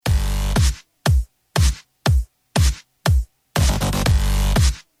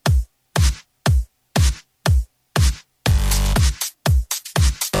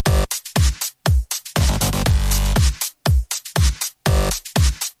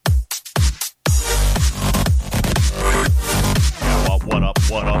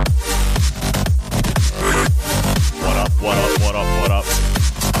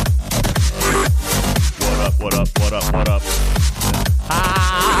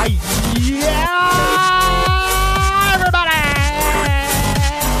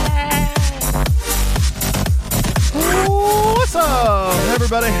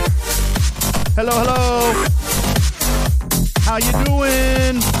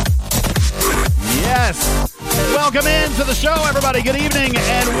Welcome into the show, everybody. Good evening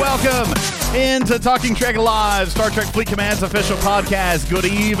and welcome into Talking Trek Live, Star Trek Fleet Command's official podcast. Good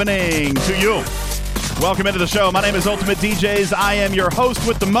evening to you. Welcome into the show. My name is Ultimate DJs. I am your host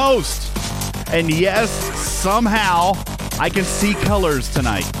with the most. And yes, somehow I can see colors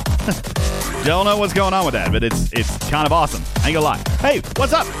tonight. Don't know what's going on with that, but it's kind of awesome. I ain't gonna lie. Hey,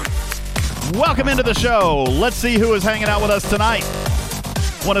 what's up? Welcome into the show. Let's see who is hanging out with us tonight.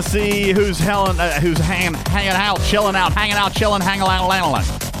 Want to see who's hanging out, chilling out, hanging out, chilling, hanging out.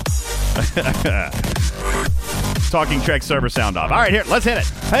 Talking Trek server sound off. All right, here, let's hit it.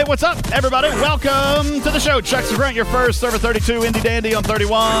 Hey, what's up, everybody? Welcome to the show. Chuck Grant, your first, server 32, Indy Dandy on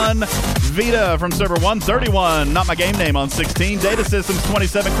 31, Vita from server 131, not my game name on 16, Data Systems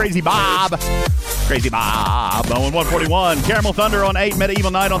 27, Crazy Bob on 141, Caramel Thunder on 8, Medieval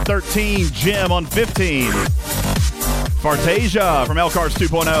Knight on 13, Jim on 15. Fartasia from Elcars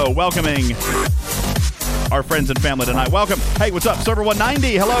 2.0, welcoming our friends and family tonight. Welcome. Hey, what's up? Server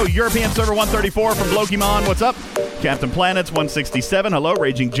 190. Hello. European Server 134 from Blokimon. What's up? Captain Planets 167. Hello.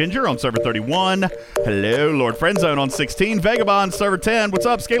 Raging Ginger on Server 31. Hello. Lord Friendzone on 16. Vagabond Server 10. What's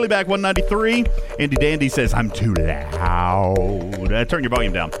up? Scalyback 193. Indy Dandy says, I'm too loud. Turn your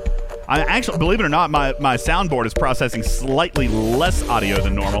volume down. I actually, believe it or not, my soundboard is processing slightly less audio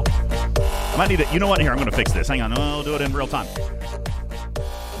than normal. I might need it. You know what? Here, I'm going to fix this. Hang on. I'll do it in real time.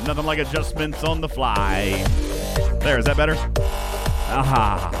 Nothing like adjustments on the fly. There, is that better?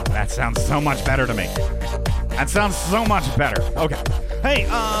 Ah, that sounds so much better to me. That sounds so much better. Okay. Hey,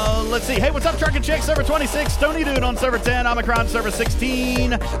 let's see. Hey, what's up, Truck and Chick? Server 26, Stony Dude on Server 10, Omicron Server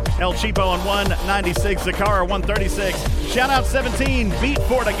 16, El Cheapo on 196, Zakara 136, Shout Out 17, Beat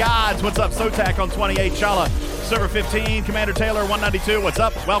for the Gods. What's up, Sotak on 28, Chala Server 15, Commander Taylor 192. What's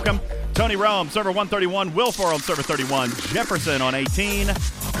up? Welcome. Tony Rome, Server 131, Wilfor on Server 31, Jefferson on 18,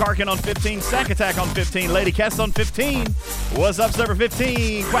 Karkin on 15, Sack Attack on 15, Lady Kess on 15, what's up, Server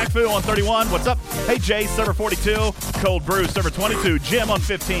 15, Quackfu on 31, what's up, hey Jay, Server 42, Cold Brew, Server 22, Jim on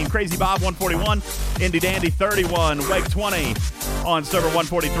 15, Crazy Bob 141, Indy Dandy 31, Wake 20 on Server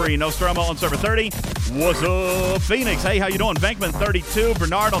 143, Nostromo on Server 30, what's up, Phoenix, hey, how you doing, Venkman 32,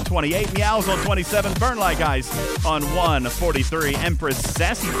 Bernard on 28, Meows on 27, Burn Like Ice on 143, Empress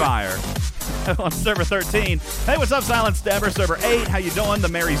Sassy Fire on Server 13. Hey, what's up, Silent Stabber, Server 8. How you doing? The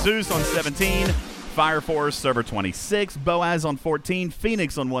Mary Zeus on 17. Fire Force, Server 26. Boaz on 14.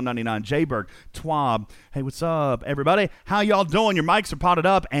 Phoenix on 199. Jayberg, Twab. Hey, what's up, everybody? How y'all doing? Your mics are potted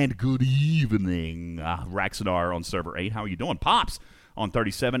up. And good evening. Raxadar on Server 8. How are you doing? Pops on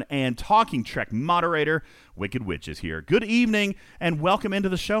 37. And Talking Trek moderator, Wicked Witch is here. Good evening, and welcome into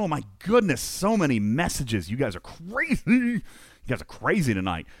the show. My goodness, so many messages. You guys are crazy. You guys are crazy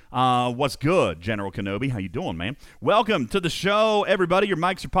tonight. What's good, General Kenobi? How you doing, man? Welcome to the show, everybody. Your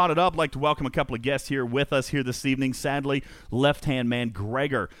mics are potted up. I'd like to welcome a couple of guests here with us here this evening. Sadly, left-hand man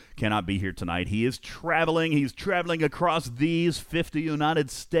Gregor cannot be here tonight. He is traveling. He's traveling across these 50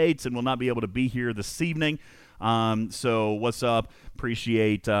 United States and will not be able to be here this evening. So what's up?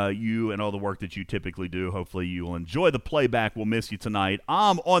 Appreciate you and all the work that you typically do. Hopefully you will enjoy the playback. We'll miss you tonight.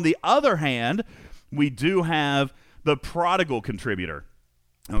 On the other hand, we do have the prodigal contributor,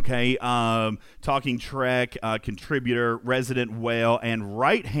 okay? Talking Trek contributor, resident whale, and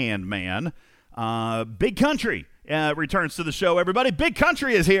right-hand man, Big Country returns to the show, everybody. Big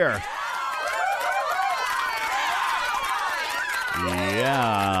Country is here.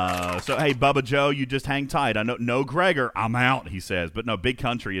 Yeah. So, hey, Bubba Joe, you just hang tight. I know, no Gregor, I'm out, he says. But no, Big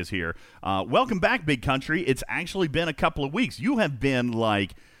Country is here. Welcome back, Big Country. It's actually been a couple of weeks. You have been,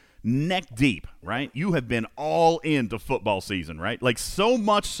 like, neck deep, right? You have been all into football season, right? Like, so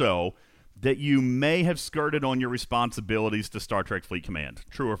much so that you may have skirted on your responsibilities to Star Trek Fleet Command.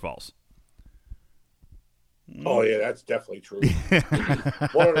 True or false? Oh, yeah, that's definitely true.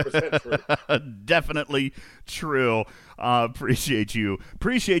 100% true. Definitely true. Appreciate you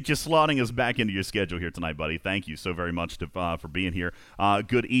slotting us back into your schedule here tonight, buddy. Thank you so very much for being here.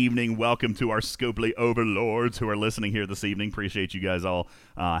 Good evening. Welcome to our Scopely overlords who are listening here this evening. Appreciate you guys all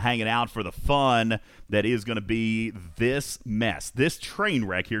hanging out for the fun that is going to be this mess, this train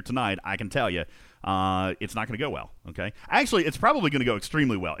wreck here tonight, I can tell you. It's not going to go well, okay? Actually, it's probably going to go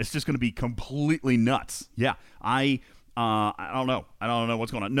extremely well. It's just going to be completely nuts. Yeah, I don't know. I don't know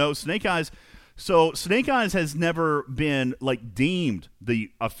what's going on. No, Snake Eyes. So Snake Eyes has never been, like, deemed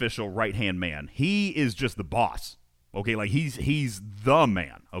the official right-hand man. He is just the boss, okay? Like, he's the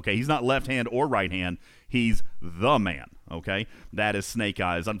man, okay? He's not left-hand or right-hand. He's the man, okay? That is Snake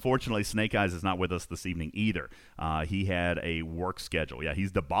Eyes. Unfortunately, Snake Eyes is not with us this evening either. He had a work schedule. Yeah,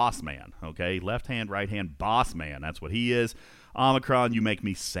 he's the boss man, okay? Left hand, right hand, boss man. That's what he is. Omicron, you make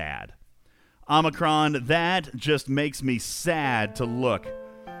me sad. Omicron, that just makes me sad to look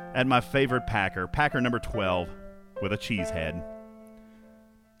at my favorite Packer number 12, with a cheese head.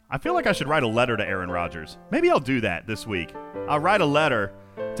 I feel like I should write a letter to Aaron Rodgers. Maybe I'll do that this week. I'll write a letter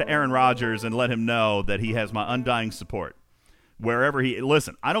to Aaron Rodgers and let him know that he has my undying support. Wherever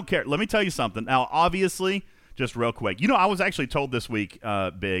listen, I don't care. Let me tell you something. Now, obviously, just real quick. I was actually told this week,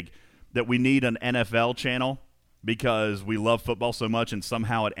 Big, that we need an NFL channel because we love football so much and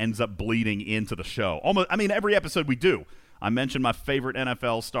somehow it ends up bleeding into the show. Every episode we do. I mentioned my favorite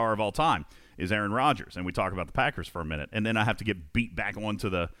NFL star of all time is Aaron Rodgers, and we talk about the Packers for a minute, and then I have to get beat back onto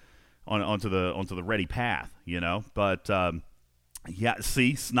the ready path, But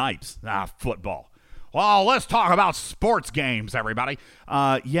see, Snipes, football. Well, let's talk about sports games, everybody.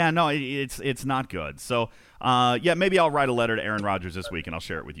 It's not good. So, maybe I'll write a letter to Aaron Rodgers this week, and I'll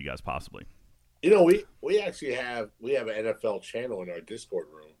share it with you guys possibly. We actually have an NFL channel in our Discord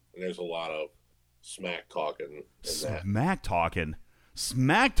room, and there's a lot of smack talking. Smack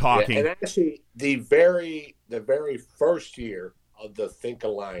talking. Yeah, and actually, the very first year of the Think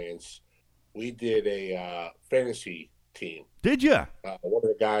Alliance, we did a fantasy team. Did you? One of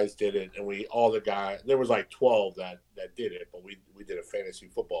the guys did it, and there was like 12 that did it, but we did a fantasy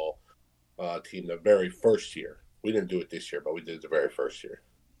football team the very first year. We didn't do it this year, but we did it the very first year.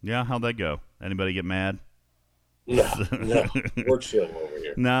 Yeah, how'd that go? Anybody get mad? No, we're chilling over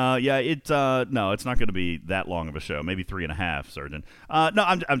here. No, yeah, it's not going to be that long of a show. Maybe 3.5, Surgeon. No,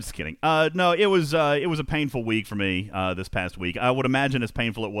 I'm just kidding. No, it was a painful week for me this past week. I would imagine as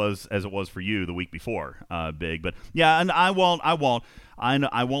painful as it was for you the week before, Big. But yeah, and I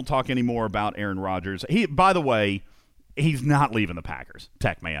won't talk anymore about Aaron Rodgers. By the way, he's not leaving the Packers,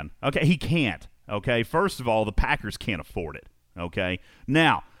 Tech Man. Okay, he can't. Okay, first of all, the Packers can't afford it. Okay,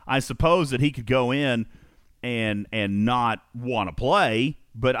 now I suppose that he could go in and not want to play,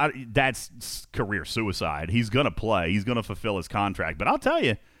 but that's career suicide. He's going to play. He's going to fulfill his contract. But I'll tell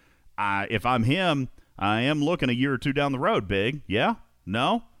you, if I'm him, I am looking a year or two down the road, Big. Yeah?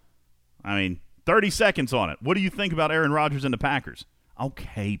 No? 30 seconds on it. What do you think about Aaron Rodgers and the Packers?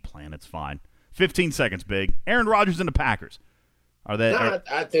 Okay, Planet's fine. 15 seconds, Big. Aaron Rodgers and the Packers. Are they?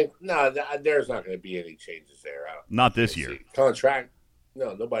 I think there's not going to be any changes there. Not this year. Contract?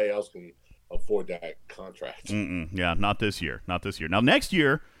 No, nobody else can afford that contract. Yeah, not this year. Not this year. Now, next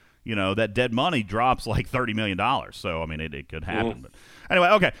year, that dead money drops like $30 million. So, it could happen. But anyway,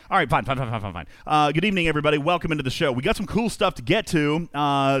 okay. All right, fine. Good evening, everybody. Welcome into the show. We got some cool stuff to get to.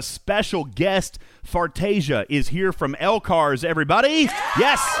 Special guest Fartasia is here from Elcars, everybody.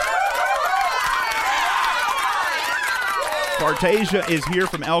 Yes! Fartasia is here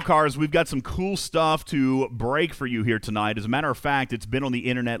from Elcars. We've got some cool stuff to break for you here tonight. As a matter of fact, it's been on the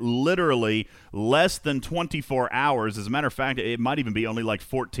internet literally less than 24 hours. As a matter of fact, it might even be only like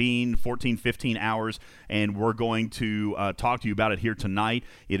 15 hours, and we're going to talk to you about it here tonight.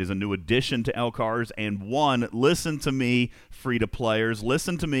 It is a new addition to Elcars, and listen to me, free-to-players.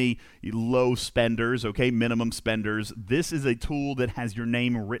 Listen to me, low spenders, okay, minimum spenders. This is a tool that has your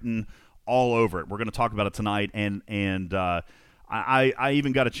name written all over it. We're going to talk about it tonight, and I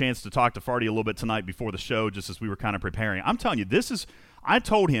even got a chance to talk to Farty a little bit tonight before the show, just as we were kind of preparing. I'm telling you, I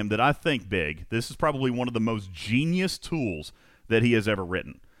told him that I think, Big, this is probably one of the most genius tools that he has ever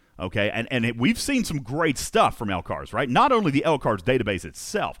written. Okay, and we've seen some great stuff from Elcars, right? Not only the Elcars database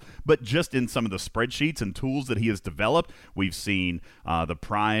itself, but just in some of the spreadsheets and tools that he has developed. We've seen the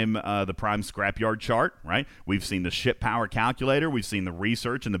prime scrapyard chart, right? We've seen the ship power calculator. We've seen the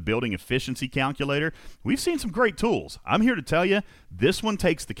research and the building efficiency calculator. We've seen some great tools. I'm here to tell you, this one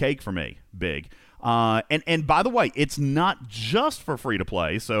takes the cake for me, Big. And by the way, it's not just for free to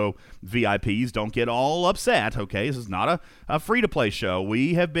play, so VIPs don't get all upset. Okay, this is not a free to play show.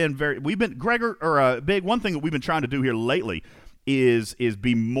 Big. One thing that we've been trying to do here lately is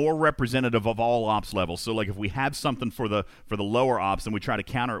be more representative of all ops levels. So like if we have something for the lower ops, then we try to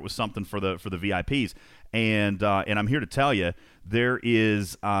counter it with something for the VIPs. And I'm here to tell you there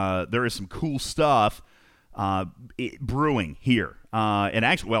is some cool stuff brewing here. And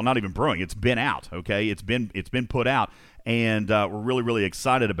actually, well, not even brewing. It's been out. Okay, it's been put out, and we're really, really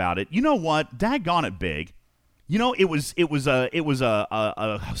excited about it. You know what? Daggone it, Big. It was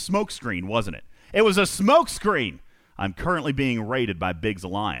a smoke screen, wasn't it? It was a smoke screen. I'm currently being raided by Big's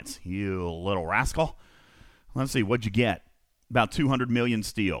Alliance. You little rascal. Let's see, what'd you get? About 200 million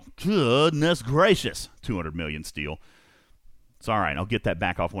steel. Goodness gracious, 200 million steel. It's all right. I'll get that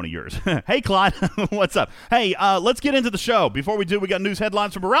back off one of yours. Hey, Clyde. What's up? Hey, let's get into the show. Before we do, we got news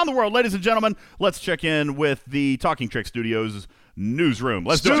headlines from around the world. Ladies and gentlemen, let's check in with the Talking Trick Studios newsroom.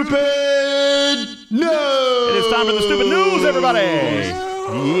 Let's do it. Stupid News! It is time for the Stupid News, everybody.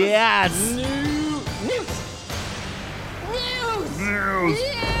 Yes. News.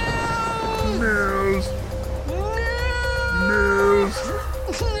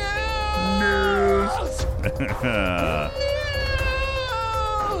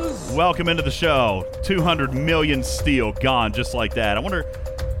 Welcome into the show. 200 million steel gone just like that. I wonder,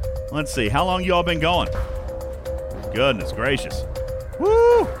 let's see, how long y'all been going? Goodness gracious.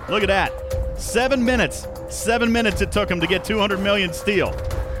 Woo! Look at that. 7 minutes. 7 minutes it took them to get 200 million steel.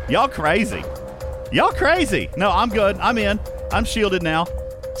 Y'all crazy. Y'all crazy. No, I'm good. I'm in. I'm shielded now.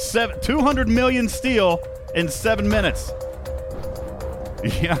 200 million steel in 7 minutes.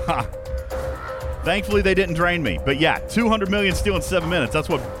 Yeah. Thankfully, they didn't drain me. But yeah, 200 million steel in 7 minutes. That's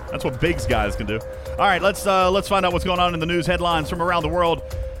what Biggs guys can do. All right, let's find out what's going on in the news headlines from around the world.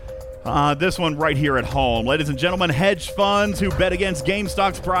 This one right here at home. Ladies and gentlemen, hedge funds who bet against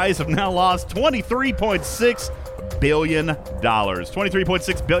GameStop's price have now lost $23.6 billion.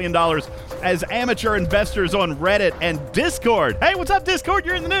 $23.6 billion as amateur investors on Reddit and Discord. Hey, what's up, Discord?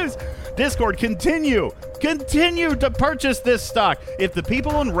 You're in the news. Discord, continue to purchase this stock. If the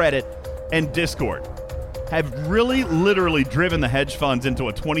people on Reddit and Discord have really literally driven the hedge funds into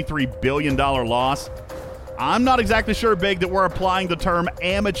a $23 billion loss, I'm not exactly sure, Big, that we're applying the term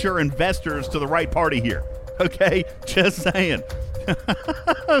amateur investors to the right party here. Okay? Just saying.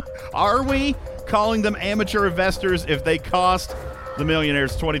 Are we calling them amateur investors if they cost the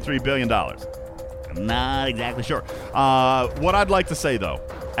millionaires $23 billion? I'm not exactly sure. What I'd like to say, though,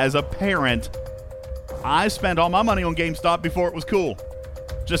 as a parent, I spent all my money on GameStop before it was cool.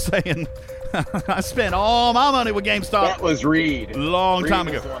 Just saying. I spent all my money with GameStop. That was Reed. Long time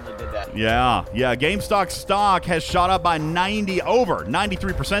Reed ago. was the one that did that. Yeah. GameStop stock has shot up by over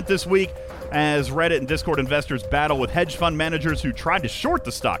 93% this week as Reddit and Discord investors battle with hedge fund managers who tried to short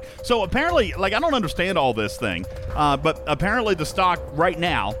the stock. So apparently, I don't understand all this thing, but apparently the stock right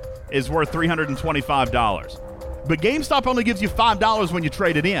now is worth $325. But GameStop only gives you $5 when you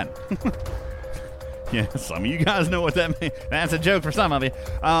trade it in. Yeah, some of you guys know what that means. That's a joke for some of you.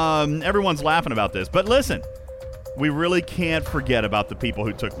 Everyone's laughing about this. But listen, we really can't forget about the people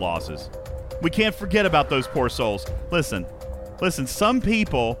who took losses. We can't forget about those poor souls. Listen, some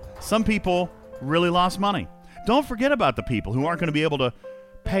people really lost money. Don't forget about the people who aren't going to be able to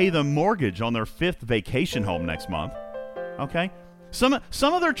pay the mortgage on their 5th vacation home next month. Okay? Some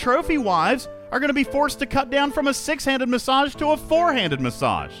of their trophy wives are going to be forced to cut down from a 6-handed massage to a 4-handed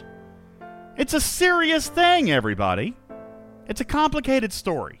massage. It's a serious thing, everybody. It's a complicated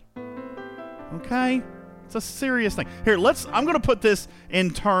story. Okay? It's a serious thing. Here, I'm going to put this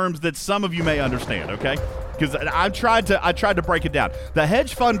in terms that some of you may understand, okay? Because I tried to break it down. The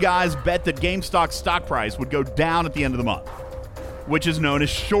hedge fund guys bet that GameStop's stock price would go down at the end of the month, which is known as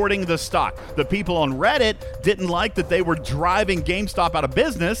shorting the stock. The people on Reddit didn't like that they were driving GameStop out of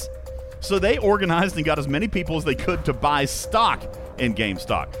business, so they organized and got as many people as they could to buy stock in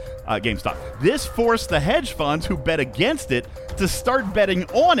GameStop. This forced the hedge funds who bet against it to start betting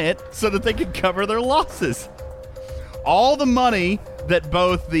on it so that they could cover their losses. All the money that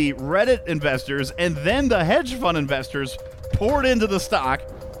both the Reddit investors and then the hedge fund investors poured into the stock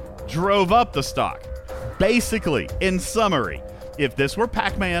drove up the stock. Basically, in summary, if this were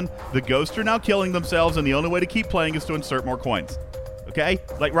Pac-Man, the ghosts are now killing themselves and the only way to keep playing is to insert more coins. Okay?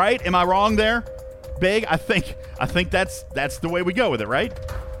 Right? Am I wrong there? Big? I think that's the way we go with it, right?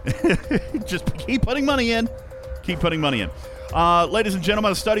 Just keep putting money in. Keep putting money in. Ladies and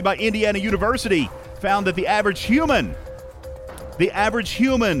gentlemen, a study by Indiana University found that the average human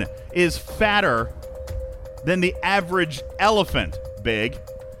is fatter than the average elephant, Big.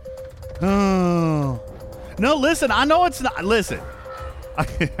 Oh. No, listen, I know it's not. Listen.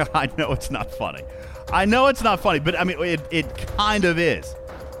 I know it's not funny. But I mean, it kind of is.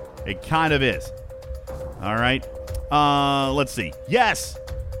 It kind of is. All right. Let's see. Yes.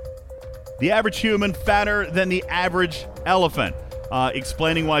 The average human fatter than the average elephant.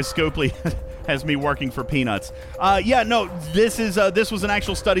 Explaining why Scopely has me working for peanuts. This was an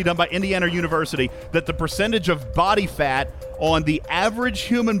actual study done by Indiana University that the percentage of body fat on the average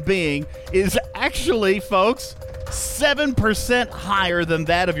human being is actually, folks, 7% higher than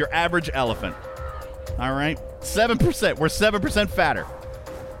that of your average elephant. All right? 7%. We're 7% fatter.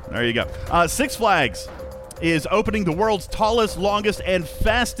 There you go. Six Flags is opening the world's tallest, longest, and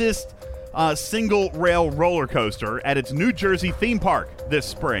fastest single rail roller coaster at its New Jersey theme park this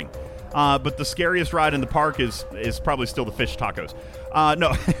spring. But the scariest ride in the park is probably still the fish tacos.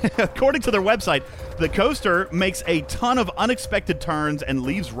 No, according to their website, the coaster makes a ton of unexpected turns and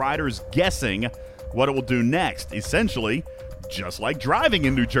leaves riders guessing what it will do next. Essentially, just like driving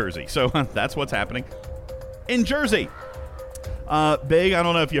in New Jersey. So that's what's happening in Jersey. Big, I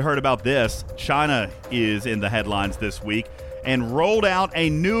don't know if you heard about this. China is in the headlines this week and rolled out a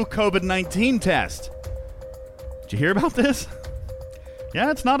new COVID-19 test. Did you hear about this?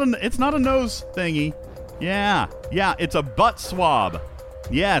 Yeah, it's not a nose thingy. Yeah, it's a butt swab.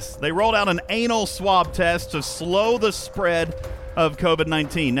 Yes, they rolled out an anal swab test to slow the spread of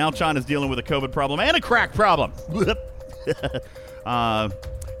COVID-19. Now China's dealing with a COVID problem and a crack problem.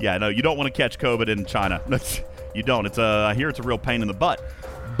 Yeah, no, you don't want to catch COVID in China. You don't. I hear it's a real pain in the butt.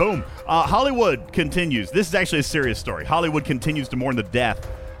 Boom. Hollywood continues. This is actually a serious story. Hollywood continues to mourn the death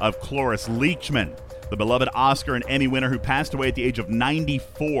of Cloris Leachman, the beloved Oscar and Emmy winner who passed away at the age of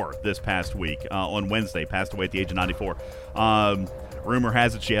 94 this past week. On Wednesday, passed away at the age of 94. Rumor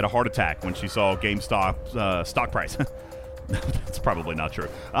has it she had a heart attack when she saw GameStop stock price. That's probably not true.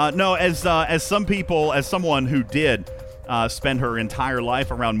 No, as someone who did spend her entire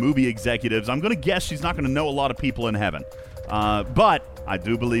life around movie executives, I'm going to guess she's not going to know a lot of people in heaven. But I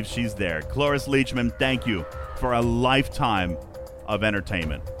do believe she's there. Cloris Leachman, thank you for a lifetime of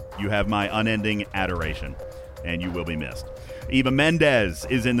entertainment. You have my unending adoration, and you will be missed. Eva Mendes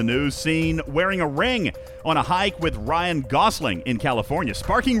is in the news, seen wearing a ring on a hike with Ryan Gosling in California,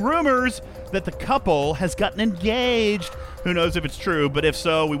 sparking rumors that the couple has gotten engaged. Who knows if it's true, but if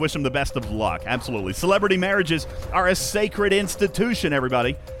so, we wish them the best of luck. Absolutely. Celebrity marriages are a sacred institution,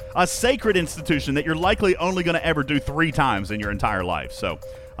 everybody. A sacred institution that you're likely only going to ever do 3 times in your entire life. So,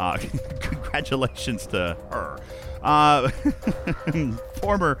 congratulations to her.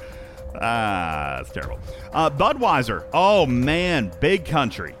 Former... it's terrible. Budweiser. Oh, man. Big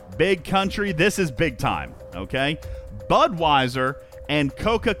country. Big country. This is big time. Okay? Budweiser and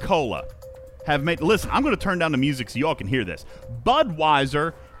Coca-Cola have made... Listen, I'm going to turn down the music so y'all can hear this.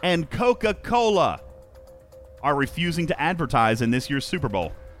 Budweiser and Coca-Cola are refusing to advertise in this year's Super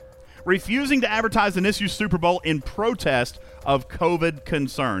Bowl. Refusing to advertise in this year's Super Bowl in protest of COVID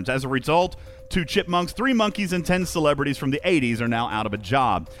concerns. As a result, 2 chipmunks, 3 monkeys, and 10 celebrities from the 80s are now out of a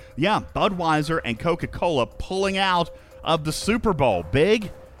job. Yeah, Budweiser and Coca-Cola pulling out of the Super Bowl.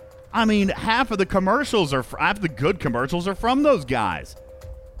 Big? I mean, half the good commercials are from those guys.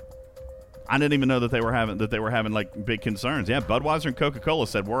 I didn't even know that they were having like big concerns. Yeah, Budweiser and Coca-Cola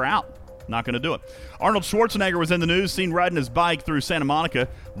said, we're out. Not going to do it. Arnold Schwarzenegger was in the news, seen riding his bike through Santa Monica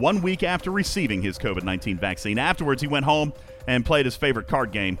 1 week after receiving his COVID-19 vaccine. Afterwards, he went home and played his favorite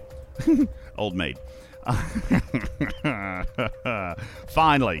card game, Old Maid.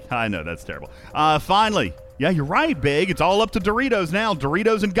 Finally. I know, that's terrible. Finally. Yeah, you're right, Big. It's all up to Doritos now.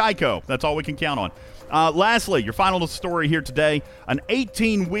 Doritos and Geico. That's all we can count on. Lastly, your final story here today. An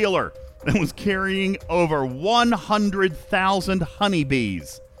 18-wheeler that was carrying over 100,000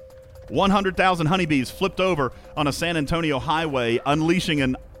 honeybees. 100,000 honeybees flipped over on a San Antonio highway, unleashing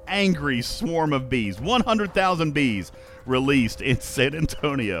an angry swarm of bees. 100,000 bees released in San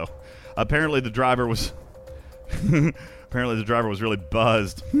Antonio. Apparently the driver was really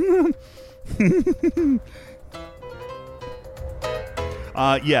buzzed.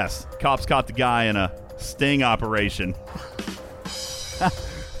 Yes, cops caught the guy in a sting operation.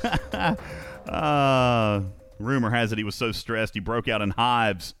 Rumor has it he was so stressed he broke out in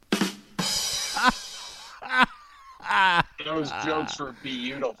hives. Those jokes were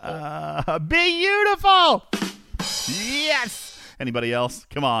beautiful. Beautiful! Yes! Anybody else?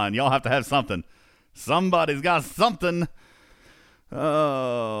 Come on, y'all have to have something. Somebody's got something.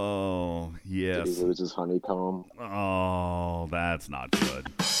 Oh, yes. Did he lose his honeycomb? Oh, that's not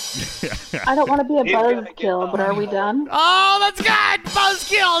good. I don't want to be a buzzkill, but are we done? Oh, that's good!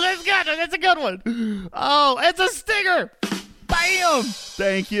 Buzzkill! That's good! That's a good one! Oh, it's a stinger! Bam!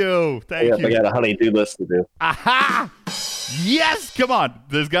 Thank you. Thank you. I got a honey-do list to do. Aha! Yes! Come on.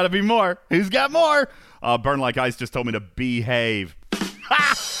 There's got to be more. Who's got more? Burn Like Ice just told me to behave.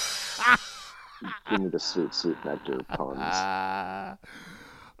 Give me the sweet, sweet nectar puns.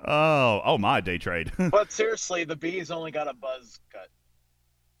 Oh, my day trade. But seriously, the bees only got a buzz cut.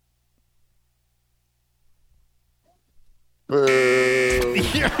 I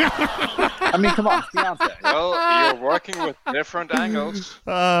mean, come on, Beyonce. Well, you're working with different angles.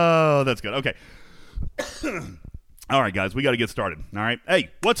 Oh, that's good. Okay. All right, guys, we got to get started. All right.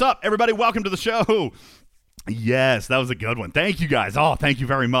 Hey, what's up, everybody? Welcome to the show. Yes, that was a good one. Thank you, guys. Oh, thank you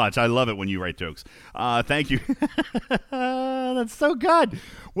very much. I love it when you write jokes. Thank you. That's so good.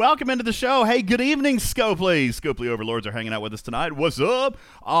 Welcome into the show. Hey, good evening, Scopely. Scopely Overlords are hanging out with us tonight. What's up?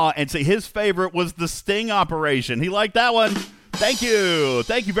 And see, his favorite was the sting operation. He liked that one. Thank you.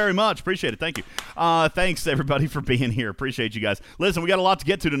 Thank you very much. Appreciate it. Thank you. Thanks, everybody, for being here. Appreciate you guys. Listen, we got a lot to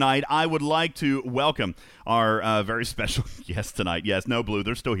get to tonight. I would like to welcome our very special guest tonight. Yes, no Blue.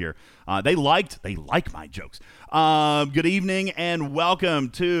 They're still here. They like my jokes. Good evening and welcome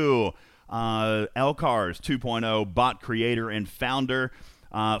to Elcars 2.0 bot creator and founder,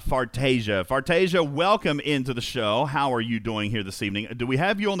 Fartasia. Fartasia, welcome into the show. How are you doing here this evening? Do we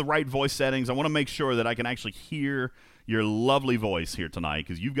have you on the right voice settings? I want to make sure that I can actually hear your lovely voice here tonight,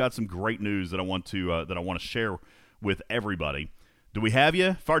 because you've got some great news that I want to share with everybody. Do we have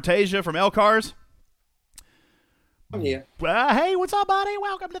you, Fartasia from Elcars? I'm here. Hey, what's up, buddy?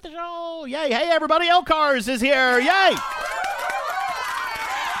 Welcome to the show. Yay. Hey, everybody. Elcars is here. Yay.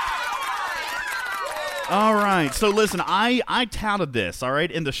 All right. So, listen, I touted this, all right?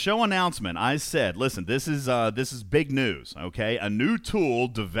 In the show announcement, I said, listen, this is big news, okay? A new tool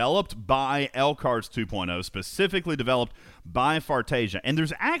developed by Elcars 2.0, specifically developed by Fartasia. And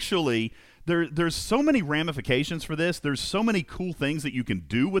there's actually... There's so many ramifications for this. There's so many cool things that you can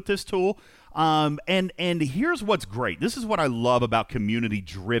do with this tool. And here's what's great. This is what I love about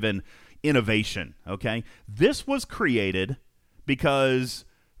community-driven innovation, okay? This was created because,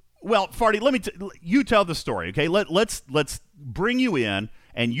 well, Farty, you tell the story, okay? Let's bring you in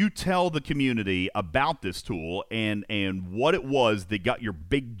and you tell the community about this tool and what it was that got your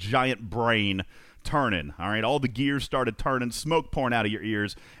big giant brain turning. All right, all the gears started turning, smoke pouring out of your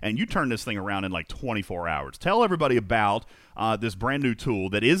ears, and you turned this thing around in like 24 hours. Tell everybody about this brand new tool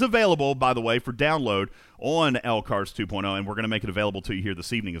that is available, by the way, for download on Elcars 2.0, and we're going to make it available to you here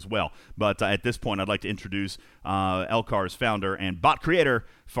this evening as well. But at this point, I'd like to introduce Elcars founder and bot creator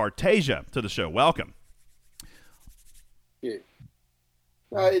Fartasia to the show. Welcome. Yeah.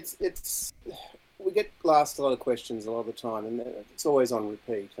 It's we get asked a lot of questions a lot of the time, and it's always on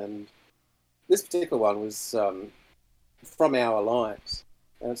repeat. And this particular one was from our alliance,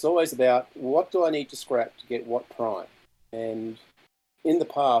 and it's always about what do I need to scrap to get what prime. And in the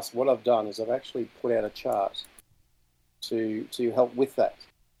past, what I've done is I've actually put out a chart to help with that.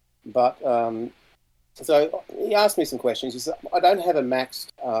 But so he asked me some questions. He said, I don't have a maxed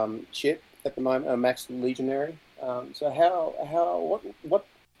chip at the moment, a maxed legionary. So what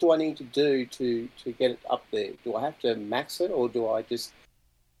do I need to do to get it up there? Do I have to max it, or do I just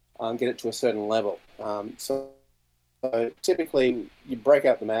get it to a certain level? So typically you break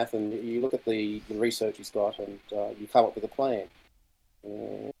out the math and you look at the research he's got, and you come up with a plan.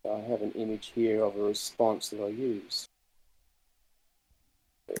 And I have an image here of a response that I used.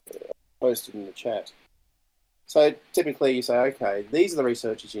 Posted in the chat. So typically you say, okay, these are the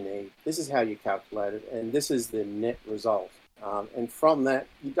researches you need, this is how you calculate it, and this is the net result. And from that,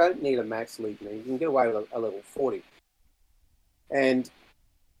 you don't need a max legionary. You can get away with a level 40. And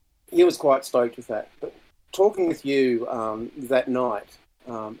he was quite stoked with that. But talking with you that night,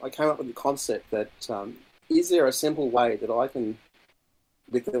 I came up with the concept that is there a simple way that I can,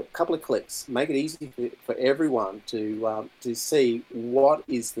 with a couple of clicks, make it easy for everyone to see what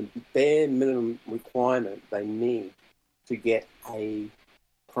is the bare minimum requirement they need to get a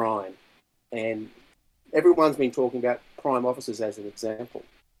prime. And everyone's been talking about prime officers as an example.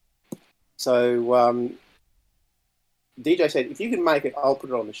 So DJ said, if you can make it, I'll put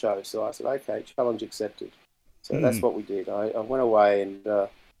it on the show. So I said, okay, challenge accepted. So that's what we did. I went away and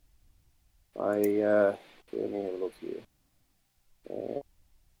let me have a look here.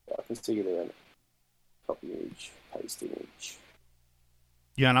 I can see you there. Copy image, paste image.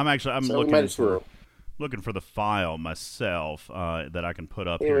 Yeah, and I'm so looking for the file myself that I can put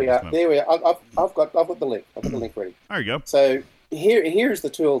up here. There we are. I've got the link. I've got the link ready. There you go. So here's the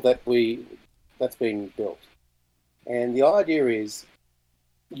tool that's been built, and the idea is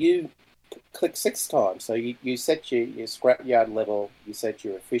you click 6 times. So you set your scrapyard level, you set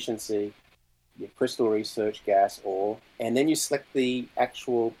your efficiency, your crystal research gas ore, and then you select the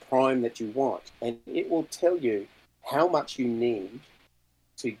actual prime that you want, and it will tell you how much you need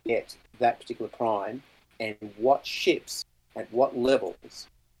to get that particular prime and what ships at what levels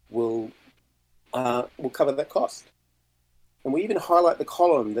will cover that cost. And we even highlight the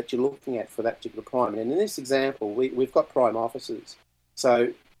column that you're looking at for that particular prime. And in this example, we've got prime officers.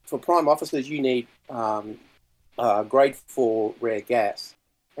 So for prime officers, you need grade 4 rare gas.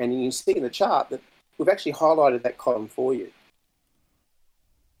 And you can see in the chart that we've actually highlighted that column for you.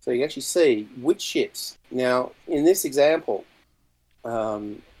 So you actually see which ships. Now, in this example,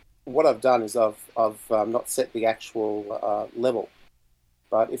 what I've done is I've not set the actual level.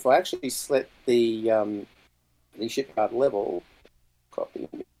 But if I actually select the shipyard level, copy,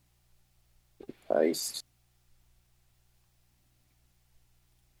 paste,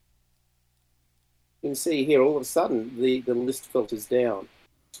 you can see here all of a sudden the list filters down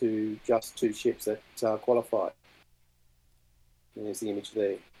to just 2 ships that qualify. And there's the image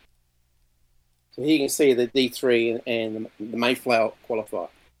there. So here you can see the D3 and the Mayflower qualify.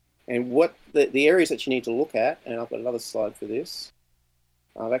 And what the areas that you need to look at, and I've got another slide for this,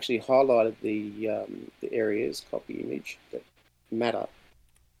 I've actually highlighted the areas, copy image, that matter,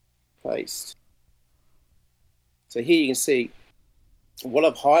 paste. So here you can see what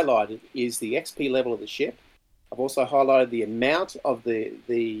I've highlighted is the XP level of the ship. I've also highlighted the amount of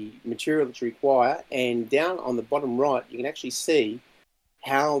the material that you require, and down on the bottom right, you can actually see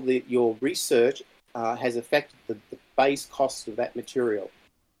how your research has affected the base cost of that material.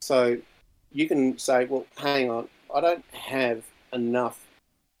 So you can say, well, hang on, I don't have enough,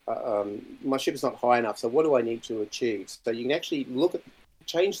 my ship is not high enough, so what do I need to achieve? So you can actually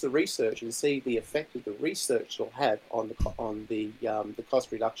change the research and see the effect that the research will have on the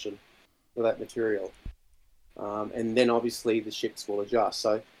cost reduction for that material. And then obviously the ships will adjust.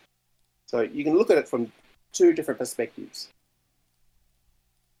 So you can look at it from two different perspectives.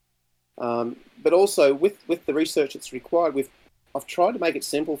 But also with the research that's required, I've tried to make it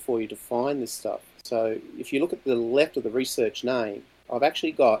simple for you to find this stuff. So if you look at the left of the research name, I've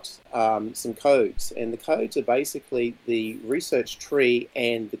actually got some codes, and the codes are basically the research tree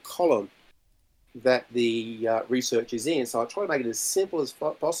and the column that the research is in. So I try to make it as simple as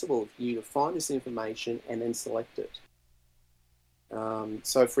possible for you to find this information and then select it.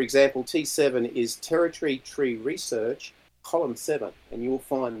 So for example, T7 is Territory Tree Research, column 7, and you'll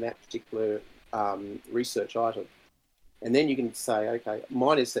find that particular research item. And then you can say, okay,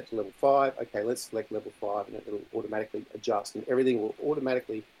 mine is set to level 5. Okay, let's select level 5, and it'll automatically adjust, and everything will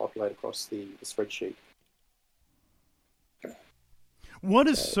automatically populate across the spreadsheet. What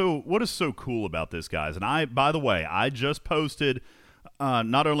is so cool about this, guys? And by the way, I just posted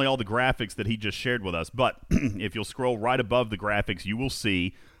not only all the graphics that he just shared with us, but if you'll scroll right above the graphics, you will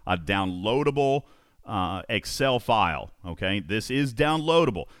see a downloadable Excel file. Okay, this is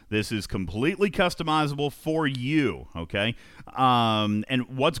downloadable. This is completely customizable for you. Okay, and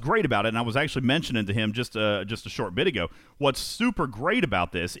what's great about it, and I was actually mentioning to him just a short bit ago, what's super great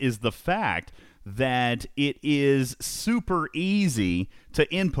about this is the fact that it is super easy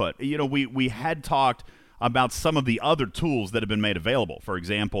to input. You know, we had talked about some of the other tools that have been made available. For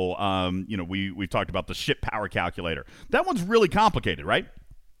example, we've talked about the ship power calculator. That one's really complicated, right?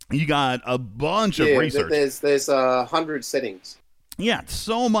 You got a bunch of research. There's 100 settings. Yeah,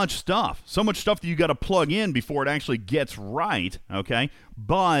 so much stuff that you got to plug in before it actually gets right. Okay,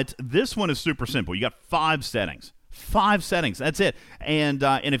 but this one is super simple. You got 5 settings. 5 settings. That's it. And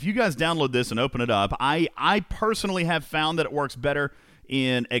if you guys download this and open it up, I personally have found that it works better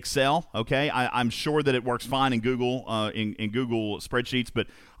in Excel. Okay, I'm sure that it works fine in Google in Google spreadsheets, but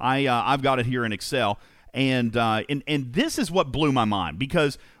I've got it here in Excel. And this is what blew my mind,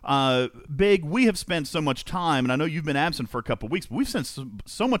 because Big, we have spent so much time, and I know you've been absent for a couple of weeks, but we've spent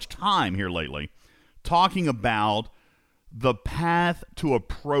so much time here lately talking about the path to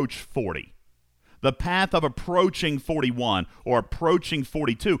approach 40. The path of approaching 41 or approaching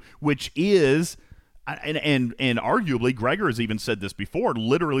 42, which is, and arguably, Gregor has even said this before,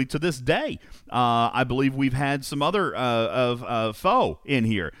 literally to this day. I believe we've had some other foe in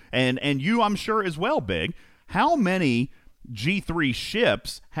here, and you, I'm sure, as well, Big. How many G3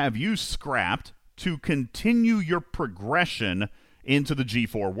 ships have you scrapped to continue your progression into the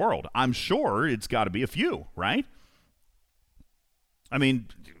G4 world? I'm sure it's got to be a few, right? I mean,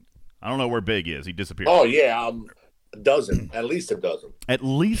 I don't know where Big is. He disappeared. Oh, yeah, a dozen. At least a dozen. At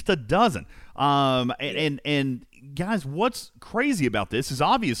least a dozen. And guys, what's crazy about this is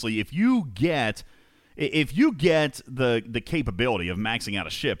obviously if you get the capability of maxing out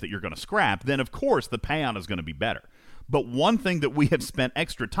a ship that you're going to scrap, then of course the payout is going to be better. But one thing that we have spent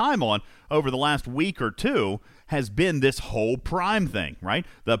extra time on over the last week or two has been this whole Prime thing, right?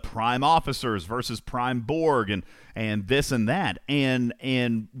 The Prime officers versus Prime Borg and this and that.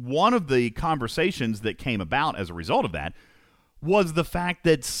 And one of the conversations that came about as a result of that was the fact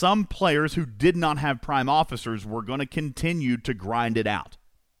that some players who did not have Prime officers were going to continue to grind it out.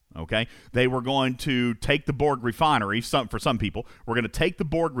 Okay? They were going to take the Borg refinery, for some people, we're going to take the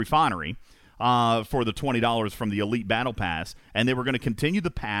Borg refinery for the $20 from the Elite Battle Pass, and they were going to continue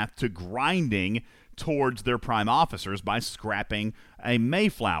the path to grinding towards their Prime officers by scrapping a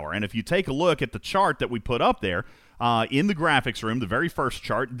Mayflower. And if you take a look at the chart that we put up there in the graphics room, the very first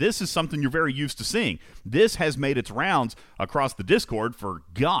chart, this is something you're very used to seeing. This has made its rounds across the Discord for,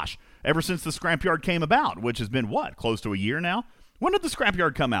 ever since the Scrapyard came about, which has been, close to a year now? When did the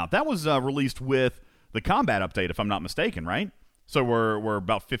Scrapyard come out? That was released with the combat update, if I'm not mistaken, right? So we're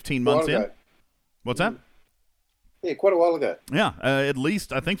about 15 months in. What's that? Yeah, quite a while ago. Yeah, at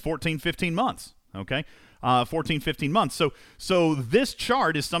least, I think, 14, 15 months, okay? 14, 15 months. So this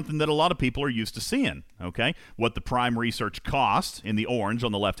chart is something that a lot of people are used to seeing, okay? What the prime research costs in the orange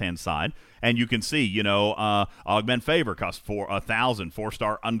on the left-hand side. And you can see, Augment Favor costs $1,000,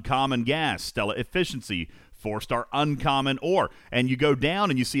 4-star Uncommon Gas, Stella Efficiency, 4-star Uncommon Ore. And you go down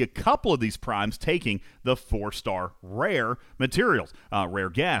and you see a couple of these primes taking the 4-star rare materials.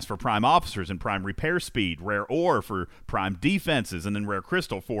 Rare Gas for prime officers and prime repair speed, rare ore for prime defenses, and then rare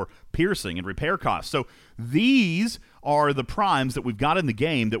crystal for piercing and repair costs. So these are the primes that we've got in the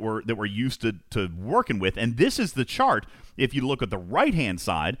game that we're used to working with. And this is the chart. If you look at the right-hand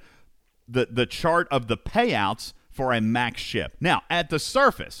side, the chart of the payouts for a max ship. Now, at the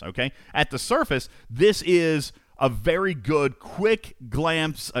surface, this is a very good quick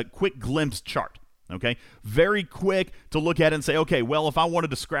glimpse chart, okay? Very quick to look at it and say, okay, well, if I wanted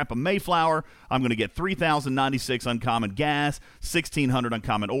to scrap a Mayflower, I'm going to get 3,096 Uncommon Gas, 1,600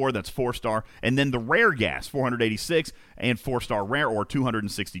 Uncommon Ore, that's 4-star, and then the Rare Gas, 486, and 4-star Rare Ore,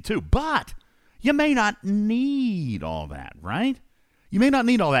 262. But you may not need all that, right? You may not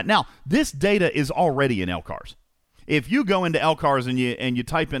need all that. Now, this data is already in LCARS. If you go into LCARS and you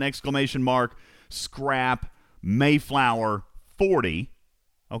type in !scrap Mayflower 40,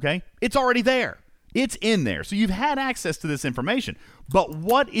 okay, it's already there. It's in there. So you've had access to this information. But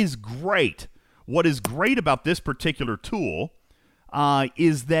what is great about this particular tool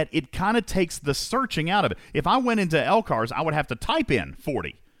is that it kind of takes the searching out of it. If I went into LCARS, I would have to type in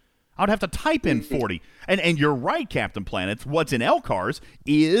 40. I would have to type in 40. And you're right, Captain Planets. What's in LCARS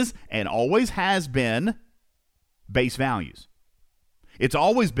is and always has been base values. It's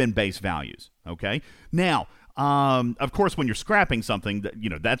always been base values, okay? Now, of course, when you're scrapping something,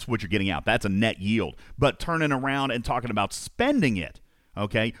 that's what you're getting out. That's a net yield. But turning around and talking about spending it,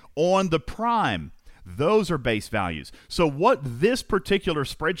 okay, on the prime, those are base values. So what this particular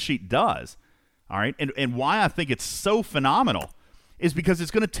spreadsheet does, all right, and why I think it's so phenomenal is because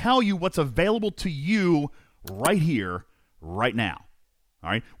it's going to tell you what's available to you right here, right now. All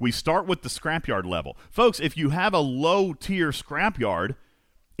right, we start with the scrapyard level. Folks, if you have a low-tier scrapyard,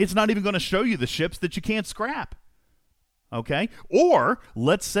 it's not even going to show you the ships that you can't scrap, okay? Or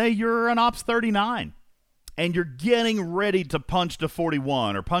let's say you're an Ops 39, and you're getting ready to punch to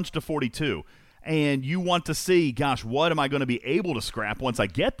 41 or punch to 42, and you want to see, gosh, what am I going to be able to scrap once I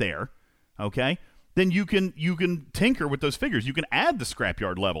get there, okay? Then you can tinker with those figures. You can add the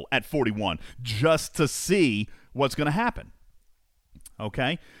scrapyard level at 41 just to see what's going to happen.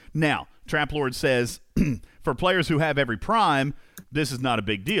 Okay? Now, Traplord says, for players who have every prime, this is not a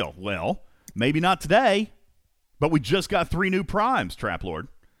big deal. Well, maybe not today, but we just got 3 new primes, Traplord.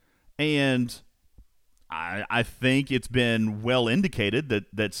 And I think it's been well indicated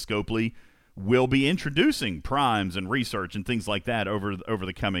that Scopely will be introducing primes and research and things like that over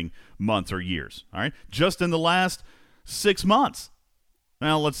the coming months or years. All right? Just in the last 6 months,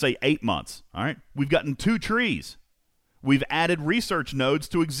 well, let's say 8 months, all right, we've gotten 2 trees. We've added research nodes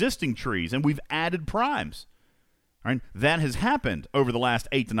to existing trees, and we've added primes. All right? That has happened over the last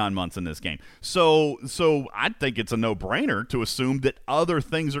 8 to 9 months in this game. So I think it's a no-brainer to assume that other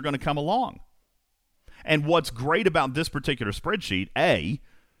things are going to come along. And what's great about this particular spreadsheet, A,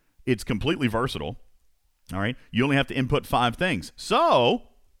 it's completely versatile. All right? You only have to input 5 things. So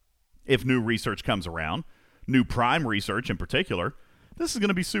if new research comes around, new prime research in particular, this is going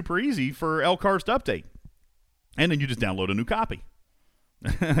to be super easy for LCARS to update. And then you just download a new copy.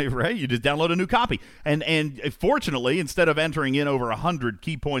 Right? You just download a new copy. And fortunately, instead of entering in over 100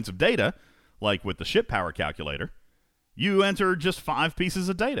 key points of data, like with the ship power calculator, you enter just 5 pieces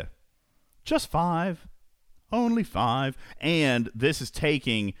of data. Just 5. Only 5. And this is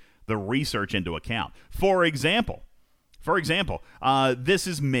taking the research into account. For example, this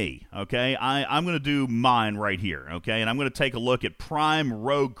is me, okay? I'm going to do mine right here, okay? And I'm going to take a look at prime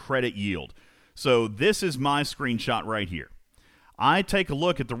rogue credit yield. So this is my screenshot right here. I take a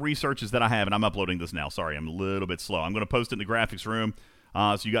look at the researches that I have, and I'm uploading this now. Sorry, I'm a little bit slow. I'm going to post it in the graphics room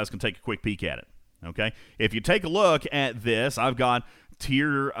so you guys can take a quick peek at it, okay? If you take a look at this, I've got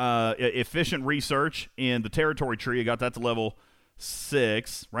tier efficient research in the territory tree. I got that to level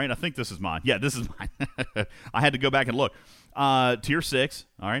 6, right? I think this is mine. Yeah, this is mine. I had to go back and look. Tier 6,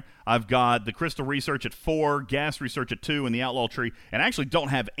 all right? I've got the crystal research at 4, gas research at 2, and the outlaw tree, and I actually don't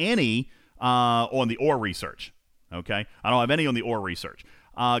have any on the ore research, okay? I don't have any on the ore research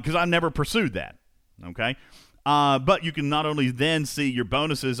because I never pursued that, okay? But you can not only then see your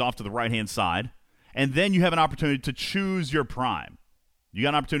bonuses off to the right-hand side, and then you have an opportunity to choose your prime. You got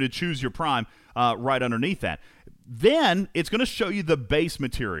an opportunity to choose your prime right underneath that. Then it's going to show you the base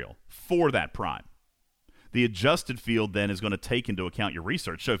material for that prime. The adjusted field then is going to take into account your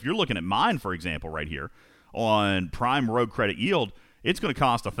research. So if you're looking at mine, for example, right here on prime road credit yield, it's going to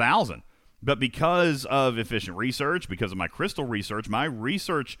cost $1,000. But because of efficient research, because of my crystal research, my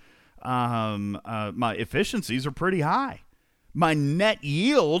research, my efficiencies are pretty high. My net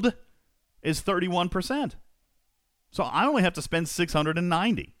yield is 31%. So I only have to spend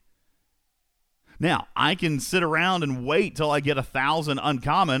 $690. Now, I can sit around and wait till I get 1,000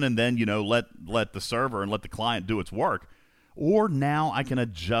 uncommon and then, let the server and let the client do its work. Or now I can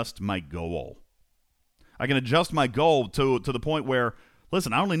adjust my goal. I can adjust my goal to the point where,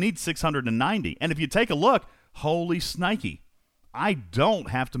 listen, I only need 690. And if you take a look, holy snikey, I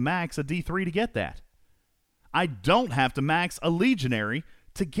don't have to max a D3 to get that. I don't have to max a Legionary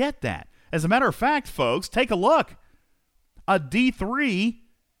to get that. As a matter of fact, folks, take a look. A D3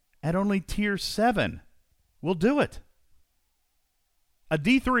 at only tier 7 will do it. A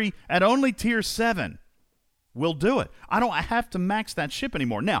D3 at only tier 7 will do it. I don't have to max that ship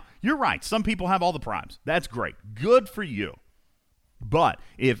anymore. Now, you're right. Some people have all the primes. That's great. Good for you. But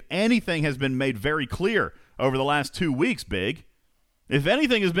if anything has been made very clear over the last 2 weeks, if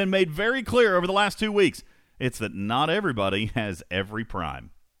anything has been made very clear over the last 2 weeks, it's that not everybody has every prime.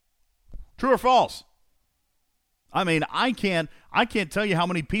 True or false? I mean, I can't tell you how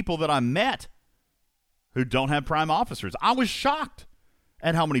many people that I met who don't have prime officers. I was shocked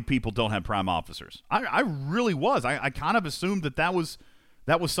at how many people don't have prime officers. I really was. I kind of assumed that was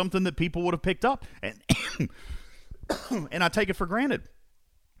something that people would have picked up, and and I take it for granted.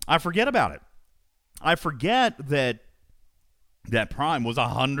 I forget about it. I forget that prime was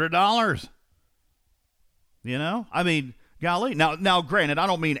 $100. I mean, golly. Now, granted, I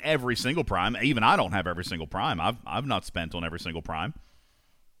don't mean every single prime. Even I don't have every single prime. I've not spent on every single prime.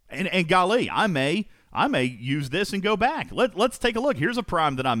 And golly, I may use this and go back. Let's take a look. Here's a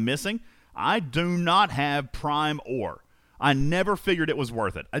prime that I'm missing. I do not have prime ore. I never figured it was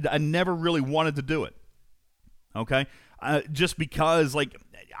worth it. I never really wanted to do it. Okay, just because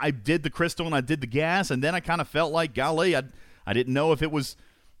I did the crystal and I did the gas, and then I kind of felt like, golly, I didn't know if it was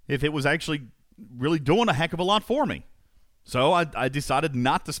actually really doing a heck of a lot for me. So I decided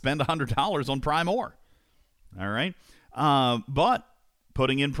not to spend $100 on prime ore. All right. But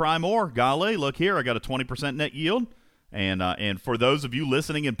putting in prime ore, golly, look here, I got a 20% net yield. And for those of you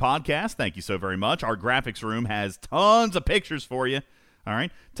listening in podcast, thank you so very much. Our graphics room has tons of pictures for you. All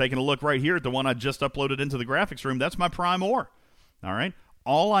right. Taking a look right here at the one I just uploaded into the graphics room. That's my prime ore. All right.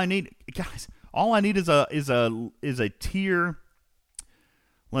 All I need, guys, is a tier.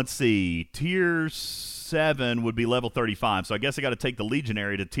 Let's see. Tier 7 would be level 35. So I guess I got to take the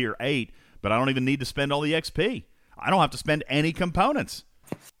Legionary to tier 8, but I don't even need to spend all the XP. I don't have to spend any components.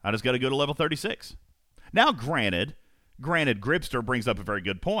 I just got to go to level 36. Now, granted, Gripster brings up a very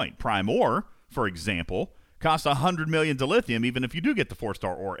good point. Prime ore, for example, costs 100 million dilithium even if you do get the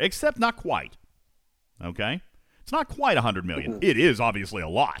 4-star ore, except not quite. Okay? It's not quite 100 million. It is obviously a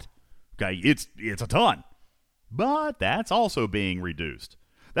lot. Okay? It's a ton. But that's also being reduced.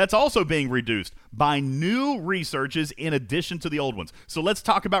 That's also being reduced by new researches in addition to the old ones. So let's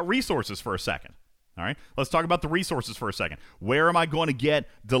talk about resources for a second. All right? Let's talk about the resources for a second. Where am I going to get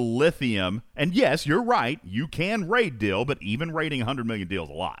dilithium? And yes, you're right. You can raid dill, but even raiding 100 million dill is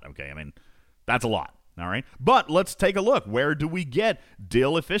a lot. Okay? I mean, that's a lot. All right? But let's take a look. Where do we get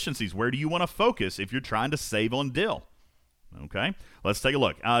dill efficiencies? Where do you want to focus if you're trying to save on dill? Okay? Let's take a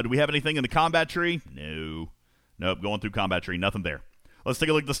look. Do we have anything in the combat tree? No. Nope. Going through combat tree. Nothing there. Let's take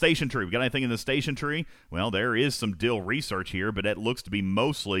a look at the station tree. We got anything in the station tree? Well, there is some dill research here, but it looks to be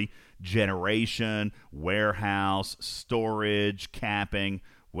mostly generation, warehouse, storage, capping.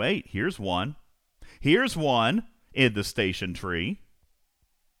 Wait, here's one. Here's one in the station tree.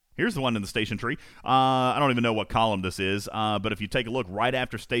 Here's the one in the station tree. I don't even know what column this is, but if you take a look right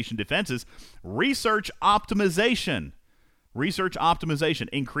after station defenses, research optimization. Research optimization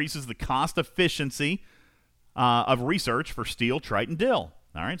increases the cost efficiency of research for steel, Triton, dill.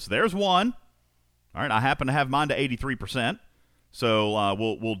 All right, so there's one. All right, I happen to have mine to 83%, so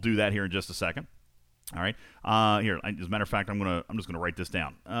we'll do that here in just a second. All right, here. As a matter of fact, I'm just gonna write this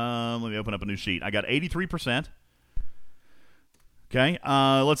down. Let me open up a new sheet. I got 83%. Okay,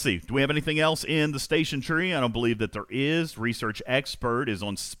 let's see. Do we have anything else in the station tree? I don't believe that there is. Research expert is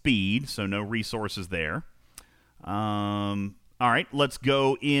on speed, so no resources there. All right, let's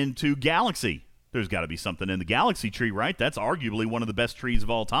go into galaxy. There's got to be something in the galaxy tree, right? That's arguably one of the best trees of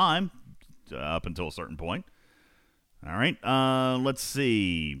all time, up until a certain point. All right, let's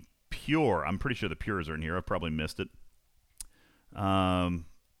see. Pure. I'm pretty sure the pures are in here. I've probably missed it. I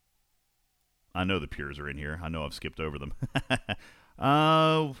know the pures are in here. I know I've skipped over them.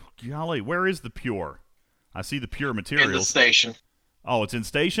 Golly, where is the pure? I see the pure In the materials. station. Oh, it's in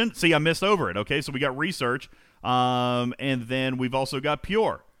station? See, I missed over it. Okay, so we got research, and then we've also got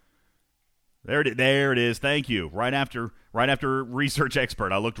pure. There it is. Thank you. Right after research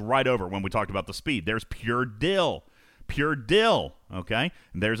expert, I looked right over when we talked about the speed. There's pure dill. Pure dill, okay?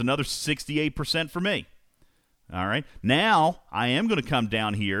 And there's another 68% for me. All right. Now, I am going to come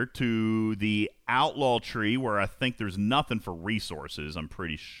down here to the outlaw tree where I think there's nothing for resources, I'm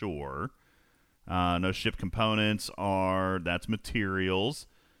pretty sure. No ship components that's materials.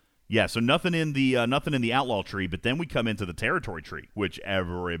 Yeah, so nothing in the outlaw tree, but then we come into the territory tree, which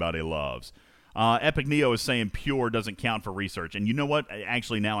everybody loves. Epic Neo is saying pure doesn't count for research. And you know what?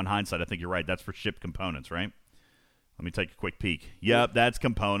 Actually, now in hindsight, I think you're right. That's for ship components, right? Let me take a quick peek. Yep, that's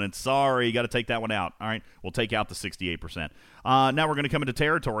components. Sorry, got to take that one out. All right, we'll take out the 68%. Now we're going to come into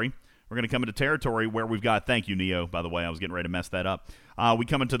territory. We're going to come into territory where we've got, thank you, Neo, by the way. I was getting ready to mess that up. We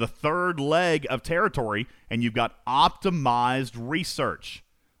come into the third leg of territory, and you've got optimized research.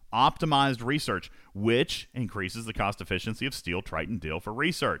 Optimized research, which increases the cost efficiency of steel, triton, dill for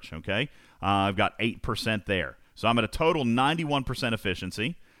research, okay? I've got 8% there. So I'm at a total 91%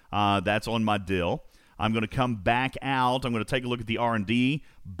 efficiency. That's on my dill. I'm going to come back out. I'm going to take a look at the R&D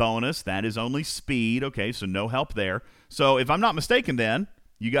bonus. That is only speed, okay, so no help there. So if I'm not mistaken then,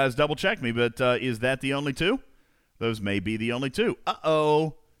 you guys double-check me, but is that the only two? Those may be the only two.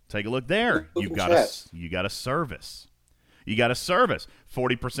 Uh-oh. Take a look there. You got a service. You got a service.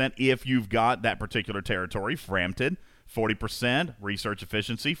 40% if you've got that particular territory, Frampton. 40% research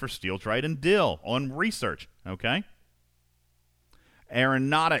efficiency for steel, triton, dill on research, okay?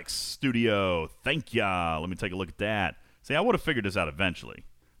 Aeronautics Studio. Thank ya. Let me take a look at that. See, I would have figured this out eventually.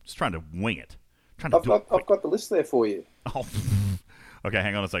 Just trying to wing it. I've got the list there for you. Oh, okay,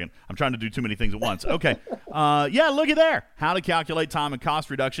 hang on a second. I'm trying to do too many things at once. Okay. Yeah, look at there. How to calculate time and cost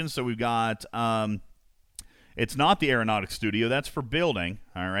reduction. So we've got, it's not the Aeronautics Studio. That's for building,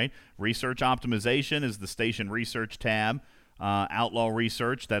 all right? Research optimization is the station research tab. Outlaw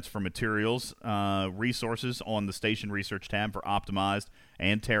research, that's for materials. Resources on the station research tab for optimized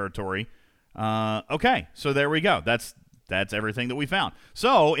and territory. Okay, so there we go. That's everything that we found.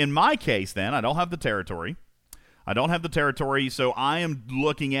 So in my case then, I don't have the territory. So I am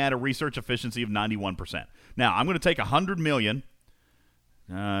looking at a research efficiency of 91%. Now, I'm going to take 100 million.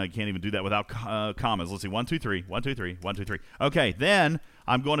 I can't even do that without commas. Let's see, 1, 2, 3, 1, 2, 3, 1, 2, 3. Okay, then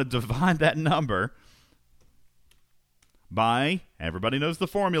I'm going to divide that number by, everybody knows the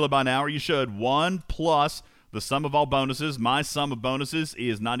formula by now, or you should, 1 plus the sum of all bonuses. My sum of bonuses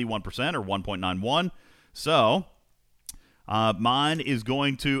is 91%, or 1.91. So mine is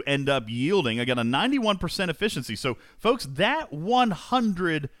going to end up yielding, I got a 91% efficiency. So, folks, that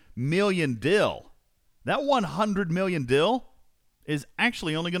 100 million dill is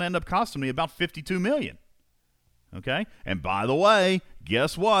actually only going to end up costing me about 52 million. Okay? And by the way,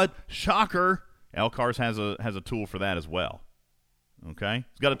 guess what? Shocker. Elcars has a tool for that as well. Okay?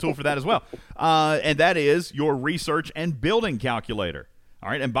 It's got a tool for that as well. And that is your research and building calculator. All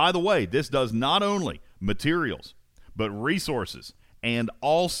right? And by the way, this does not only materials, but resources and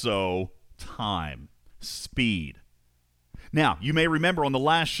also time, speed. Now, you may remember on the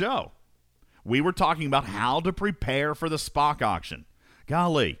last show, we were talking about how to prepare for the Spock auction.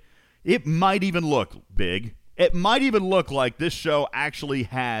 Golly, it might even look big. It might even look like this show actually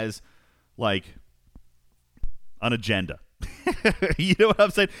has, like, an agenda. You know what I'm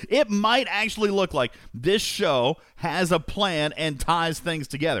saying? It might actually look like this show has a plan and ties things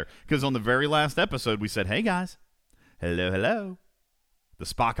together. Because on the very last episode, we said, hey, guys, hello. The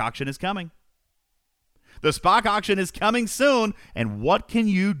Spock auction is coming. The Spock auction is coming soon, and what can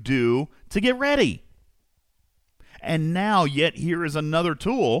you do to get ready? And now, yet here is another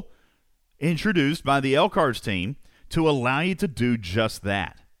tool introduced by the Elcars team to allow you to do just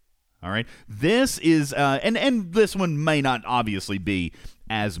that. All right, this is, and this one may not obviously be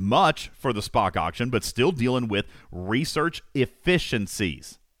as much for the Spock auction, but still dealing with research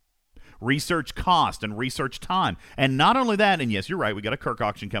efficiencies, research cost, and research time. And not only that, and yes, you're right, we got a Kirk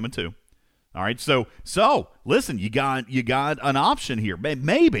auction coming too. All right, so listen, you got an option here.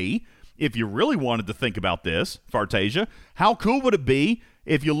 Maybe if you really wanted to think about this, Fartasia, how cool would it be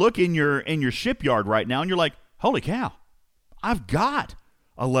if you look in your shipyard right now and you're like, holy cow, I've got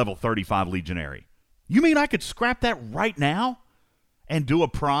a level 35 Legionary. You mean I could scrap that right now and do a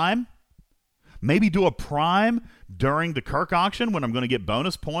prime? Maybe do a prime during the Kirk auction when I'm going to get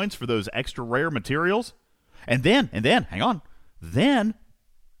bonus points for those extra rare materials? And then, hang on, then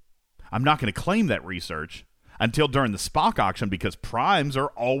I'm not going to claim that research until during the Spock auction because primes are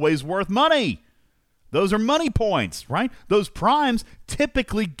always worth money. Those are money points, right? Those primes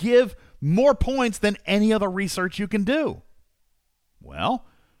typically give more points than any other research you can do. Well,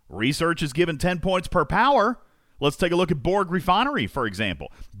 research is given 10 points per power. Let's take a look at Borg Refinery, for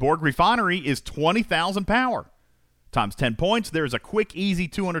example. Borg Refinery is 20,000 power. Times 10 points, there's a quick, easy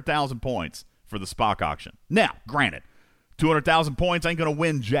 200,000 points for the Spock auction. Now, granted, 200,000 points ain't going to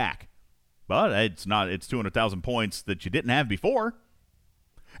win jack. But it's 200,000 points that you didn't have before.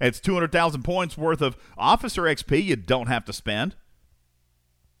 It's 200,000 points worth of officer XP you don't have to spend.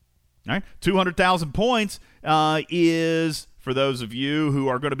 All right, 200,000 points is, for those of you who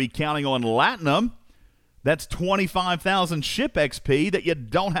are going to be counting on Latinum, that's 25,000 ship XP that you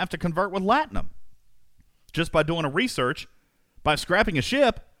don't have to convert with Latinum. Just by doing a research, by scrapping a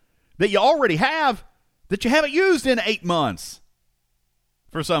ship that you already have, that you haven't used in 8 months,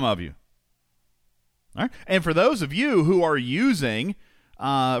 for some of you. All right, and for those of you who are using,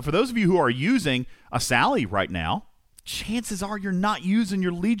 a Sally right now, chances are you're not using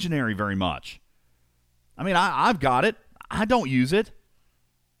your Legionary very much. I mean, I've got it. I don't use it.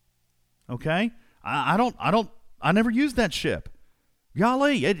 Okay, I never used that ship.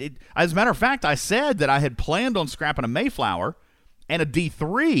 Golly, as a matter of fact, I said that I had planned on scrapping a Mayflower and a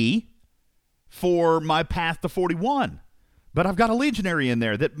D3 for my path to 41. But I've got a Legionary in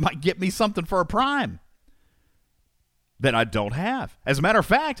there that might get me something for a Prime that I don't have. As a matter of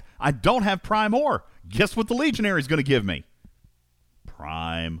fact, I don't have Prime Ore. Guess what the Legionary is going to give me?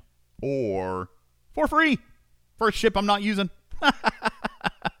 Prime Ore for free for a ship I'm not using.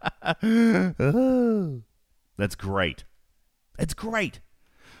 Oh, that's great. It's great.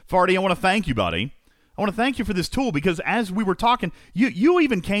 Farty, I want to thank you, buddy. I want to thank you for this tool because as we were talking, you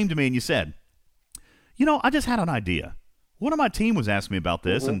even came to me and you said, I just had an idea. One of my team was asking me about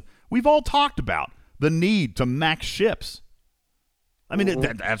this, and we've all talked about the need to max ships. I mean,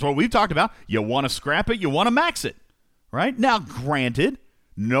 that's what we've talked about. You want to scrap it, you want to max it, right? Now, granted,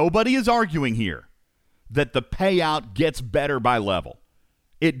 nobody is arguing here that the payout gets better by level.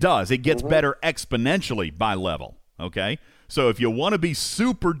 It does. It gets better exponentially by level, okay? So if you want to be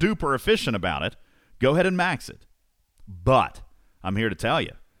super duper efficient about it, go ahead and max it. But I'm here to tell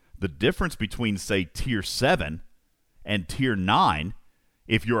you, the difference between, say, Tier 7 and Tier 9,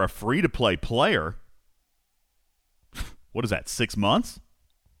 if you're a free-to-play player, what is that, 6 months?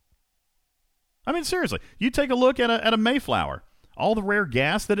 I mean, seriously, you take a look at a Mayflower, all the rare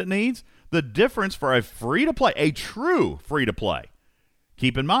gas that it needs, the difference for a free-to-play, a true free-to-play.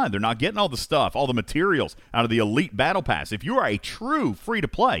 Keep in mind, they're not getting all the stuff, all the materials out of the Elite Battle Pass. If you are a true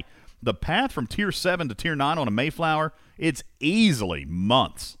free-to-play, the path from Tier 7 to Tier 9 on a Mayflower, it's easily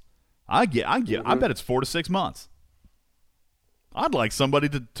months. I bet it's 4 to 6 months. I'd like somebody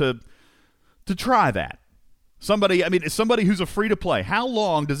to try that. Somebody who's a free-to-play. How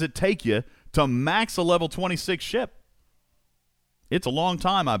long does it take you to max a level 26 ship? It's a long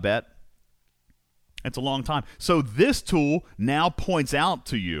time, I bet. It's a long time. So this tool now points out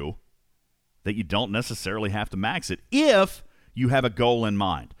to you that you don't necessarily have to max it if you have a goal in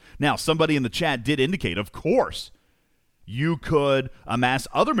mind. Now, somebody in the chat did indicate, of course, you could amass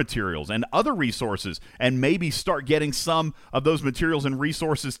other materials and other resources and maybe start getting some of those materials and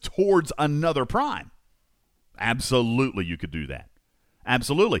resources towards another Prime. Absolutely, you could do that.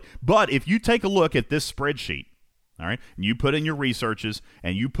 Absolutely. But if you take a look at this spreadsheet, all right, and you put in your researches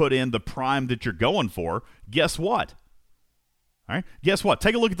and you put in the Prime that you're going for, guess what? All right, guess what?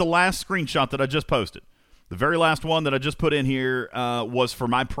 Take a look at the last screenshot that I just posted. The very last one that I just put in here was for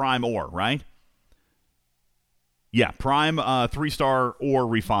my Prime Ore, right? Yeah, Prime 3-star Ore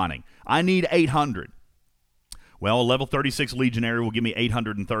refining. I need 800. Well, a level 36 Legionary will give me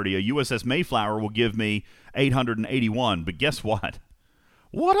 830. A USS Mayflower will give me 881. But guess what?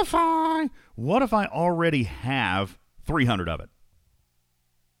 What if I already have 300 of it?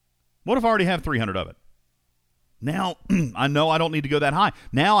 What if I already have 300 of it? Now, I know I don't need to go that high.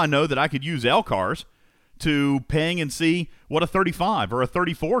 Now I know that I could use LCARs to ping and see what a 35 or a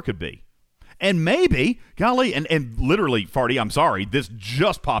 34 could be. And maybe, golly, and literally, Farty, I'm sorry, this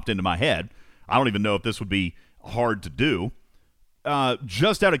just popped into my head. I don't even know if this would be hard to do.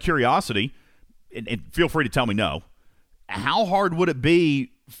 Just out of curiosity, and feel free to tell me no, how hard would it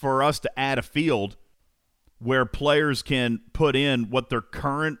be for us to add a field where players can put in what their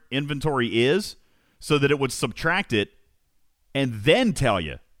current inventory is so that it would subtract it and then tell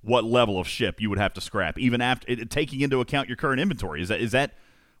you what level of ship you would have to scrap, even after taking into account your current inventory?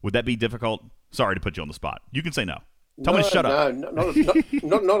 Would that be difficult? Sorry to put you on the spot. You can say no. Tell me to shut up.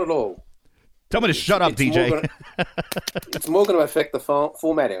 No, not at all. Tell me to shut up, DJ. It's more going to affect the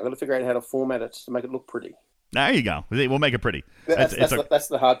formatting. I've got to figure out how to format it to make it look pretty. There you go. We'll make it pretty. That's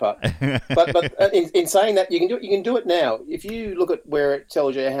the hard part. But in saying that, you can do it now. If you look at where it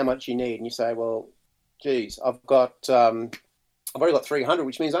tells you how much you need, and you say, well, geez, I've already got 300,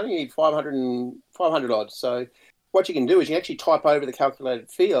 which means I only need 500 odd. So what you can do is you can actually type over the calculated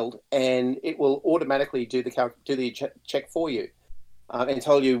field, and it will automatically do the check for you and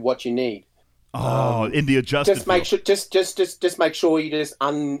tell you what you need. In the adjusted just make field. sure just make sure you just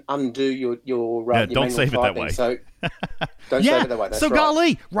undo your don't save it that way. So don't save it that way. That's right.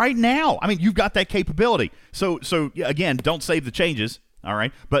 Golly, right now, I mean, you've got that capability. So again, don't save the changes. All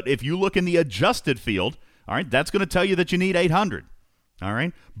right, but if you look in the adjusted field, all right, that's going to tell you that you need 800. All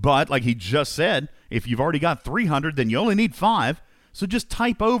right, but like he just said, if you've already got 300, then you only need 5. So just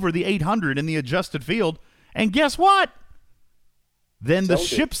type over the 800 in the adjusted field, and guess what? Then the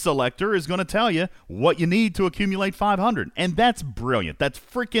ship selector is going to tell you what you need to accumulate 500. And that's brilliant. That's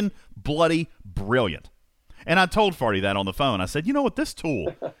freaking bloody brilliant. And I told Farty that on the phone. I said, you know what, this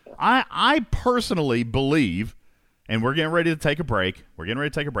tool, I personally believe, and we're getting ready to take a break.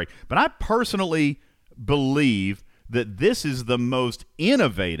 But I personally believe that this is the most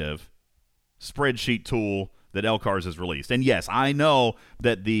innovative spreadsheet tool that LCARS has released. And yes, I know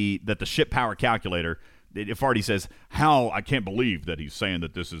that the ship power calculator, if Farty says, I can't believe that he's saying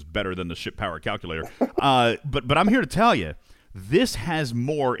that this is better than the ship power calculator. But I'm here to tell you, this has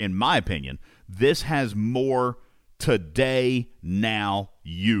more, in my opinion, this has more today, now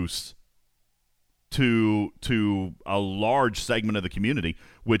use to a large segment of the community,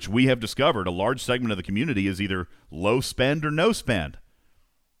 which we have discovered a large segment of the community is either low spend or no spend.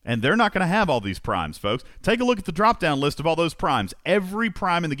 And they're not going to have all these primes, folks. Take a look at the drop-down list of all those primes. Every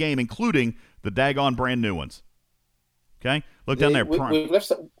prime in the game, including the daggone brand new ones. Okay? Look down there. We've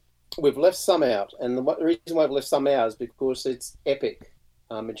left some out. And the reason why we've left some out is because it's epic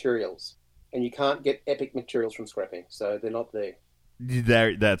materials. And you can't get epic materials from scrapping. So they're not there.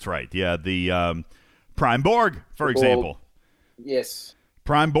 That's right. Yeah, the Prime Borg, for example. Yes.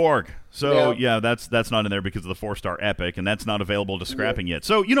 Prime Borg. So, yeah, that's not in there because of the 4-star epic, and that's not available to scrapping yet.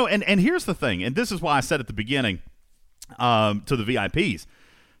 So, and here's the thing, and this is why I said at the beginning to the VIPs,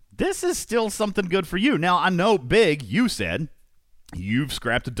 this is still something good for you. Now, I know, Big, you said you've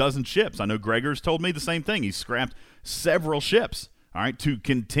scrapped a dozen ships. I know Gregor's told me the same thing. He's scrapped several ships, all right, to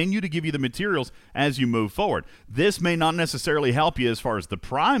continue to give you the materials as you move forward. This may not necessarily help you as far as the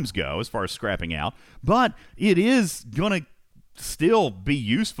primes go, as far as scrapping out, but it is going to still be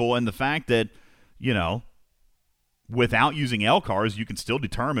useful in the fact that, without using LCARS, you can still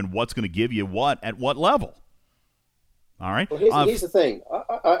determine what's going to give you what at what level. All right. Well, here's the thing.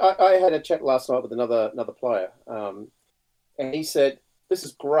 I had a chat last night with another player, and he said, "This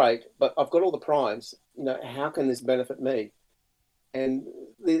is great, but I've got all the primes. How can this benefit me?" And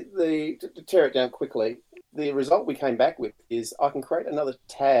to tear it down quickly, the result we came back with is I can create another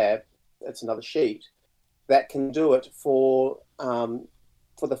tab. That's another sheet that can do it for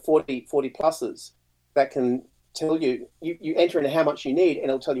the 40 pluses. That can tell you enter in how much you need, and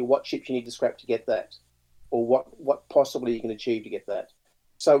it'll tell you what ships you need to scrap to get that, or what possibly you can achieve to get that.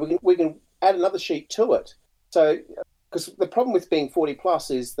 So we can add another sheet to it. So because the problem with being 40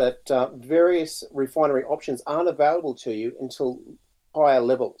 plus is that various refinery options aren't available to you until higher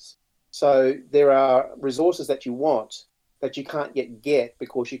levels. So there are resources that you want that you can't yet get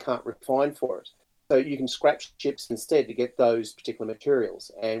because you can't refine for it. So you can scrap ships instead to get those particular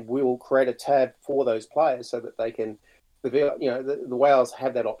materials, and we will create a tab for those players so that they can, the whales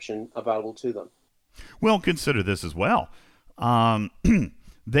have that option available to them. Well, consider this as well.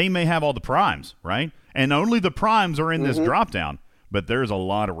 They may have all the primes, right? And only the primes are in this drop-down, but there's a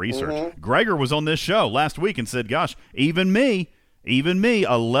lot of research. Gregor was on this show last week and said, gosh, even me,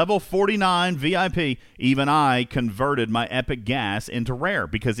 a level 49 VIP, even I converted my epic gas into rare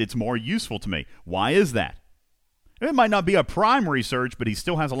because it's more useful to me. Why is that? It might not be a prime research, but he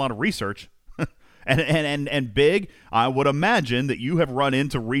still has a lot of research. And Big, I would imagine that you have run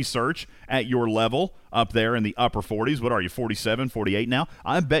into research at your level up there in the upper 40s. What are you, 47, 48 now?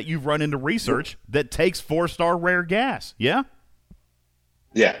 I bet you've run into research that takes 4-star rare gas. Yeah?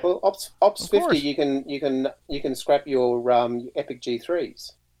 Yeah. Well, Ops 50, you can scrap your Epic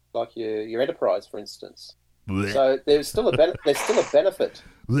G3s, like your Enterprise, for instance. Blech. So there's still a benefit.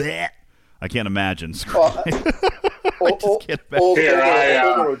 Blech. I can't imagine. Or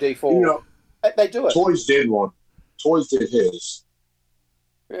D4. They do it. Toys did one. Toys did his.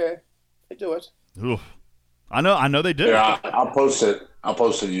 Yeah, they do it. Oof. I know they do. Yeah, I'll post it.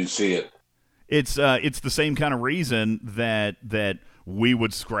 You see it. It's the same kind of reason that we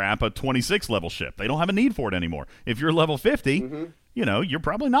would scrap a 26 level ship. They don't have a need for it anymore. If you're level 50, you're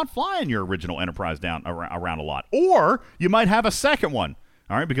probably not flying your original Enterprise down around a lot. Or you might have a second one,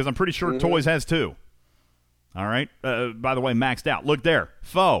 all right, because I'm pretty sure Toys has 2. All right. By the way, maxed out. Look there.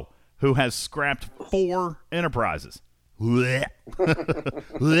 Foe, who has scrapped 4 Enterprises. Okay?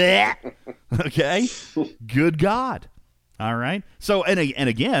 Good God. All right. So, and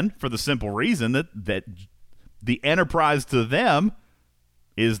again, for the simple reason that the Enterprise to them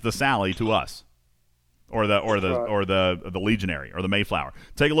is the Sally to us. Or the Legionary or the Mayflower.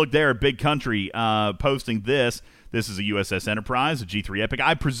 Take a look there at Big Country posting this. This is a USS Enterprise, a G3 Epic.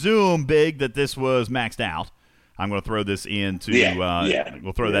 I presume, Big, that this was maxed out. I'm going to throw this into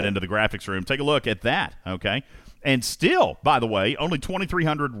we'll throw that into the graphics room. Take a look at that, okay? And still, by the way, only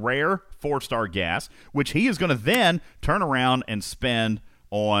 2,300 rare 4-star gas, which he is going to then turn around and spend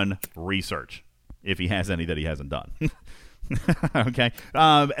on research, if he has any that he hasn't done. Okay.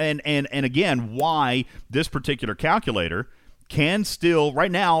 And again, why this particular calculator can still,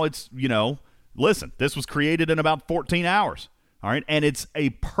 right now, it's, listen, this was created in about 14 hours. All right. And it's a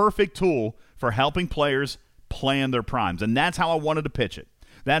perfect tool for helping players plan their primes. And that's how I wanted to pitch it.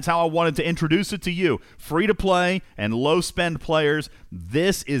 That's how I wanted to introduce it to you. Free to play and low spend players.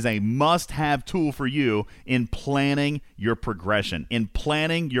 This is a must-have tool for you in planning your progression, in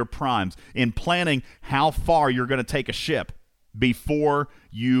planning your primes, in planning how far you're going to take a ship before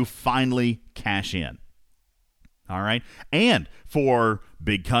you finally cash in. All right? And for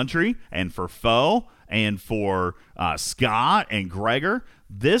Big Country and for Foe and for Scott and Gregor,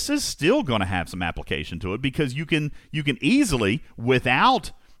 this is still going to have some application to it because you can easily,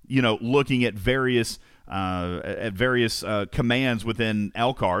 without looking at various commands within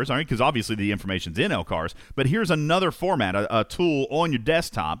LCARs, all right? Because obviously the information's in LCARs, but here's another format, a tool on your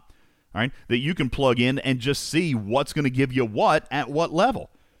desktop, all right, that you can plug in and just see what's going to give you what at what level.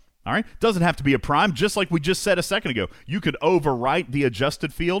 All right? Doesn't have to be a prime, just like we just said a second ago. You could overwrite the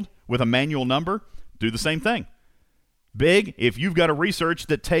adjusted field with a manual number, do the same thing. Big, if you've got a research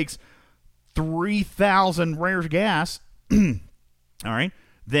that takes 3,000 rare gas, all right,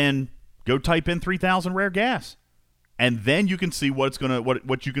 then go type in 3,000 rare gas. And then you can see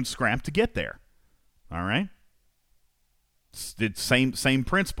what you can scrap to get there. All right? It's same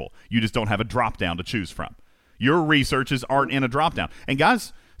principle. You just don't have a drop down to choose from. Your researches aren't in a drop down. And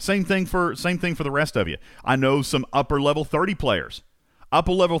guys, same thing for the rest of you. I know some upper level 30 players.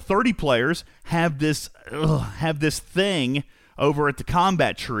 Upper level 30 players have this thing over at the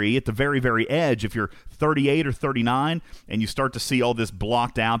combat tree at the very, very edge. If you're 38 or 39 and you start to see all this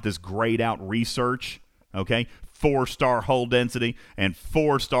blocked out, this grayed out research, okay, 4-star hull density and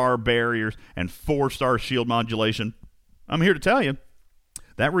 4-star barriers and 4-star shield modulation, I'm here to tell you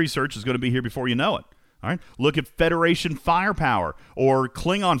that research is going to be here before you know it. All right, look at Federation firepower or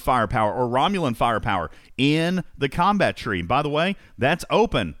Klingon firepower or Romulan firepower in the combat tree. And by the way, that's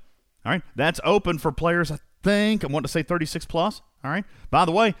open. All right, that's open for players, I think, I want to say 36 plus. All right, by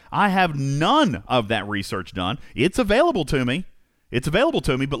the way, I have none of that research done. It's available to me.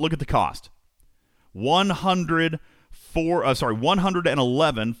 But look at the cost.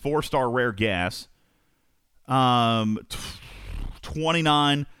 111 4-star rare gas.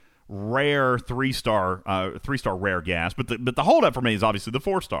 29 rare 3-star rare gas, but the holdup for me is obviously the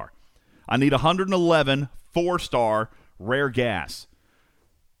 4-star. I need 111 4-star rare gas.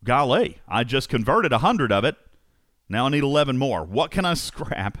 Golly, I just converted 100 of it. Now I need 11 more. What can I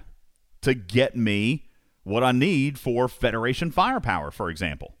scrap to get me what I need for Federation firepower, for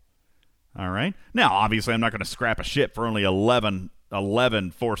example? All right. Now, obviously, I'm not going to scrap a ship for only 11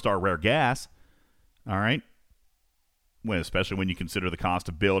 4-star rare gas. All right. Well, especially when you consider the cost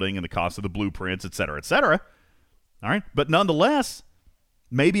of building and the cost of the blueprints, et cetera, et cetera. All right. But nonetheless,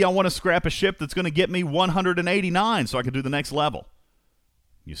 maybe I want to scrap a ship that's going to get me 189 so I can do the next level.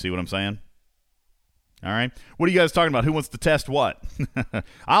 You see what I'm saying? All right. What are you guys talking about? Who wants to test what?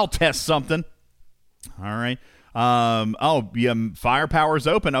 I'll test something. All right. Firepower's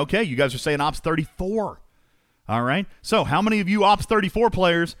open. Okay, you guys are saying Ops 34. All right. So how many of you Ops 34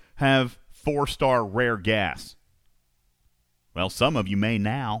 players have 4-star rare gas? Well, some of you may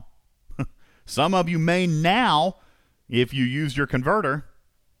now. Some of you may now if you use your converter.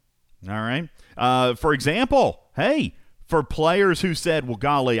 All right. For example, hey, for players who said, well,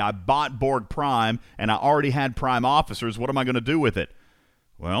 golly, I bought Borg Prime and I already had Prime officers, what am I going to do with it?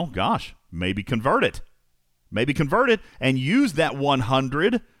 Well, gosh, maybe convert it. Maybe convert it and use that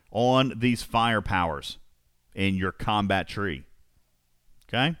 100 on these firepowers in your combat tree.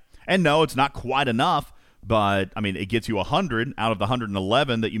 Okay? And no, it's not quite enough. But, I mean, it gets you 100 out of the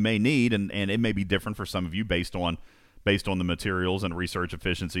 111 that you may need, and it may be different for some of you based on the materials and research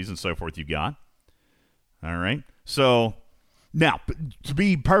efficiencies and so forth you've got. All right? So, Now, to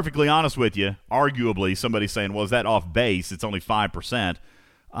be perfectly honest with you, arguably somebody's saying, well, is that off base? It's only 5%.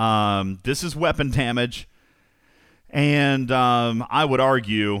 This is weapon damage. And I would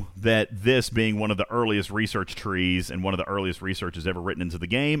argue that this being one of the earliest research trees and one of the earliest researches ever written into the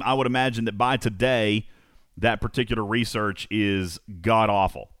game, I would imagine that by today, that particular research is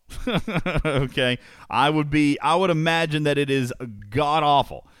god-awful. Okay? I would imagine that it is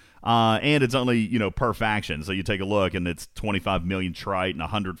god-awful. And it's only, per faction. So you take a look, and it's 25 million trite and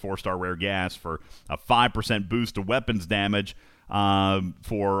 100 4-star rare gas for a 5% boost to weapons damage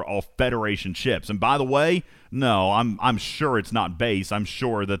for all Federation ships. And by the way, no, I'm sure it's not base. I'm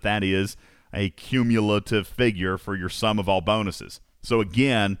sure that is a cumulative figure for your sum of all bonuses. So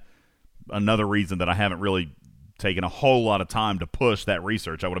again, another reason that I haven't really taken a whole lot of time to push that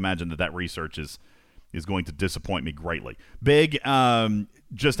research. I would imagine that research is going to disappoint me greatly. Big,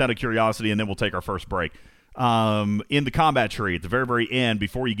 just out of curiosity, and then we'll take our first break. In the combat tree, at the very, very end,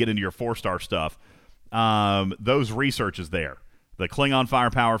 before you get into your 4-star stuff, those researches there, the Klingon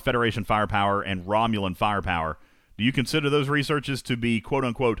firepower, Federation firepower, and Romulan firepower, do you consider those researches to be,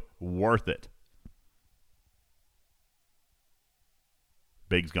 quote-unquote, worth it?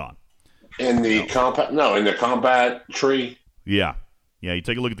 Big's gone. In the combat tree? Yeah. Yeah, you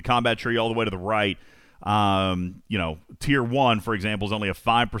take a look at the combat tree all the way to the right. Tier 1, for example, is only a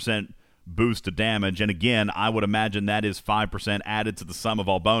 5% boost to damage. And again, I would imagine that is 5% added to the sum of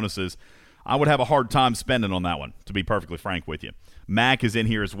all bonuses. I would have a hard time spending on that one, to be perfectly frank with you. Mac is in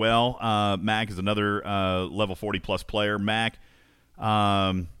here as well. Mac is another level 40-plus player. Mac,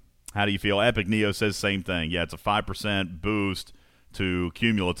 how do you feel? Epic Neo says same thing. Yeah, it's a 5% boost to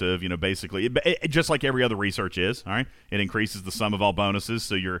cumulative, basically. It, just like every other research is, all right? It increases the sum of all bonuses,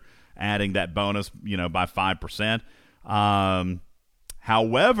 so you're adding that bonus, by 5%.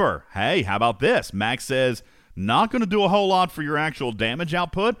 However, hey, how about this? Max says, not going to do a whole lot for your actual damage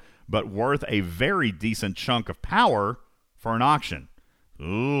output, but worth a very decent chunk of power for an auction.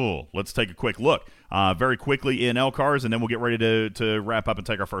 Ooh, let's take a quick look. Very quickly in LCARS, and then we'll get ready to wrap up and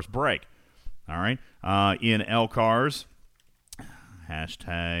take our first break. All right? In LCARS,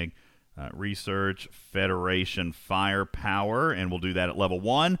 hashtag research Federation firepower, and we'll do that at level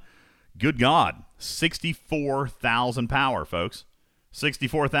 1. Good God, 64,000 power, folks.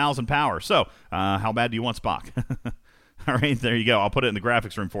 64,000 power. So, how bad do you want Spock? All right, there you go. I'll put it in the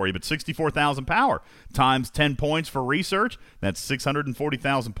graphics room for you. But 64,000 power times 10 points for research, that's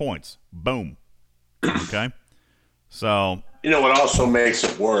 640,000 points. Boom. Okay? So... what also makes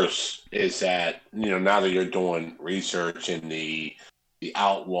it worse is that, now that you're doing research in the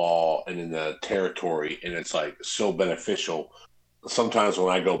outlaw and in the territory, and it's, so beneficial, sometimes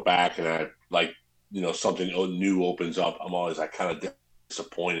when I go back and I, something new opens up, I'm always, kind of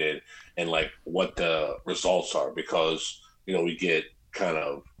disappointed in, what the results are, because, we get kind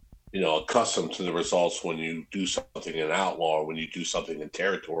of, accustomed to the results when you do something in outlaw or when you do something in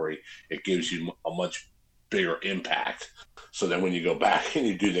territory. It gives you a much bigger impact. So then when you go back and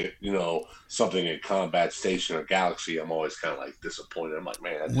you do something in combat station or galaxy, I'm always kind of disappointed. I'm like,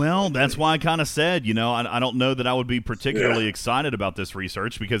 man. That's why I kind of said, I don't know that I would be particularly excited about this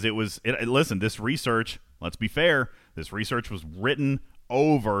research, because listen, this research, let's be fair, this research was written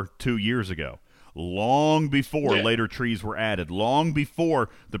over 2 years ago, long before later trees were added, long before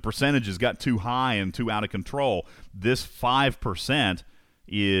the percentages got too high and too out of control. This 5%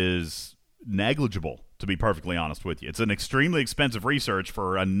 is negligible, to be perfectly honest with you. It's an extremely expensive research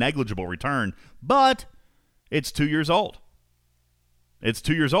for a negligible return, but it's 2 years old. It's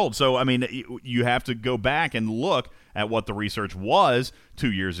 2 years old. So, you have to go back and look at what the research was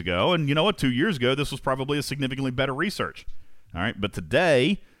 2 years ago. And you know what? 2 years ago, this was probably a significantly better research. All right. But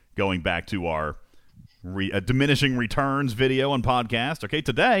today, going back to our diminishing returns video and podcast, okay,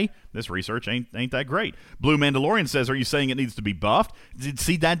 today, this research ain't that great. Blue Mandalorian says, are you saying it needs to be buffed?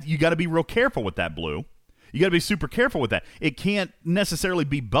 See, that you got to be real careful with that, Blue. You got to be super careful with that. It can't necessarily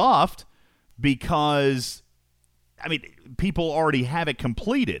be buffed because, people already have it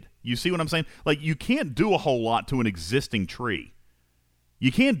completed. You see what I'm saying? You can't do a whole lot to an existing tree.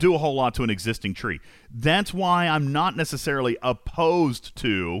 You can't do a whole lot to an existing tree. That's why I'm not necessarily opposed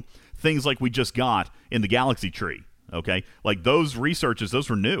to things like we just got in the Galaxy tree, okay? Those researches, those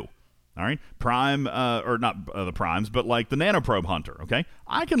were new, all right? Prime, or not the primes, but the Nanoprobe Hunter, okay?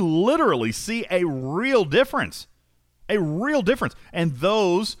 I can literally see a real difference, and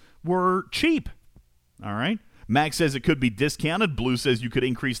those were cheap, all right? Max says it could be discounted. Blue says you could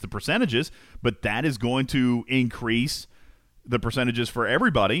increase the percentages, but that is going to increase the percentages for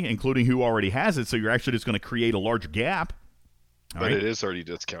everybody, including who already has it, so you're actually just going to create a large gap. But it is already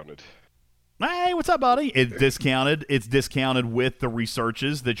discounted. Hey, what's up, buddy? It's discounted. It's discounted with the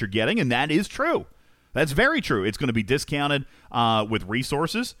researches that you're getting, and that is true. That's very true. It's going to be discounted with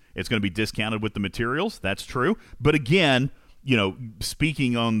resources. It's going to be discounted with the materials. That's true. But again,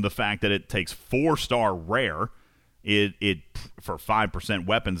 speaking on the fact that it takes 4-star rare, it for 5%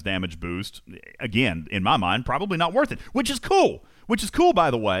 weapons damage boost, again, in my mind, probably not worth it, which is cool. Which is cool, by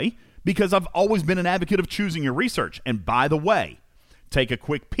the way, because I've always been an advocate of choosing your research. And by the way, take a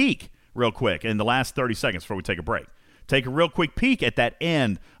quick peek real quick in the last 30 seconds before we take a break. Take a real quick peek at that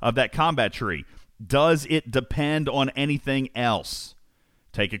end of that combat tree. Does it depend on anything else?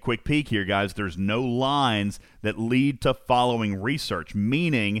 Take a quick peek here, guys. There's no lines that lead to following research,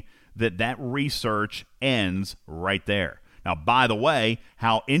 meaning that research ends right there. Now, by the way,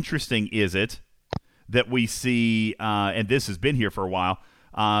 how interesting is it that we see, and this has been here for a while,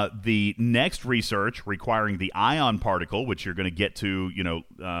 the next research requiring the ion particle, which you're going to get to,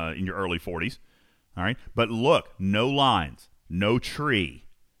 in your early 40s. All right. But look, no lines, no tree.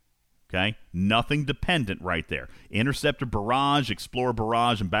 Okay, nothing dependent right there. Interceptor Barrage, Explorer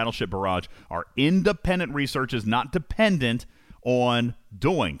Barrage, and Battleship Barrage are independent researches, not dependent on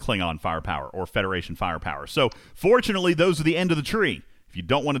doing Klingon firepower or Federation firepower. So, fortunately, those are the end of the tree. If you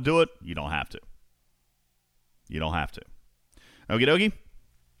don't want to do it, you don't have to. You don't have to. Okie dokie?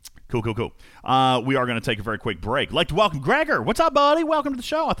 Cool. We are going to take a very quick break. I'd like to welcome Gregor. What's up, buddy? Welcome to the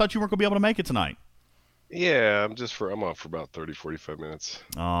show. I thought you weren't going to be able to make it tonight. Yeah, I'm off for about 30, 45 minutes.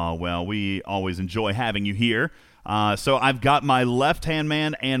 Oh, well, we always enjoy having you here. So I've got my left-hand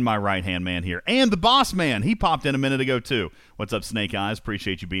man and my right-hand man here. And the boss man. He popped in a minute ago, too. What's up, Snake Eyes?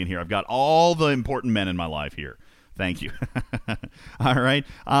 Appreciate you being here. I've got all the important men in my life here. Thank you. All right.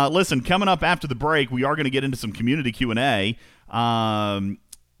 Listen, coming up after the break, we are going to get into some community Q&A.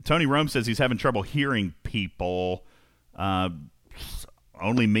 Tony Rome says he's having trouble hearing people.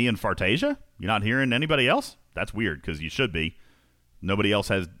 Only me and Fartasia? You're not hearing anybody else? That's weird, because you should be. Nobody else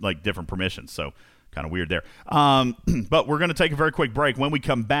has, different permissions, so kind of weird there. But we're going to take a very quick break. When we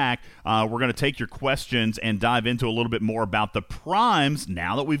come back, we're going to take your questions and dive into a little bit more about the primes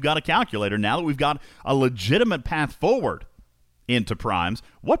now that we've got a calculator, now that we've got a legitimate path forward into primes.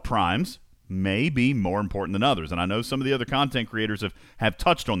 What primes may be more important than others? And I know some of the other content creators have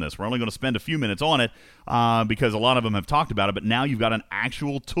touched on this. We're only going to spend a few minutes on it because a lot of them have talked about it, but now you've got an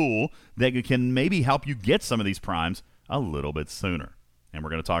actual tool that can maybe help you get some of these primes a little bit sooner. And we're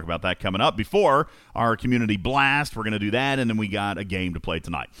going to talk about that coming up before our community blast. We're going to do that, and then we got a game to play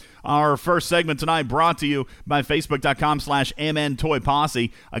tonight. Our first segment tonight brought to you by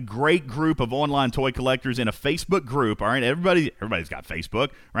Facebook.com/MNToyPosse, a great group of online toy collectors in a Facebook group. All right, everybody's got Facebook,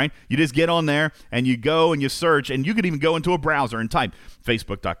 right? You just get on there, and you go and you search, and you could even go into a browser and type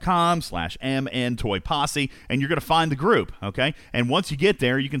Facebook.com/MNToyPosse, and you're going to find the group, okay? And once you get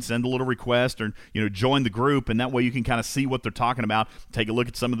there, you can send a little request or, join the group, and that way you can kind of see what they're talking about, take a look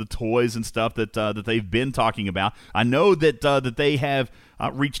at some of the toys and stuff that they've been talking about. I know that they have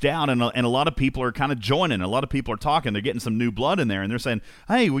reached out, and a lot of people are kind of joining. A lot of people are talking. They're getting some new blood in there, and they're saying,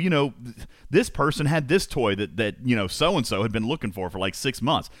 hey, well, this person had this toy that so-and-so had been looking for like 6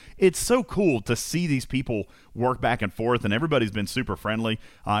 months. It's so cool to see these people work back and forth, and everybody's been super friendly.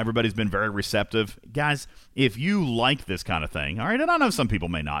 Everybody's been very receptive. Guys, if you like this kind of thing, all right, and I know some people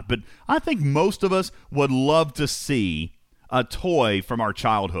may not, but I think most of us would love to see a toy from our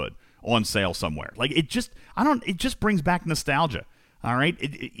childhood on sale somewhere. It just brings back nostalgia. All right.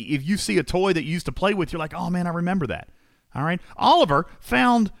 If you see a toy that you used to play with, you're like, oh man, I remember that. All right. Oliver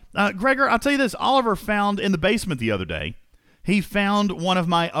found, Gregor, I'll tell you this, Oliver found in the basement the other day, he found one of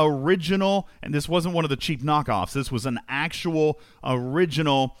my original, and this wasn't one of the cheap knockoffs, this was an actual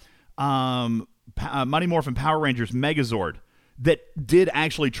original Mighty Morphin Power Rangers Megazord that did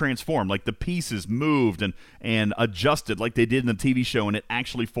actually transform. Like the pieces moved and adjusted like they did in the TV show, and it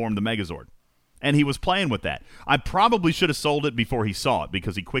actually formed the Megazord. And he was playing with that. I probably should have sold it before he saw it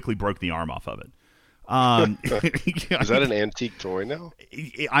because he quickly broke the arm off of it. Is that an antique toy now?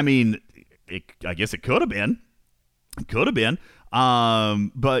 I mean, I guess it could have been. It could have been.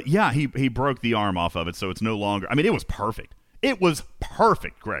 But yeah, he broke the arm off of it, so it's no longer. I mean, it was perfect. It was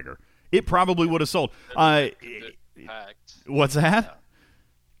perfect, Gregor. It probably would have sold. What's that? Yeah.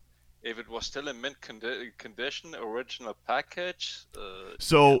 If it was still in mint condition, original package,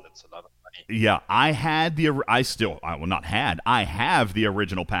 that's a lot of money. Yeah, I have the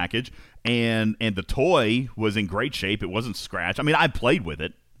original package, and the toy was in great shape. It wasn't scratched. I mean, I played with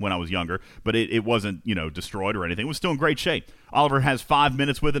it when I was younger, but it wasn't, destroyed or anything. It was still in great shape. Oliver has 5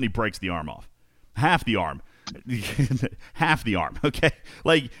 minutes with it, and he breaks the arm off. Half the arm. Half the arm, okay?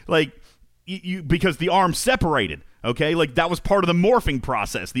 Like because the arm separated. Okay, like that was part of the morphing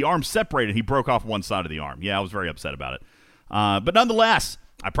process. The arm separated. He broke off one side of the arm. Yeah, I was very upset about it. But nonetheless,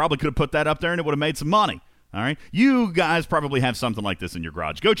 I probably could have put that up there and it would have made some money. All right. You guys probably have something like this in your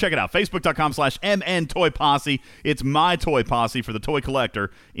garage. Go check it out. Facebook.com/MNToyPosse. It's my toy posse for the toy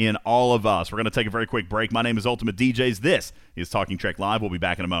collector in all of us. We're going to take a very quick break. My name is Ultimate DJs. This is Talking Trek Live. We'll be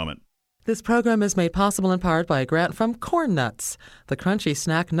back in a moment. This program is made possible in part by a grant from Corn Nuts, the crunchy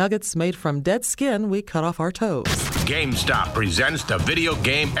snack nuggets made from dead skin we cut off our toes. GameStop presents the video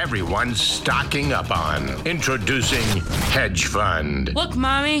game everyone's stocking up on. Introducing Hedge Fund. Look,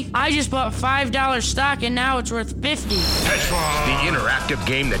 Mommy, I just bought $5 stock and now it's worth $50. Hedge Fund. The interactive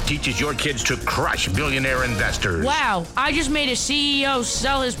game that teaches your kids to crush billionaire investors. Wow, I just made a CEO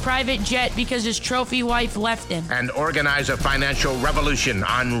sell his private jet because his trophy wife left him. And organize a financial revolution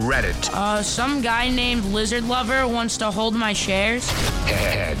on Reddit. Some guy named Lizard Lover wants to hold my shares.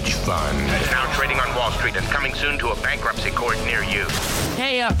 Hedge Fund. Now trading on Wall Street and coming soon to a bankruptcy court near you.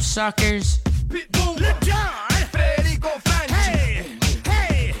 Hey up, suckers. Pitbull, John, Federico Fanchi.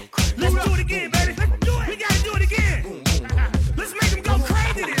 Hey, let's do it again, baby. Let's do it. We gotta do it again. Let's make them go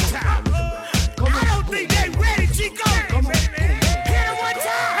crazy this time. I don't think they ready, Chico. Hit it one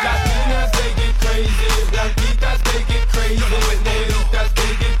time. Latinas, they get crazy. Blanquitas, they get crazy. Negritas,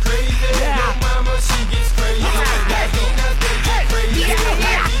 they get crazy. Your mama, she gets crazy. Latinas, they get crazy.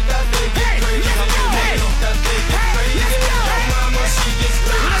 Blanquitas, they get crazy. Negritas, they get crazy. Your mama, she gets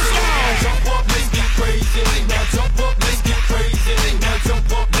crazy. Jump up, let's get crazy. Now jump up, let's get crazy. Now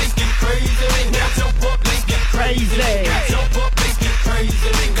jump up, let's get crazy. Now jump up, let's get crazy. Now jump up, let's get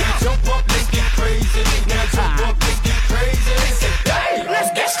crazy. Now jump up, let's get crazy. Now jump up, let's get crazy. Hey,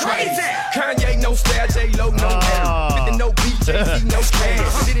 let's get crazy. Kanye, no style, J-Lo, no hair. No beat, Jay-Z, no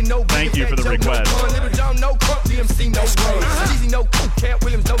cash. Didn't know. Thank you for the request. Little John, no crunk, DMC, no road. Easy, no cool, Cat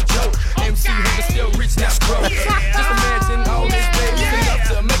Williams, no joke. MC Hammer still rich, now broke. Just imagine all this baby enough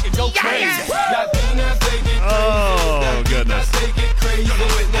to make it go crazy. Latinas, they get crazy. Oh, goodness. They get crazy.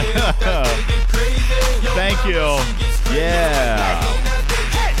 Thank you. Yeah.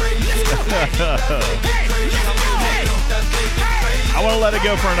 I want to let it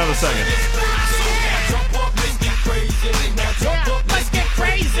go for another second. Let's get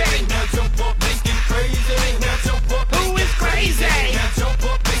crazy. Who is crazy?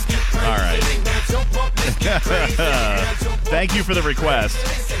 All right. Thank you for the request.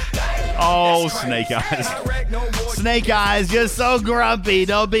 Oh, Snake Eyes. Snake Eyes, you're so grumpy.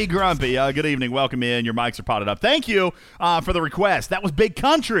 Don't be grumpy. Good evening. Welcome in. Your mics are potted up. Thank you for the request. That was Big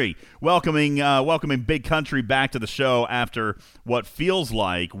Country. Welcoming Big Country back to the show after what feels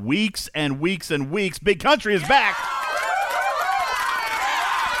like weeks and weeks and weeks. Big Country is back.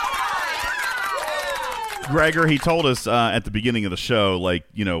 Gregor, he told us at the beginning of the show, like,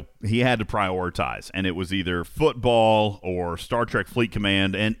 you know, he had to prioritize, and it was either football or Star Trek Fleet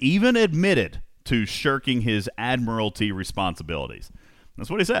Command, and even admitted to shirking his admiralty responsibilities. That's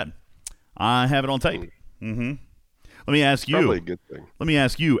what he said. I have it on tape. Mm-hmm. Let me ask you. Probably a good thing. Let me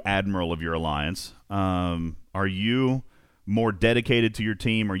ask you, Admiral of your alliance. Are you more dedicated to your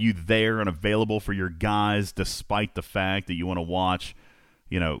team? Are you there and available for your guys, despite the fact that you want to watch,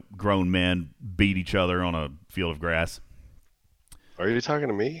 you know, grown men beat each other on a field of grass? Are you talking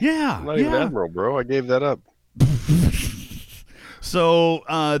to me? Yeah. I'm not even Admiral, bro. I gave that up. So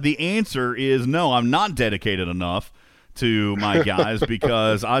the answer is no, I'm not dedicated enough to my guys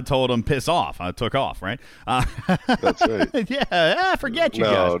because I told them piss off. I took off, right? That's right. Yeah, forget you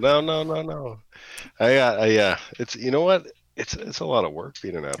guys. No. Yeah. It's, you know what? It's a lot of work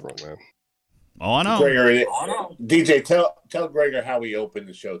being an Admiral, man. Oh, I know. Gregor, DJ, tell Gregor how we opened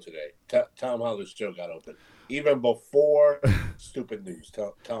the show today. Tell him how the show got open. Even before Stupid News.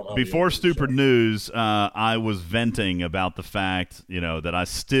 Tell him how before Stupid News, I was venting about the fact, you know, that I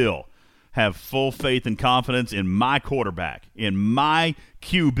still have full faith and confidence in my quarterback, in my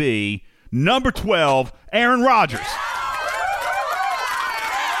QB, number 12, Aaron Rodgers.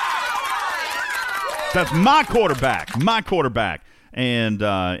 That's my quarterback. And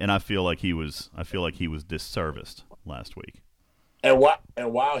I feel like he was disserviced last week. And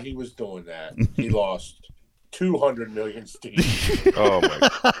while he was doing that, he lost 200 million steam. Oh my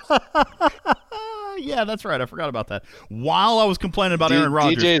God. Yeah, that's right. I forgot about that. While I was complaining about Aaron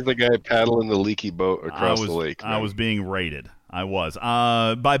Rodgers, DJ is the guy paddling the leaky boat across the lake. Man. I was being raided. I was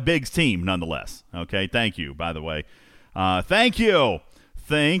by Big's team, nonetheless. Okay, thank you. By the way, thank you.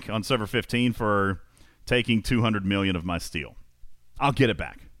 Think on server 15 for taking 200 million of my steel. I'll get it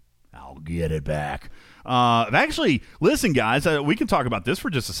back. Actually, listen, guys, we can talk about this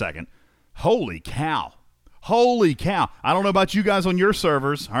for just a second. Holy cow. Holy cow. I don't know about you guys on your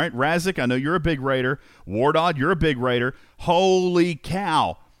servers. All right, Razik, I know you're a big raider. Wardod, you're a big raider. Holy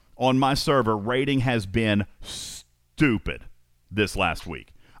cow. On my server, raiding has been stupid this last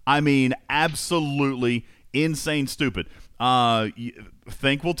week. I mean, absolutely insane stupid.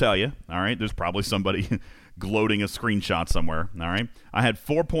 Think will tell you, all right, there's probably somebody gloating a screenshot somewhere, all right. I had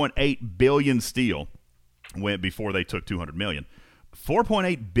 4.8 billion steel before they took 200 million.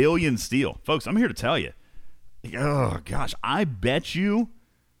 4.8 billion steel. Folks, I'm here to tell you. Oh, gosh, I bet you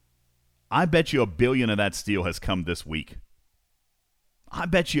 $1 billion of that steel has come this week. I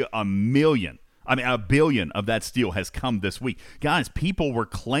bet you $1 billion of that steel has come this week. Guys, people were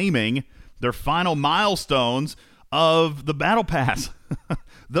claiming their final milestones of the Battle Pass.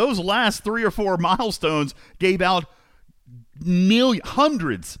 Those last 3 or 4 milestones gave out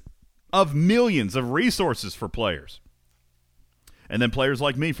hundreds of millions of resources for players. And then players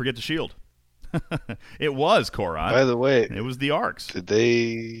like me forget the shield. It was Korad. By the way, it was the Arcs. Did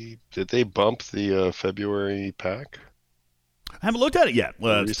they bump the February pack? I haven't looked at it yet.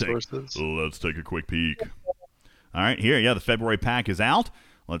 Let's take a quick peek. All right, here, yeah, the February pack is out.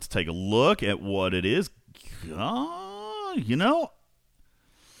 Let's take a look at what it is. You know,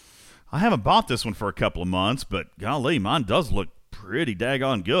 I haven't bought this one for a couple of months, but golly, mine does look pretty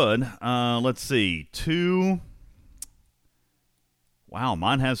daggone good. Let's see. Wow,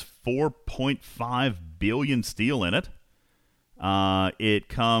 mine has 4.5 billion steel in it. It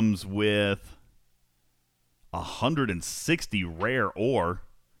comes with 160 rare ore.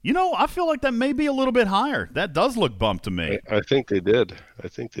 You know, I feel like that may be a little bit higher. That does look bumped to me. I think they did.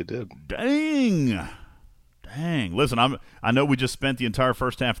 Dang. Listen, I know we just spent the entire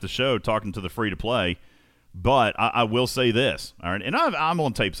first half of the show talking to the free-to-play, but I will say this, all right, and I'm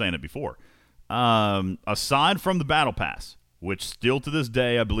on tape saying it before. Aside from the Battle Pass, which still to this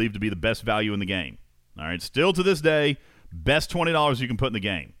day I believe to be the best value in the game, all right, still to this day, best $20 you can put in the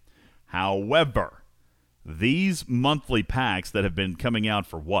game. However, these monthly packs that have been coming out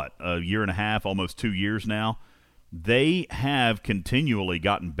for what, a year and a half, almost 2 years now, they have continually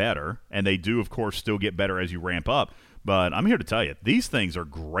gotten better, and they do, of course, still get better as you ramp up. But I'm here to tell you, these things are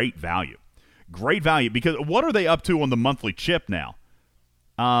great value. Great value, because what are they up to on the monthly chip now?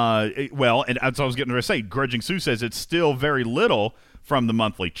 Well, and as I was getting ready to say, Grudging Sue says it's still very little from the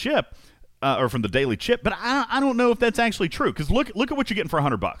monthly chip, or from the daily chip, but I don't know if that's actually true, because look at what you're getting for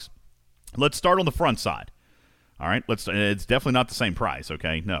 $100. Let's start on the front side. All right, it's definitely not the same price,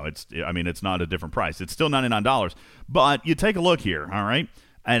 okay? No, it's not a different price. It's still $99. But you take a look here, all right?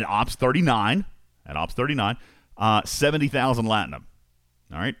 At Ops 39, 70,000 Latinum.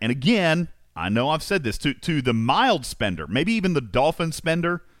 All right? And again, I know I've said this to the mild spender, maybe even the dolphin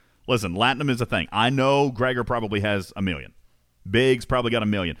spender. Listen, Latinum is a thing. I know Gregor probably has 1 million. Biggs probably got 1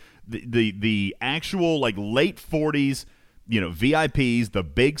 million. The actual like late 40s, VIPs, the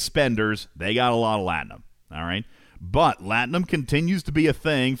big spenders, they got a lot of Latinum. All right, but Latinum continues to be a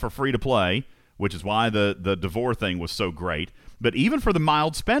thing for free to play, which is why the Devore thing was so great. But even for the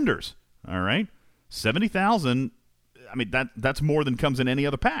mild spenders, all right, 70,000. I mean that's more than comes in any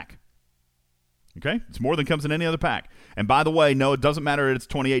other pack. Okay, it's more than comes in any other pack. And by the way, no, it doesn't matter if it's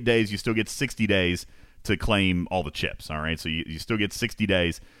 28 days. You still get 60 days to claim all the chips. All right, so you still get 60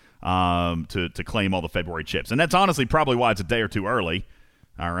 days to claim all the February chips, and that's honestly probably why it's a day or two early.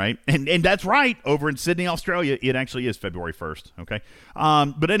 All right, and that's right. Over in Sydney, Australia, it actually is February 1st, okay?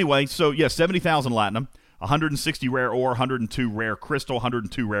 But anyway, so, yeah, 70,000 Latinum, 160 rare ore, 102 rare crystal,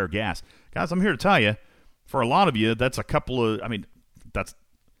 102 rare gas. Guys, I'm here to tell you, for a lot of you, that's a couple of,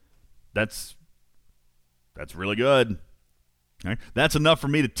 that's really good. All right? That's enough for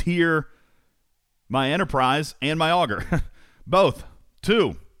me to tier my Enterprise and my Augur. Both.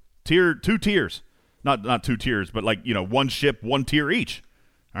 Two tiers. Not 2 tiers, but like, one ship, 1 tier each.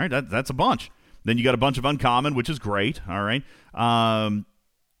 All right, that's a bunch. Then you got a bunch of uncommon, which is great. All right.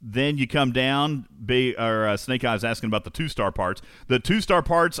 Then you come down. Snake Eyes asking about the 2-star parts. The 2-star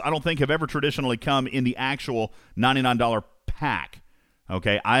parts, I don't think have ever traditionally come in the actual $99 pack.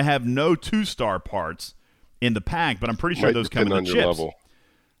 Okay, I have no 2-star parts in the pack, but I'm pretty sure those come in the chips. Level.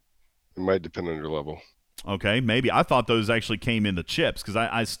 It might depend on your level. Okay, maybe. I thought those actually came in the chips because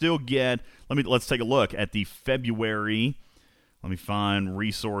I still get. Let's take a look at the February. Let me find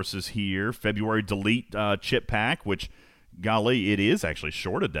resources here. February delete chip pack, which, golly, it is actually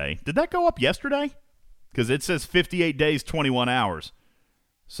short a day. Did that go up yesterday? Because it says 58 days, 21 hours.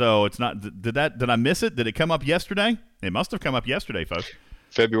 So it's not. Did I miss it? Did it come up yesterday? It must have come up yesterday, folks.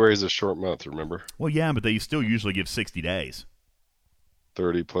 February is a short month, remember? Well, yeah, but they still usually give 60 days.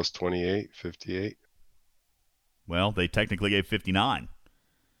 30 plus 28, 58. Well, they technically gave 59.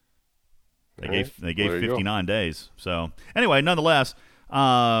 They gave 59 days. So anyway, nonetheless,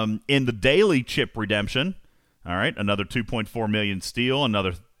 in the daily chip redemption, all right, another 2.4 million steel,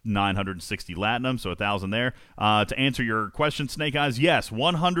 another 960 latinum, so 1,000 there. To answer your question, Snake Eyes, yes,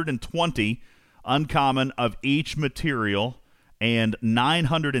 120 uncommon of each material and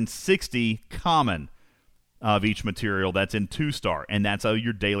 960 common of each material. That's in 2-star, and that's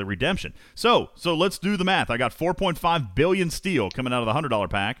your daily redemption. So let's do the math. I got 4.5 billion steel coming out of the $100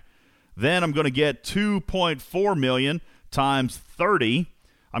 pack. Then I'm going to get 2.4 million times 30.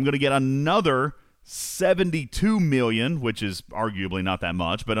 I'm going to get another 72 million, which is arguably not that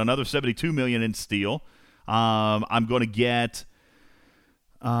much, but another 72 million in steel. I'm going to get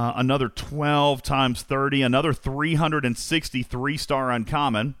another 12 times 30, another 360 3-star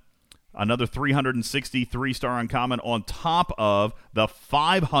uncommon, another 360 3-star uncommon on top of the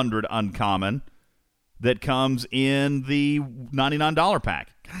 500 uncommon that comes in the $99 pack.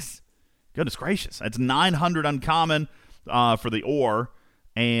 Guys, goodness gracious. That's 900 uncommon for the ore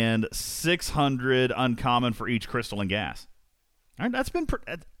and 600 uncommon for each crystal and gas. All right, that's been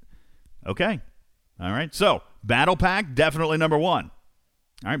okay. All right, so Battle Pack, definitely number one.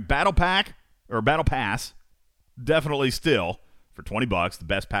 All right, Battle Pack or Battle Pass, definitely still for $20, the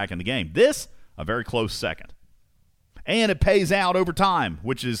best pack in the game. This, a very close second. And it pays out over time,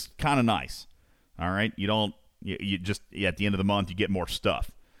 which is kind of nice. All right, you just, at the end of the month, you get more stuff.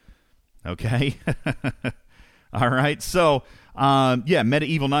 Okay? All right, so,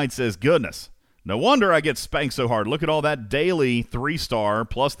 Medieval Knight says, goodness, no wonder I get spanked so hard. Look at all that daily 3-star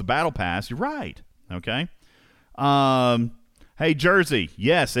plus the Battle Pass. You're right. Okay? Hey, Jersey,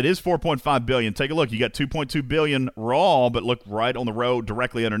 yes, it is 4.5 billion. Take a look. You got 2.2 billion raw, but look right on the road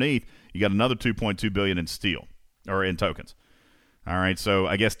directly underneath. You got another 2.2 billion in steel, or in tokens. All right, so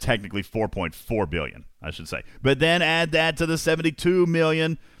I guess technically 4.4 billion, I should say. But then add that to the 72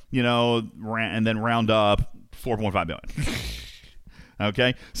 million, and then round up 4.5 billion.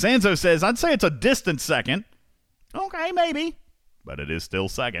 Okay? Sanzo says, I'd say it's a distant second. Okay, maybe. But it is still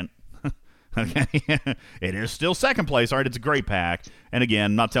second. Okay? It is still second place. All right, it's a great pack. And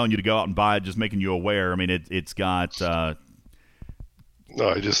again, not telling you to go out and buy it, just making you aware. I mean, it's got... No,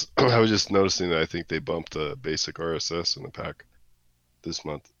 I was just noticing that I think they bumped the basic RSS in the pack this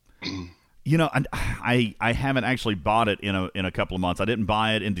month. I haven't actually bought it in a couple of months. I didn't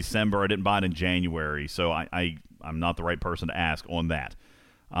buy it in December. I didn't buy it in January. So I'm not the right person to ask on that.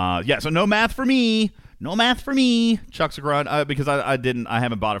 So no math for me. No math for me, Chuck Sagrad, because I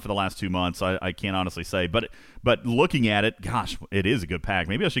haven't bought it for the last 2 months. I can't honestly say. But looking at it, gosh, it is a good pack.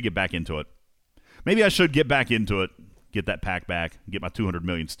 Maybe I should get back into it. Get that pack back. Get my 200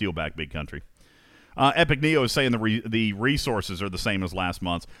 million steel back, Big Country. Epic Neo is saying the resources are the same as last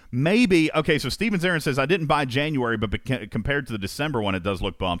month's. Maybe. Okay, so Stevens Aaron says, I didn't buy January, but compared to the December one, it does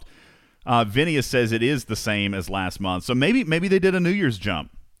look bumped. Vinius says it is the same as last month. So maybe they did a New Year's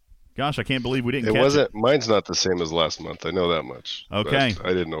jump. Gosh, I can't believe we didn't catch it. Mine's not the same as last month. I know that much. Okay. I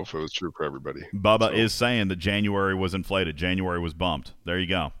didn't know if it was true for everybody. Bubba is saying that January was inflated. January was bumped. There you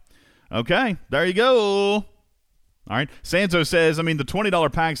go. Okay, there you go. All right. Sanzo says, the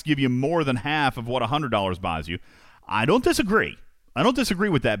 $20 packs give you more than half of what $100 buys you. I don't disagree.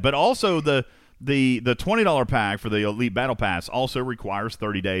 With that. But also the $20 pack for the Elite Battle Pass also requires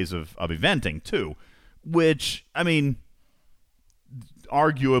 30 days of eventing too, which,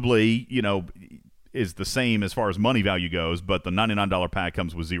 arguably, is the same as far as money value goes, but the $99 pack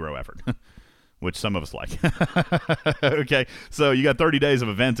comes with zero effort, which some of us like. Okay, so you got 30 days of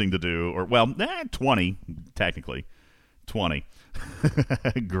eventing to do, or 20 technically. 20.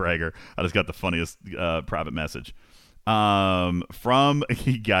 Gregor, I just got the funniest private message from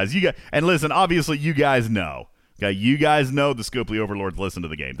you guys. And listen, obviously you guys know. Okay, you guys know the Scopely Overlords listen to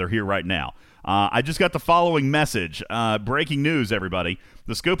the game. They're here right now. I just got the following message. Breaking news, everybody.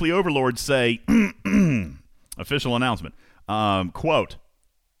 The Scopely Overlords say, official announcement, quote,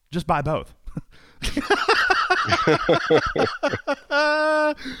 just buy both.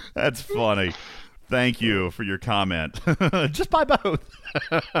 That's funny. Thank you for your comment. Just buy both.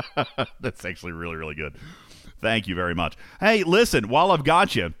 That's actually really, really good. Thank you very much. Hey, listen, while I've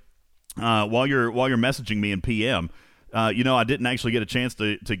got you, while you're messaging me in PM, I didn't actually get a chance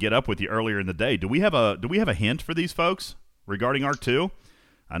to get up with you earlier in the day. Do we have a hint for these folks regarding Arc 2?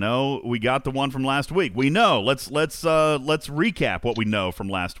 I know we got the one from last week. We know. Let's recap what we know from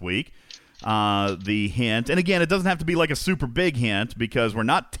last week. The hint, and again, it doesn't have to be like a super big hint because we're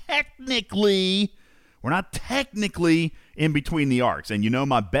not technically in between the arcs, and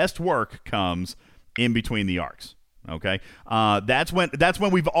my best work comes in between the arcs. Okay, that's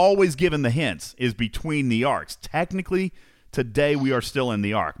when we've always given the hints, is between the arcs. Technically, today we are still in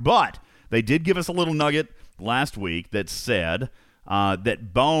the arc, but They did give us a little nugget last week that said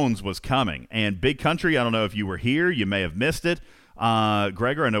that Bones was coming. And Big Country, I don't know if you were here. You may have missed it.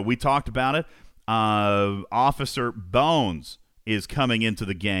 Gregor, I know we talked about it. Officer Bones is coming into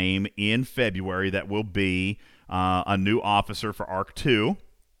the game in February. That will be a new officer for Arc 2.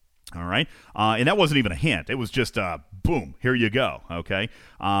 All right. And that wasn't even a hint. It was just boom, here you go. Okay.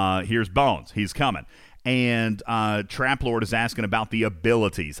 Here's Bones. He's coming. And Trap Lord is asking about the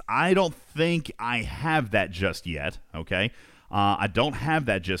abilities. I don't think I have that just yet. Okay. I don't have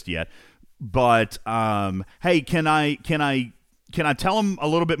that just yet. But hey, can I tell him a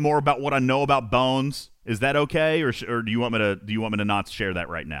little bit more about what I know about Bones? Is that okay, or do you want me to not share that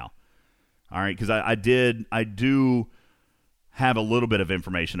right now? All right, because I do have a little bit of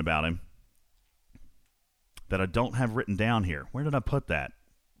information about him that I don't have written down here. Where did I put that?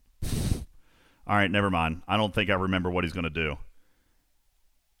 All right, never mind. I don't think I remember what he's going to do.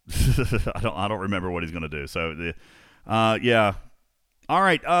 I don't remember what he's going to do. So, yeah. All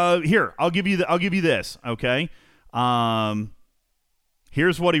right. Here, I'll give you this. Okay.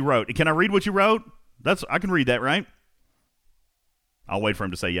 Here's what he wrote. Can I read what you wrote? I can read that, right? I'll wait for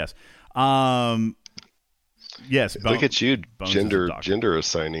him to say yes. Yes. Look at you, gender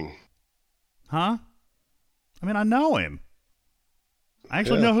assigning. Huh? I mean, I know him. I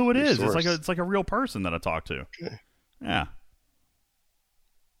actually know who it is. It's like a real person that I talk to. Okay. Yeah.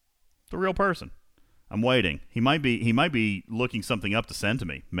 It's a real person. I'm waiting. He might be looking something up to send to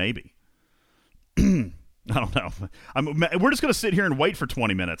me. Maybe. I don't know. We're just going to sit here and wait for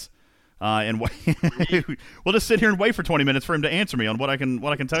 20 minutes. And we'll just sit here and wait for 20 minutes for him to answer me on what I can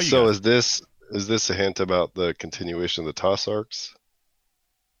tell you. So guys. is this a hint about the continuation of the TOS arcs?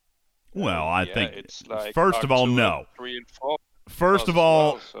 Well, I think it's like first of all, no. 3 and 4. First of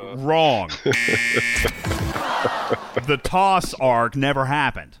all, wrong. The TOS arc never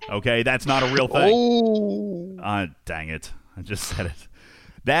happened. Okay, that's not a real thing. Oh, dang it! I just said it.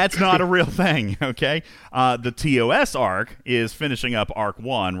 That's not a real thing, okay? The TOS arc is finishing up Arc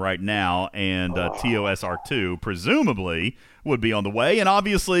 1 right now, and TOS Arc 2 presumably would be on the way. And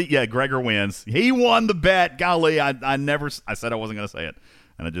obviously, yeah, Gregor wins. He won the bet. Golly, I said I wasn't going to say it,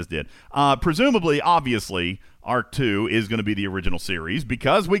 and I just did. Presumably, obviously, Arc 2 is going to be the original series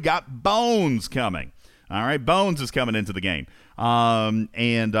because we got Bones coming. All right, Bones is coming into the game,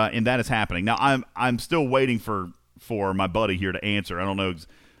 and that is happening. Now, I'm still waiting for my buddy here to answer. I don't know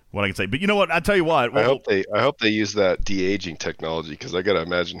what I can say, but you know what? I tell you what. I hope they use that de-aging technology because I gotta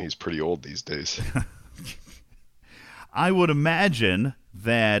imagine he's pretty old these days. I would imagine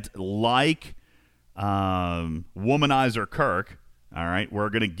that, like Womanizer Kirk. All right, we're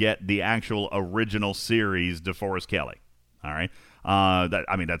gonna get the actual original series DeForest Kelley. All right.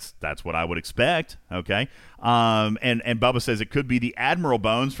 That's what I would expect. Okay. And Bubba says it could be the Admiral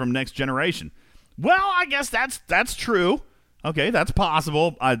Bones from Next Generation. Well, I guess that's true. Okay, that's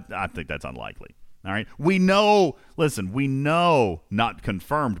possible. I think that's unlikely. All right. We know, not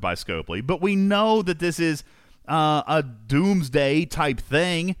confirmed by Scopely, but we know that this is a doomsday type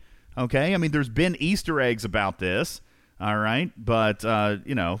thing. Okay. I mean, there's been Easter eggs about this. All right. But,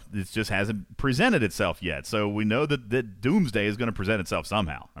 it just hasn't presented itself yet. So we know that doomsday is going to present itself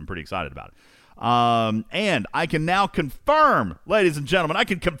somehow. I'm pretty excited about it. And I can now confirm, ladies and gentlemen, I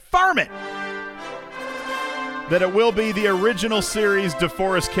can confirm it. That it will be the original series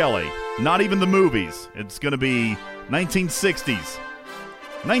DeForest Kelley. Not even the movies. It's going to be 1960s.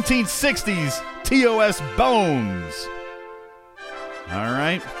 1960s TOS Bones. All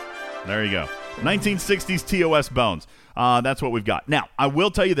right. There you go. 1960s TOS Bones. That's what we've got. Now, I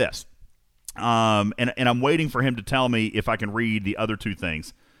will tell you this. And I'm waiting for him to tell me if I can read the other two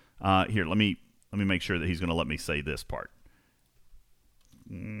things. Here, let me make sure that he's going to let me say this part.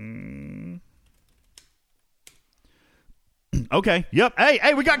 Okay. Yep.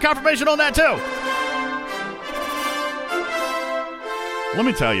 Hey, we got confirmation on that too. Let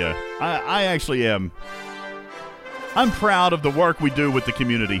me tell you, I actually am. I'm proud of the work we do with the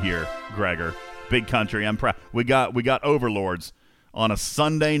community here, Gregor. Big Country. I'm proud. We got overlords on a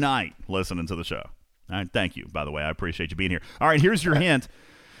Sunday night listening to the show. All right. Thank you. By the way, I appreciate you being here. All right. Here's your hint.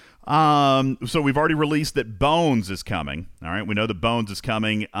 So we've already released that Bones is coming. All right, we know that Bones is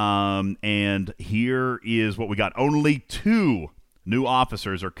coming. And here is what we got. Only 2 new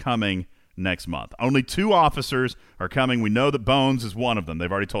officers are coming next month. Only 2 officers are coming. We know that Bones is one of them.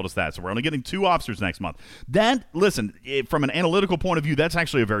 They've already told us that. So we're only getting 2 officers next month. Listen, from an analytical point of view, that's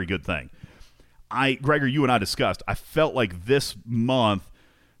actually a very good thing. Gregor, you and I discussed, I felt like this month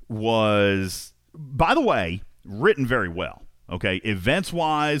was, by the way, written very well. Okay,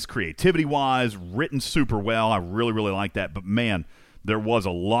 events-wise, creativity-wise, written super well. I really, really like that. But, man, there was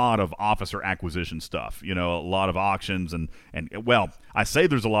a lot of officer acquisition stuff, a lot of auctions. And well, I say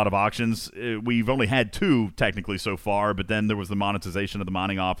there's a lot of auctions. We've only had 2 technically so far, but then there was the monetization of the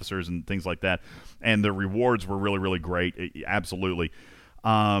mining officers and things like that. And the rewards were really, really great. Absolutely.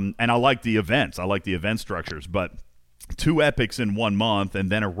 And I like the events. I like the event structures. But 2 epics in 1 month and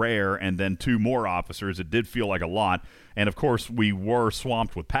then a rare and then 2 more officers, it did feel like a lot. And, of course, we were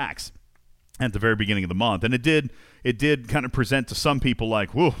swamped with packs at the very beginning of the month. And it did kind of present to some people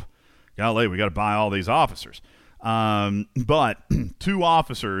like, whoa, golly, we got to buy all these officers. But 2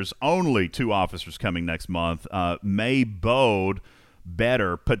 officers, only 2 officers coming next month, may bode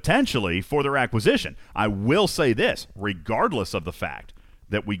better potentially for their acquisition. I will say this, regardless of the fact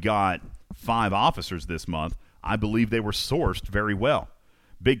that we got 5 officers this month, I believe they were sourced very well.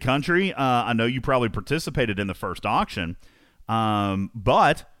 Big Country, I know you probably participated in the first auction,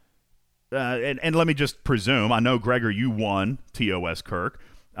 but let me just presume, I know, Gregor, you won TOS Kirk.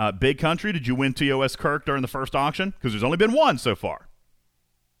 Big Country, did you win TOS Kirk during the first auction? Because there's only been 1 so far.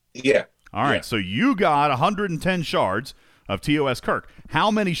 Yeah. All right, so you got 110 shards of TOS Kirk.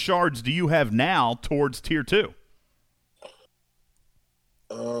 How many shards do you have now towards Tier 2?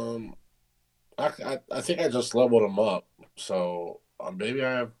 I think I just leveled them up, so maybe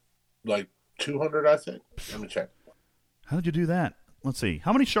I have like 200. I think. Let me check. How did you do that? Let's see.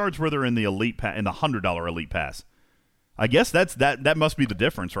 How many shards were there in the elite in the $100 elite pass? I guess that must be the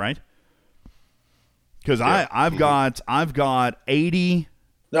difference, right? Because yeah. I've got 80.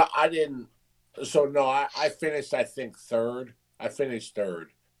 No, I didn't. So no, I finished. I think third. I finished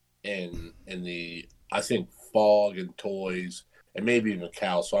third in the I think Fog and Toys and maybe even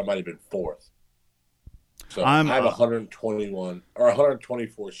Cal. So I might have been 4th. So I have 121 or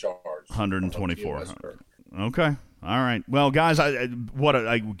 124 shards. 124. Okay. All right. Well, guys, I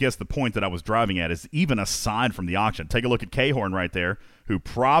guess the point that I was driving at is even aside from the auction, take a look at K-Horn right there, who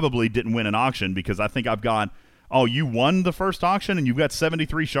probably didn't win an auction because I think I've got, you won the first auction and you've got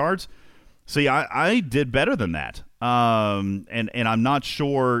 73 shards? See, I did better than that. And I'm not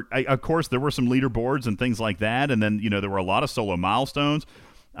sure. Of course, there were some leaderboards and things like that, and then, there were a lot of solo milestones.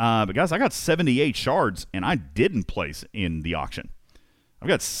 But, guys, I got 78 shards, and I didn't place in the auction. I've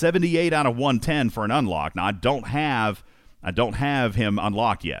got 78 out of 110 for an unlock. Now, I don't have him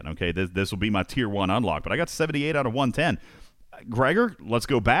unlocked yet, okay? This will be my Tier 1 unlock, but I got 78 out of 110. Gregor, let's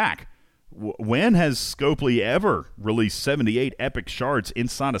go back. When has Scopely ever released 78 epic shards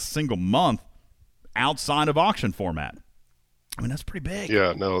inside a single month outside of auction format? I mean, that's pretty big.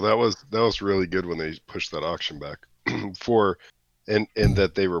 Yeah, no, that was really good when they pushed that auction back and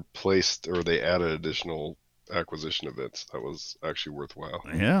that they replaced or they added additional acquisition events. That was actually worthwhile.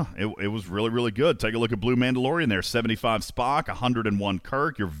 Yeah, it was really, really good. Take a look at Blue Mandalorian there. 75 Spock, 101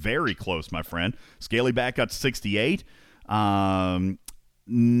 Kirk. You're very close, my friend. Scalyback got 68.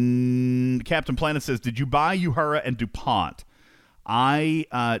 Captain Planet says, did you buy Uhura and DuPont?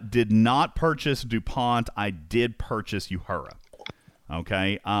 I did not purchase DuPont. I did purchase Uhura.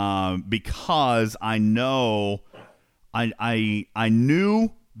 Okay? Because I know I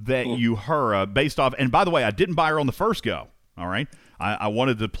knew that Uhura, based off, and by the way, I didn't buy her on the first go. All right? I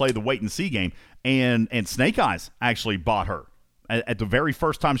wanted to play the wait and see game. And Snake Eyes actually bought her. At the very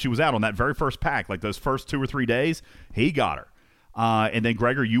first time she was out on that very first pack, like those first 2 or 3 days, he got her. And then,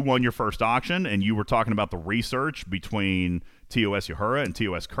 Gregor, you won your first auction, and you were talking about the research between TOS Uhura and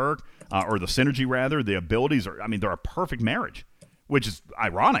TOS Kirk, or the synergy, rather. The abilities they're a perfect marriage, which is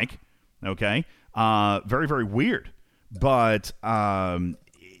ironic, okay? Very, very weird. But Venkman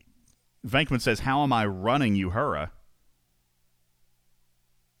says, how am I running Uhura?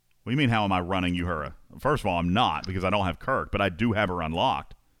 What do you mean, how am I running Uhura? First of all, I'm not, because I don't have Kirk, but I do have her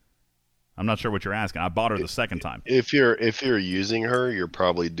unlocked. I'm not sure what you're asking. I bought her the second time. If you're using her, you're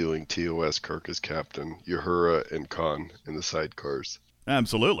probably doing TOS Kirk as captain, Uhura and Khan in the sidecars.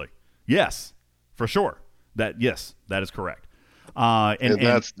 Absolutely. Yes, for sure. That is correct.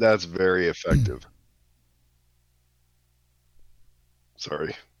 And that's very effective.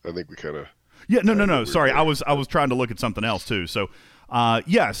 Sorry, I think we kind of. Yeah, no. Sorry, I was trying to look at something else too. So. So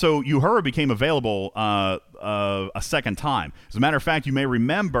Uhura became available a second time. As a matter of fact, you may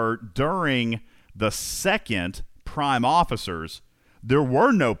remember during the second Prime Officers, there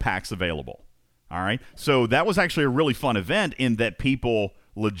were no packs available. All right? So that was actually a really fun event in that people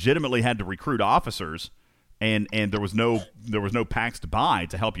legitimately had to recruit officers, and there was no packs to buy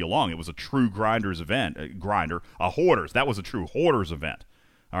to help you along. It was a true grinders event. A hoarders. That was a true hoarders event.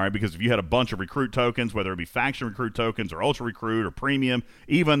 All right, because if you had a bunch of recruit tokens, whether it be faction recruit tokens or ultra recruit or premium,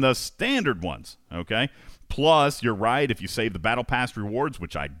 even the standard ones, okay? Plus, you're right, if you save the battle pass rewards,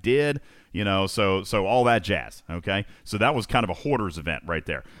 which I did, so all that jazz, okay? So that was kind of a hoarder's event right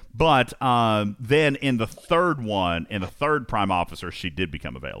there. But then in the third one, in the third Prime Officer, she did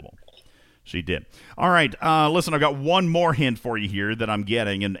become available. She did. All right, listen, I've got one more hint for you here that I'm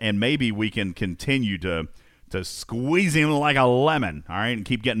getting, and maybe we can continue to squeeze him like a lemon, all right, and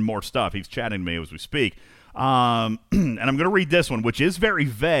keep getting more stuff. He's chatting to me as we speak. And I'm going to read this one, which is very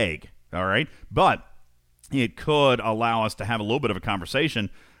vague, all right, but it could allow us to have a little bit of a conversation,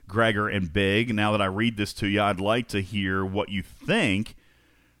 Gregor and Big. Now that I read this to you, I'd like to hear what you think,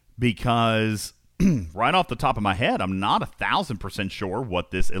 because right off the top of my head, I'm not 1,000% sure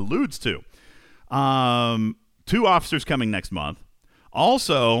what this alludes to. 2 officers coming next month.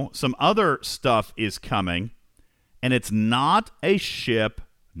 Also, some other stuff is coming, and it's not a ship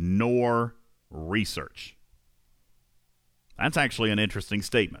nor research. That's actually an interesting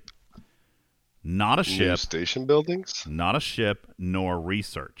statement. Not a ship. New station buildings? Not a ship nor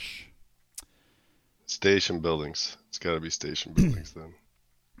research. Station buildings. It's got to be station buildings then.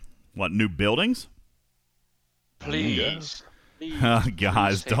 What, new buildings? Please.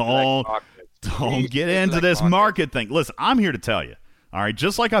 Guys, don't get into this market thing. Listen, I'm here to tell you. All right,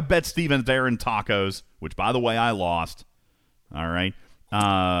 just like I bet Steven Aaron tacos, which, by the way, I lost. All right.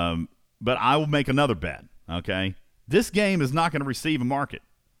 But I will make another bet, okay? This game is not going to receive a market.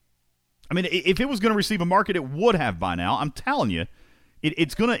 I mean, if it was going to receive a market, it would have by now. I'm telling you,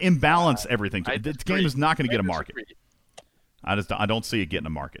 it's going to imbalance everything. This game is not going to get a market. I don't see it getting a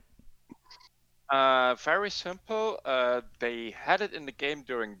market. Very simple. They had it in the game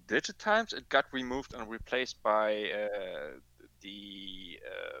during Digitimes. It got removed and replaced by the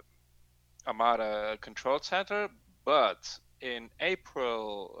Armada Control Center. But in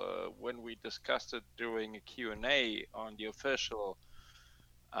April, when we discussed it during a Q&A on the official,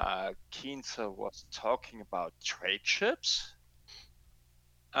 Keensa was talking about trade ships.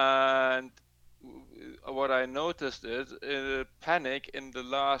 And what I noticed is a panic in the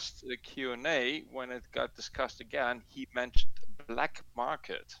last Q&A when it got discussed again. He mentioned black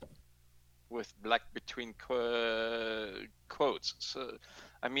market with black between quotes. So,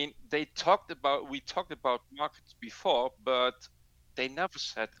 I mean, we talked about markets before, but they never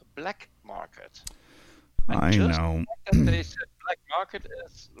said black market. I know. The fact that they said black market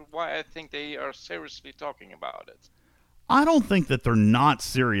is why I think they are seriously talking about it. I don't think that they're not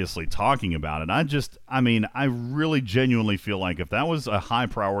seriously talking about it. I really genuinely feel like if that was a high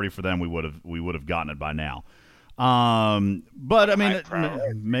priority for them, we would have gotten it by now. But I mean,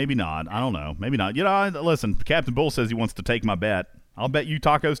 maybe not. I don't know. Maybe not. Listen, Captain Bull says he wants to take my bet. I'll bet you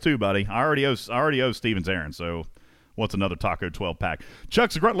tacos too, buddy. I already owe Steven's Aaron, so what's another taco 12-pack?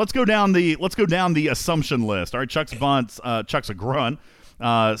 Chuck's a grunt. Let's go down the assumption list. All right, Chuck's a grunt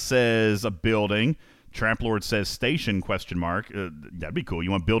says a building. Trap Lord says station, ? That'd be cool.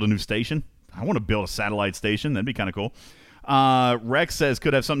 You want to build a new station? I want to build a satellite station. That'd be kind of cool. Rex says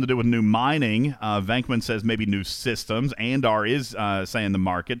could have something to do with new mining. Vankman says maybe new systems. Andar is saying the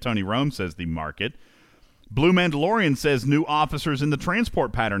market. Tony Rome says the market. Blue Mandalorian says new officers in the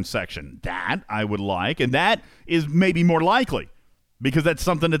transport pattern section. That I would like, and that is maybe more likely because that's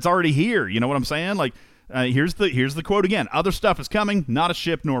something that's already here. You know what I'm saying? Like, here's the quote again. Other stuff is coming, not a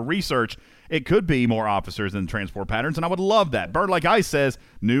ship nor research. It could be more officers in the transport patterns, and I would love that. Bird Like Ice says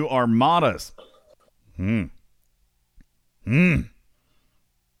new armadas. Hey,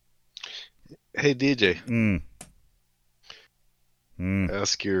 DJ.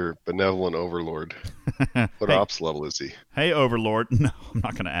 Ask your benevolent overlord. What ops level is he? Hey, overlord. No, I'm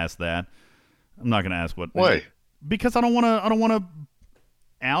not going to ask that. I'm not going to ask what. Why? Because I don't want to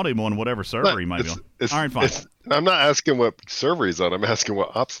out him on whatever server he might be on. All right, fine. I'm not asking what server he's on. I'm asking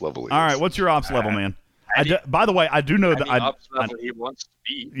what ops level he is. All right, what's your ops level, man? By the way, I do know that ops level he wants to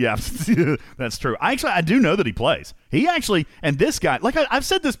be. Yeah, that's true. I do know that he plays. He actually, and this guy, like I've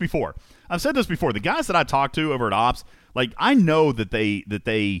said this before. The guys that I talk to over at Ops, like I know that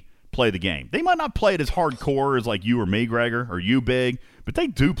they play the game. They might not play it as hardcore as like you or me, Gregor, or you, Big, but they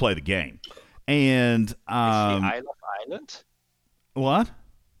do play the game. And is he Isle of Island? What?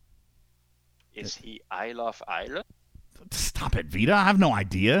 Is he Isle of Island? Stop it, Vita. I have no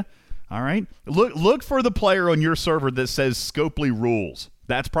idea. All right. Look for the player on your server that says Scopely rules.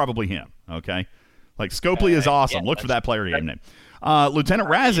 That's probably him. Okay. Like Scopely is awesome. Look for that player game name. Lieutenant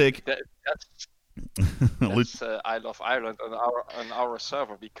Razik. That's Isle of Ireland on our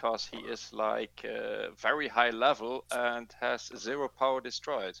server because he is like very high level and has 0 power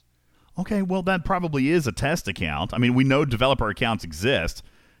destroyed. Okay, well that probably is a test account. I mean, we know developer accounts exist.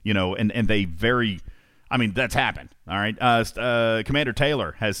 and they that's happened. All right. Commander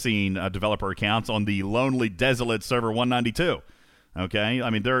Taylor has seen developer accounts on the Lonely Desolate server 192. Okay. I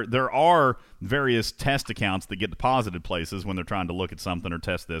mean, there are various test accounts that get deposited places when they're trying to look at something or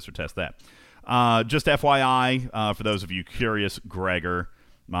test this or test that. Just FYI, for those of you curious, Gregor,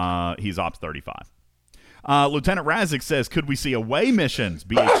 he's Ops 35. Lieutenant Razik says, could we see away missions?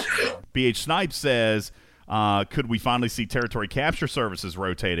 BH Snipe says, could we finally see territory capture services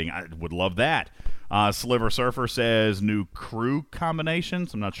rotating? I would love that. Sliver Surfer says, new crew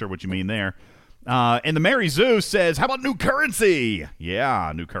combinations. I'm not sure what you mean there. And the Mary Zoo says, how about new currency?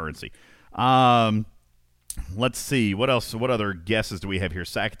 Yeah, new currency. Let's see. What else? What other guesses do we have here?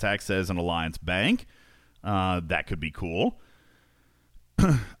 Sack Attack says an Alliance Bank. That could be cool.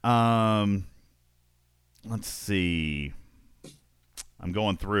 Let's see. I'm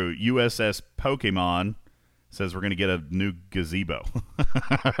going through. USS Pokemon says we're going to get a new gazebo.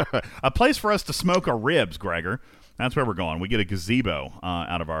 A place for us to smoke our ribs, Gregor. That's where we're going. We get a gazebo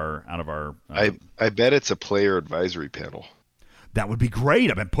out of our. I bet it's a player advisory panel. That would be great.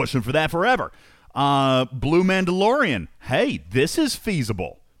 I've been pushing for that forever. Blue Mandalorian. Hey, this is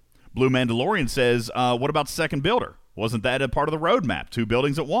feasible. Blue Mandalorian says, what about Second Builder? Wasn't that a part of the roadmap? 2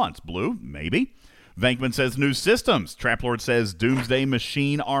 buildings at once. Blue, maybe. Venkman says new systems. Traplord says Doomsday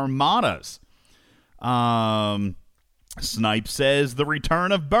Machine Armadas. Snipe says the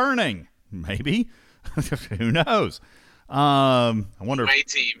return of burning. Maybe. Who knows? I wonder. Away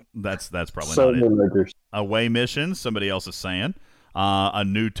team. That's probably not it. Away missions. Somebody else is saying a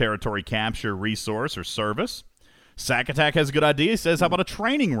new territory capture resource or service. Sack Attack has a good idea. He says, "How about a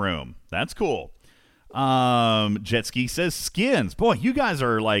training room?" That's cool. Jet Ski says skins. Boy, you guys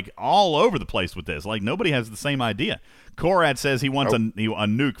are like all over the place with this. Like nobody has the same idea. Korad says he wants a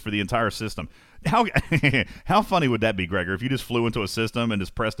nuke for the entire system. How funny would that be, Gregor, if you just flew into a system and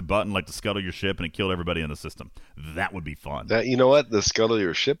just pressed a button like to scuttle your ship and it killed everybody in the system? That would be fun. You know what? The scuttle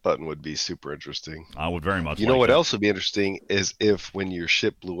your ship button would be super interesting. I would very much. You know what else would be interesting is if when your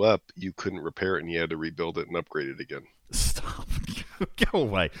ship blew up, you couldn't repair it and you had to rebuild it and upgrade it again. Stop. Go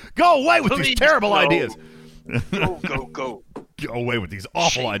away. Go away with these terrible ideas. Go. Go away with these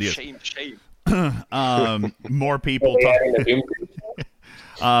awful ideas. Shame. More people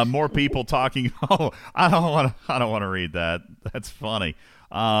more people talking. Oh, I don't want to read that. That's funny.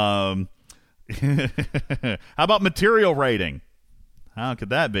 How about material rating? How could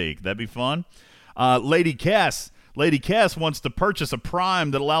that be? Could that be fun? Lady Cass wants to purchase a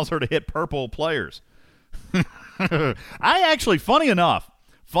prime that allows her to hit purple players. I actually, funny enough,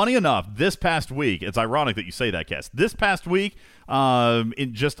 this past week, it's ironic that you say that, Cass. This past week,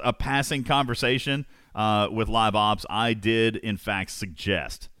 in just a passing conversation with Live Ops, I did, in fact,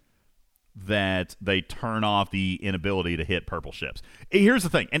 suggest that they turn off the inability to hit purple ships. Here's the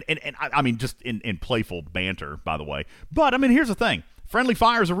thing, and I mean, just in playful banter, by the way, but, I mean, here's the thing. Friendly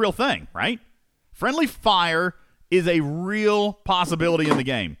fire is a real thing, right? Friendly fire is a real possibility in the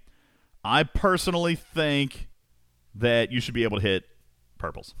game. I personally think that you should be able to hit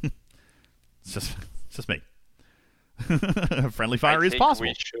purples. It's just me. Friendly fire is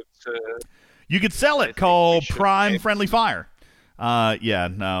possible. You could sell it called Prime Friendly Fire. Okay.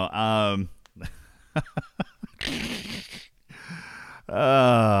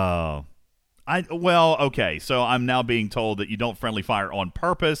 So I'm now being told that you don't friendly fire on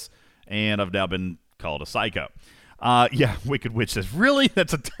purpose, and I've now been called a psycho. Wicked Witch says, really?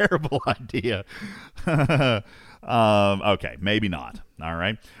 That's a terrible idea. Okay, maybe not. All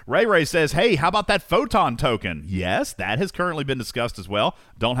right. Ray says, hey, how about that photon token? Yes, that has currently been discussed as well.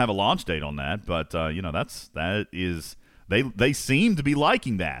 Don't have a launch date on that, but they seem to be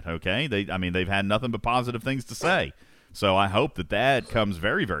liking that. Okay, they've had nothing but positive things to say, so I hope that comes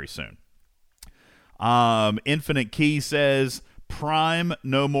very, very soon. Infinite Key says, Prime,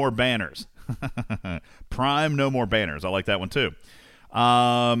 no more banners. Prime, no more banners. I like that one too.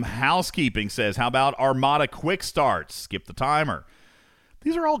 Housekeeping says, how about Armada quick starts? Skip the timer.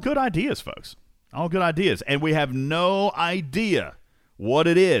 These are all good ideas, folks. All good ideas. And we have no idea what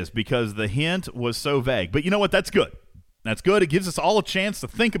it is because the hint was so vague. But you know what? That's good. That's good. It gives us all a chance to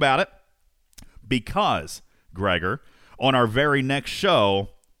think about it because, Gregor, on our very next show,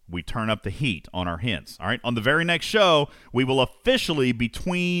 we turn up the heat on our hints. All right. On the very next show, we will officially be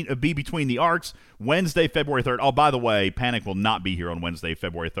between the arcs Wednesday, February 3rd. Oh, by the way, Panic will not be here on Wednesday,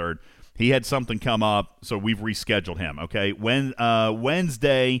 February 3rd. He had something come up, so we've rescheduled him. Okay.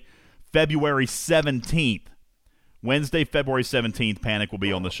 Wednesday, February 17th. Wednesday, February 17th, Panic will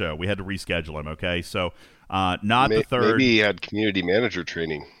be on the show. We had to reschedule him. Okay. So not the 3rd. Maybe he had community manager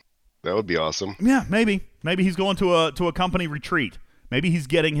training. That would be awesome. Yeah, maybe. Maybe he's going to a company retreat. Maybe he's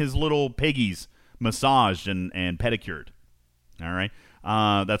getting his little piggies massaged and pedicured. All right.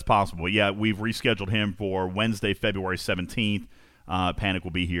 That's possible. Yeah, we've rescheduled him for Wednesday, February 17th. Panic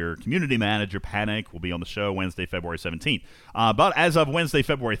will be here. Community manager Panic will be on the show Wednesday, February 17th. But as of Wednesday,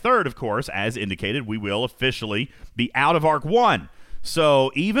 February 3rd, of course, as indicated, we will officially be out of Arc 1.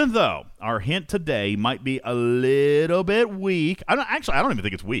 So even though our hint today might be a little bit weak, I don't even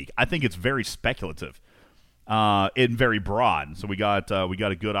think it's weak. I think it's very speculative and very broad. So we got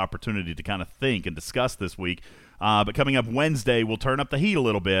a good opportunity to kind of think and discuss this week. But coming up Wednesday, we'll turn up the heat a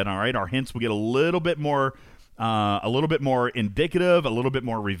little bit. All right, our hints will get a little bit more indicative, a little bit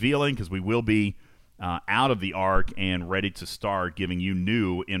more revealing, because we will be out of the Arc and ready to start giving you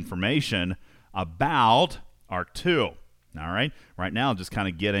new information about Arc 2. All right. Right now, just kind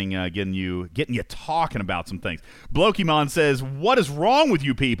of getting you talking about some things. Blokimon says, "What is wrong with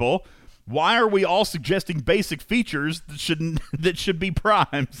you people? Why are we all suggesting basic features that should be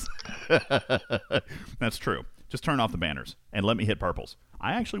primes?" That's true. Just turn off the banners and let me hit purples.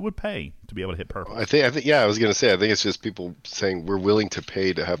 I actually would pay to be able to hit purple. I think. Yeah, I was going to say. I think it's just people saying we're willing to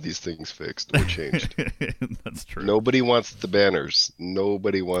pay to have these things fixed or changed. That's true. Nobody wants the banners.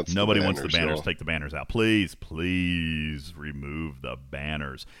 Nobody wants the banners. So. Take the banners out, please. Please remove the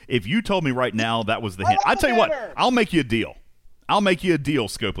banners. If you told me right now that was the hint, I tell you what, I'll make you a deal.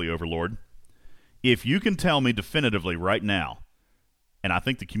 Scopely Overlord. If you can tell me definitively right now, and I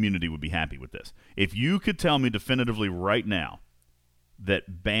think the community would be happy with this. If you could tell me definitively right now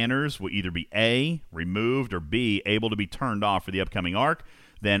that banners will either be A, removed, or B, able to be turned off for the upcoming Arc,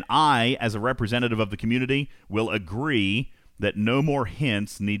 then I, as a representative of the community, will agree that no more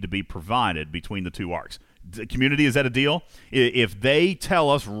hints need to be provided between the two Arcs. The community, is that a deal? If they tell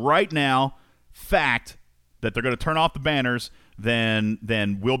us right now, fact, that they're going to turn off the banners,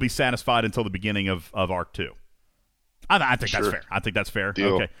 then we'll be satisfied until the beginning of Arc 2. I think that's fair. I think that's fair.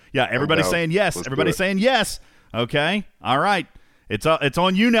 Deal. Okay. Yeah, everybody's saying yes. Everybody's saying yes. Okay. All right. It's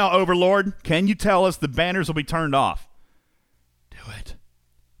on you now, Overlord. Can you tell us the banners will be turned off? Do it.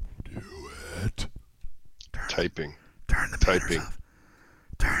 Typing. Turn the banners off.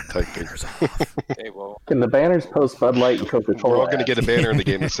 Turn the banners off. Okay, well. Can the banners post Bud Light and Coca-Cola? We're all going to get a banner in the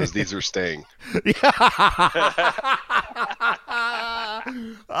game that says these are staying.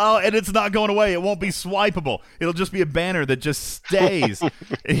 Oh, and it's not going away. It won't be swipeable. It'll just be a banner that just stays.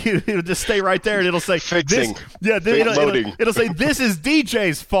 It'll just stay right there, and it'll say fixing. It'll say this is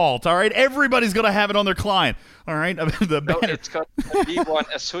DJ's fault. All right, everybody's going to have it on their client. All right, the banner. No, it's got to be one.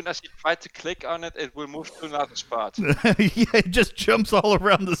 As soon as you try to click on it, it will move to another spot. Yeah, it just jumps all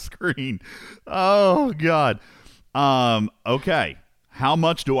around the screen. Oh God. Okay. How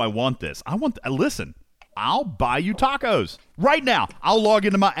much do I want this? Listen. I'll buy you tacos right now. I'll log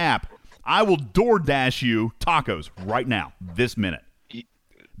into my app. I will DoorDash you tacos right now, this minute.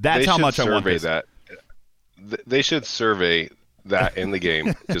 That's how much I want this. They should survey that in the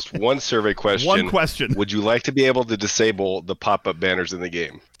game. Just one survey question. One question. Would you like to be able to disable the pop-up banners in the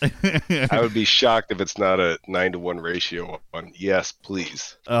game? I would be shocked if it's not a 9-to-1 ratio on yes,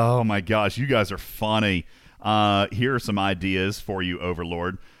 please. Oh, my gosh. You guys are funny. Here are some ideas for you,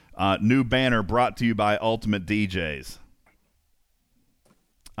 Overlord. New banner brought to you by Ultimate DJs.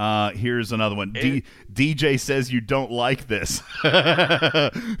 Here's another one. DJ says you don't like this.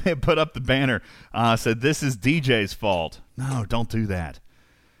 Put up the banner. Said this is DJ's fault. No, don't do that.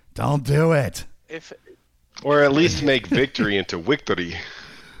 Don't do it. Or at least make victory into victory.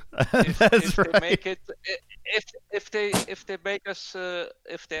 That's right. They make it, if they make us,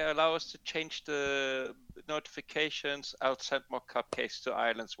 if they allow us to change the notifications, I'll send more cupcakes to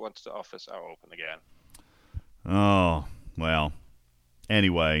islands once the offices are open again. Oh well.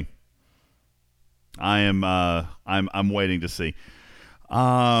 Anyway, I'm waiting to see.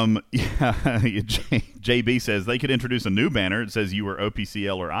 Yeah, JB says they could introduce a new banner. It says you were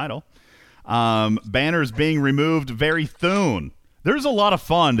OPCL or idle. Banners being removed very soon. There's a lot of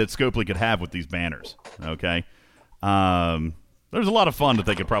fun that Scopely could have with these banners. Okay. There's a lot of fun that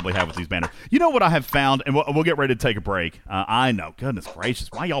they could probably have with these banners. You know what I have found, and we'll get ready to take a break. I know, goodness gracious,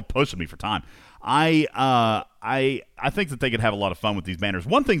 why y'all pushing me for time? I think that they could have a lot of fun with these banners.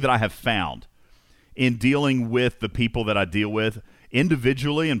 One thing that I have found in dealing with the people that I deal with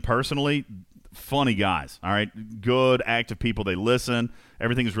individually and personally, funny guys. All right, good, active people. They listen.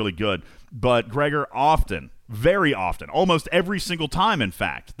 Everything is really good. But Gregor, often, very often, almost every single time, in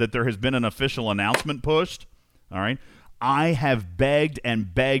fact, that there has been an official announcement pushed. All right. I have begged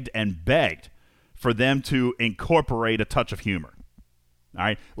and begged and begged for them to incorporate a touch of humor. All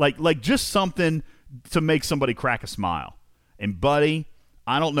right? Like just something to make somebody crack a smile. And, buddy,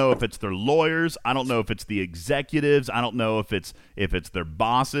 I don't know if it's their lawyers. I don't know if it's the executives. I don't know if it's their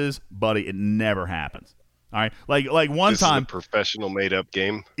bosses. Buddy, it never happens. All right, like one time, is a professional made-up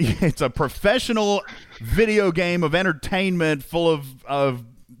game. It's a professional video game of entertainment full of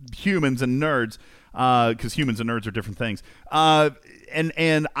humans and nerds, because humans and nerds are different things.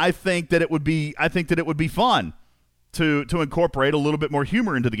 And I think that it would be fun to incorporate a little bit more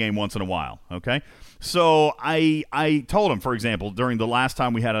humor into the game once in a while. Okay, so I told him, for example, during the last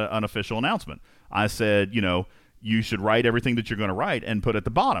time we had an unofficial announcement, I said, you should write everything that you're going to write and put at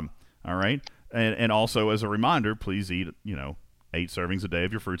the bottom. All right. And also, as a reminder, please eat, 8 servings a day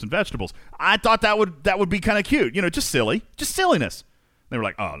of your fruits and vegetables. I thought that would be kind of cute, just silliness. They were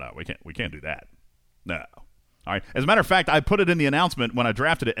like, oh no, we can't do that. No. All right. As a matter of fact, I put it in the announcement when I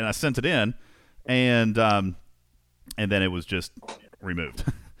drafted it, and I sent it in, and then it was just removed.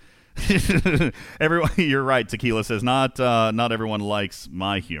 Everyone, you're right. Tequila says not everyone likes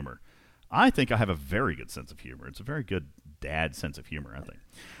my humor. I think I have a very good sense of humor. It's a very good dad sense of humor, I think.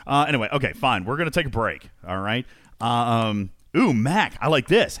 Anyway, okay, fine. We're going to take a break, all right? Ooh, Mac, I like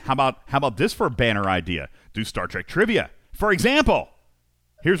this. How about this for a banner idea? Do Star Trek trivia. For example,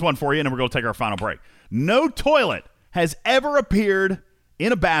 here's one for you, and then we're going to take our final break. No toilet has ever appeared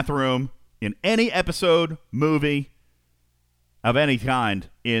in a bathroom in any episode, movie of any kind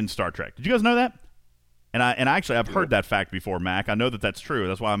in Star Trek. Did you guys know that? And actually, I've heard that fact before, Mac. I know that that's true.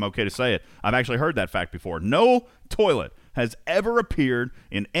 That's why I'm okay to say it. I've actually heard that fact before. No toilet has ever appeared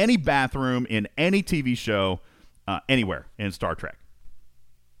in any bathroom, in any TV show, anywhere in Star Trek.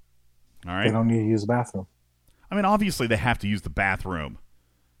 All right? They don't need to use the bathroom. I mean, obviously, they have to use the bathroom.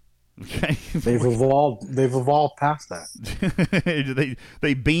 Okay? They've evolved past that.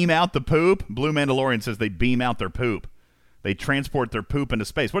 They beam out the poop. Blue Mandalorian says they beam out their poop. They transport their poop into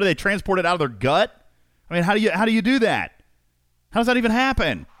space. What do they transport it out of their gut? I mean, how do you do that? How does that even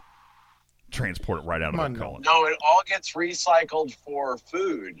happen? Transport it right out of their colon. No, it all gets recycled for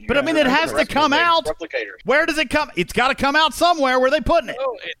food. But I mean, it has to come out. Where does it come? It's got to come out somewhere. Where are they putting it?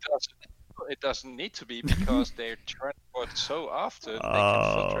 No, it doesn't need to be, because they're transported so often. They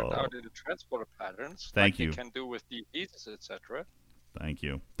can filter it out in the transporter patterns. Thank you. They can do with diabetes, etc. Thank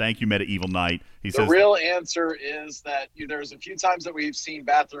you, Medieval Knight. He the says real answer is that there's a few times that we've seen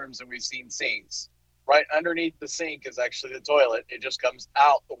bathrooms and we've seen sinks. Right underneath the sink is actually the toilet. It just comes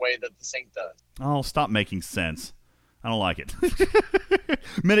out the way that the sink does. Oh, stop making sense. I don't like it.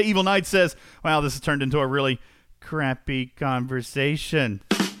 Medieval Knight says, wow, this has turned into a really crappy conversation.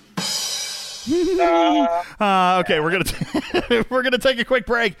 Okay, we're gonna take a quick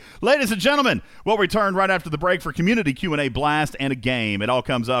break, ladies and gentlemen. We'll return right after the break for community Q&A blast and a game. It all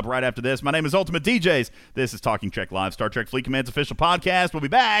comes up right after this. My name is Ultimate DJs. This is Talking Trek Live, Star Trek Fleet Command's official podcast. We'll be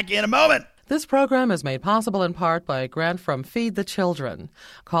back in a moment. This program is made possible in part by a grant from Feed the Children.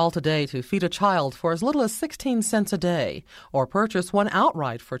 Call today to feed a child for as little as 16 cents a day, or purchase one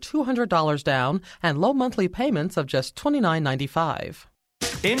outright for $200 down and low monthly payments of just $29.95.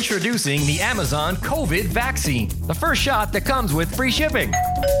 Introducing the Amazon COVID vaccine, the first shot that comes with free shipping.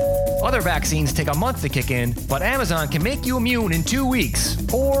 Other vaccines take a month to kick in, but Amazon can make you immune in 2 weeks,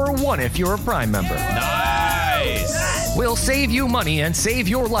 or 1 if you're a Prime member. Nice! We'll save you money and save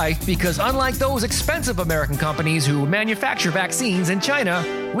your life, because unlike those expensive American companies who manufacture vaccines in China,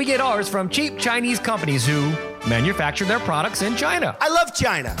 we get ours from cheap Chinese companies who manufacture their products in China. I love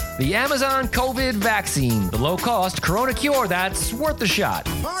China. The Amazon COVID vaccine, the low-cost corona cure that's worth the shot.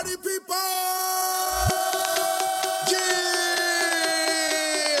 Party people! Yeah!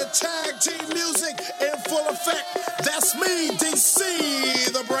 Tag team music in full effect. That's me,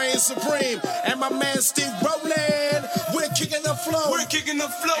 DC, the brain supreme. And my man Steve Rowland. We're kicking the flow. We're kicking the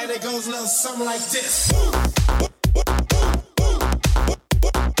flow. And it goes a little something like this.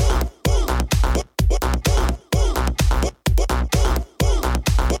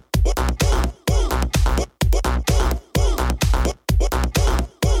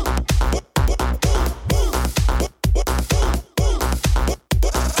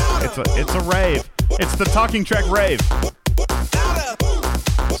 It's a rave. It's the Talking Trek rave.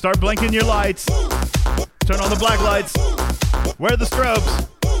 Start blinking your lights. Turn on the black lights. Wear the strobes.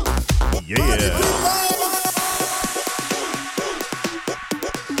 Yeah.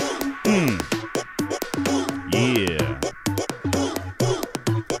 Yeah.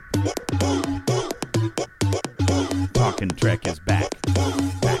 Talking Trek is back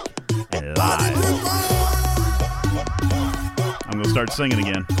and live. I'm going to start singing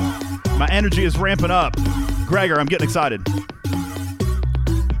again. My energy is ramping up. Gregor, I'm getting excited.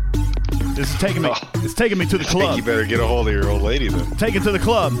 This is taking me. It's taking me to the club. I think you better get a hold of your old lady then. Take it to the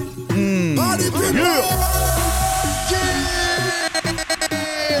club. Yeah.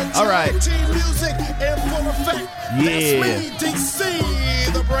 All right. Team music in full effect. Yeah. That's me,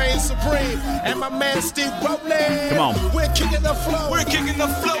 DC, the brain supreme, and my man Steve Rowland. Come on. We're kicking the flow.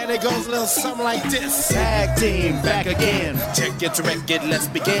 And it goes a little something like this. Tag team back again. Check it, direct it, let's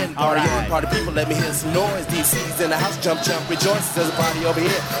begin. All Party right. on, party people, let me hear some noise. DC's in the house, jump, jump, rejoice. There's a party over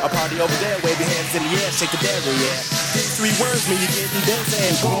here, a party over there. Wave your hands in the air, shake the dairy, yeah. These 3 words mean you're getting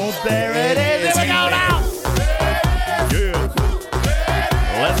dancing. Boom, there it is. Here we go now. Yeah.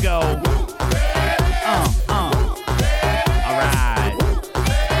 Let's go. All right.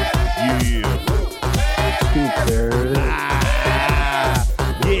 Yeah. There it is.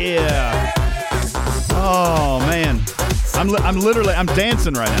 Yeah. Oh man, I'm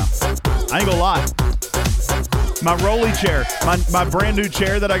dancing right now. I ain't gonna lie. My rolly chair, my brand new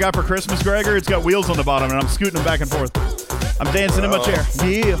chair that I got for Christmas, Gregor, it's got wheels on the bottom, and I'm scooting them back and forth. I'm dancing in my chair.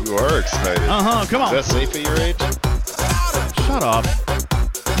 Yeah. You are excited. Come on. Is that safe at your age? Shut up.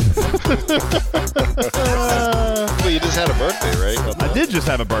 Well, you just had a birthday, right? I did just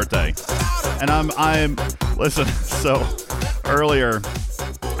have a birthday, and I'm. Listen. So earlier,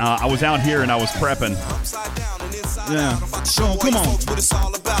 I was out here and I was prepping. Yeah. So come on.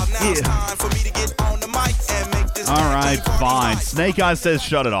 Yeah. All right, fine. Snake Eyes says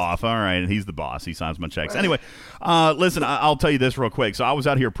shut it off. All right, and he's the boss. He signs my checks. Anyway, listen, I'll tell you this real quick. So I was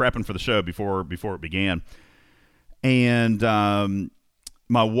out here prepping for the show before it began, and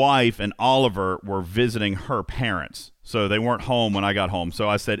my wife and Oliver were visiting her parents. So they weren't home when I got home. So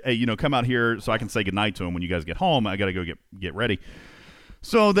I said, hey, come out here so I can say goodnight to them when you guys get home. I got to go get ready.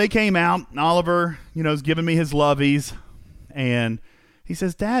 So they came out. Oliver, is giving me his lovies. And he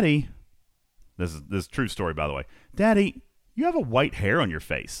says, Daddy, this is a true story, by the way. Daddy, you have a white hair on your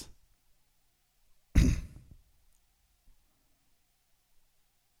face.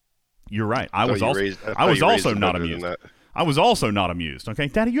 You're right. I was also not amused. I was also not amused. Okay,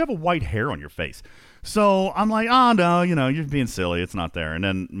 Daddy, you have a white hair on your face. So I'm like, oh no, you're being silly. It's not there. And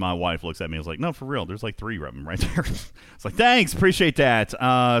then my wife looks at me and was like, no, for real. There's like 3 of them right there. It's like, thanks, appreciate that.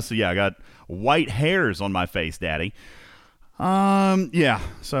 So yeah, I got white hairs on my face, Daddy. Yeah.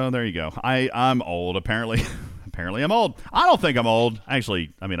 So there you go. I'm old. Apparently I'm old. I don't think I'm old.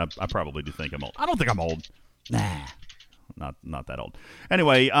 Actually, I mean, I probably do think I'm old. I don't think I'm old. Nah. Not that old.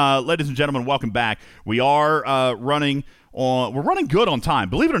 Anyway, ladies and gentlemen, welcome back. We are running good on time.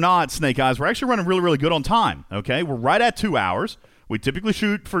 Believe it or not, Snake Eyes, we're actually running really, really good on time. Okay, we're right at 2 hours. We typically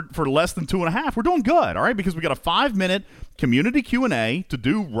shoot for less than 2.5. We're doing good, all right, because we got a 5-minute community Q&A to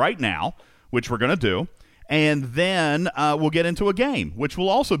do right now, which we're going to do. And then we'll get into a game, which will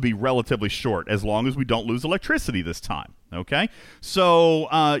also be relatively short as long as we don't lose electricity this time. Okay? So,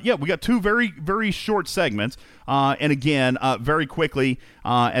 yeah, we got 2 very, very short segments. And again, very quickly,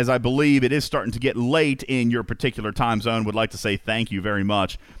 as I believe it is starting to get late in your particular time zone, would like to say thank you very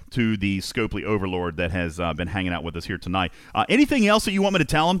much to the Scopely Overlord that has been hanging out with us here tonight. Anything else that you want me to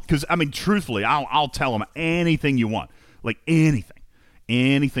tell him? Because, I mean, truthfully, I'll tell him anything you want. Like, anything.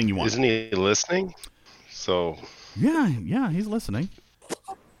 Anything you want. Isn't he listening? So yeah, he's listening.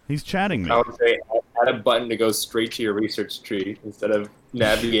 He's chatting me. I would say add a button to go straight to your research tree instead of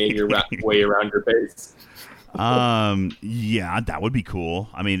navigating your way around your base. Yeah, that would be cool.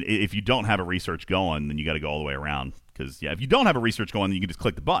 I mean, if you don't have a research going, then you got to go all the way around. Because yeah, if you don't have a research going, then you can just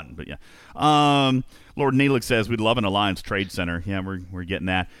click the button. But yeah, Lord Neelix says we'd love an Alliance Trade Center. Yeah, we're getting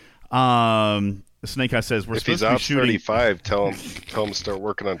that. Snake Eye says we're if supposed he's to be out shooting. 35, tell him to start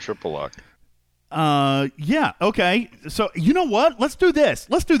working on triple lock. Yeah, okay. So, you know what? Let's do this.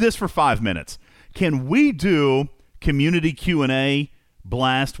 Let's do this for 5 minutes. Can we do community Q&A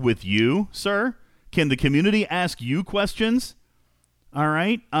blast with you, sir? Can the community ask you questions? All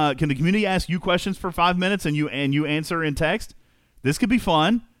right. Can the community ask you questions for 5 minutes and you answer in text? This could be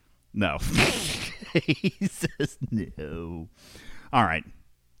fun. No. He says no. All right.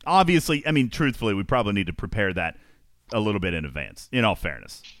 Obviously, I mean, truthfully, we probably need to prepare that a little bit in advance, in all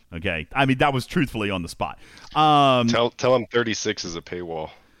fairness. Okay, I mean that was truthfully on the spot. Tell him 36 is a paywall.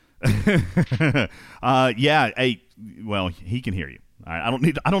 Yeah. Hey, well, he can hear you. I don't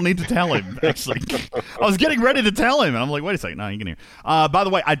need to tell him. Actually, I was getting ready to tell him, and I'm like, wait a second, no, he can hear. By the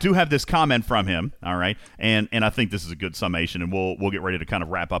way, I do have this comment from him. All right, and I think this is a good summation, and we'll get ready to kind of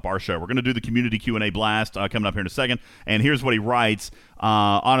wrap up our show. We're going to do the community Q&A blast coming up here in a second, and here's what he writes.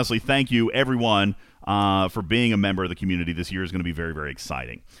 Honestly, thank you everyone for being a member of the community. This year is going to be very, very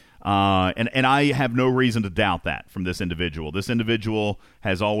exciting. And I have no reason to doubt that from this individual. This individual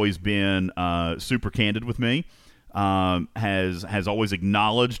has always been super candid with me, has always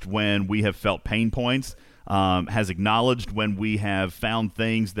acknowledged when we have felt pain points, has acknowledged when we have found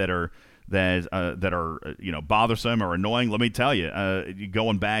things that are that are bothersome or annoying, let me tell you,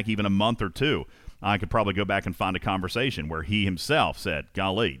 going back even a month or two, I could probably go back and find a conversation where he himself said,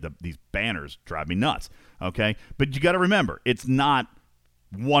 golly, these banners drive me nuts. Okay? But you got to remember, it's not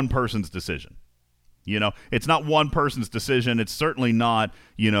one person's decision. It's not one person's decision. It's certainly not,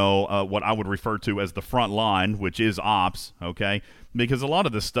 what I would refer to as the front line, which is ops, okay? Because a lot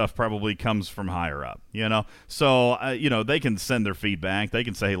of this stuff probably comes from higher up, So, they can send their feedback. They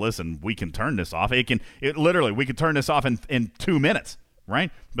can say, hey, listen, we can turn this off. We can turn this off in 2 minutes,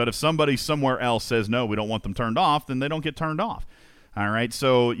 right? But if somebody somewhere else says, no, we don't want them turned off, then they don't get turned off. All right,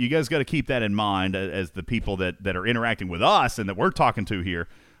 so you guys got to keep that in mind as the people that are interacting with us and that we're talking to here.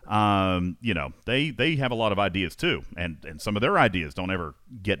 They have a lot of ideas too, and some of their ideas don't ever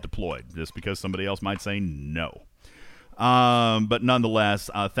get deployed just because somebody else might say no. But nonetheless,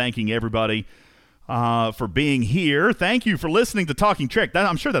 thanking everybody for being here. Thank you for listening to Talking Trek.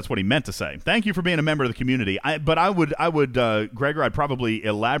 I'm sure that's what he meant to say. Thank you for being a member of the community. But I would, Gregor, I'd probably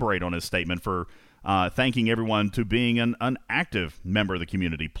elaborate on his statement for thanking everyone to being an active member of the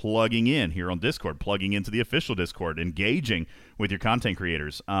community, plugging in here on Discord, plugging into the official Discord, engaging with your content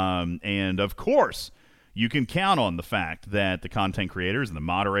creators. And, of course, you can count on the fact that the content creators and the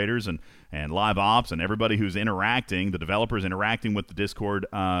moderators and live ops and everybody who's interacting, the developers interacting with the Discord,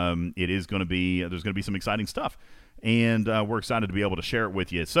 there's going to be some exciting stuff. And we're excited to be able to share it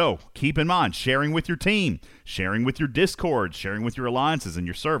with you. So keep in mind, sharing with your team, sharing with your Discord, sharing with your alliances and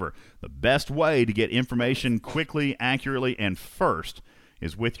your server. The best way to get information quickly, accurately, and first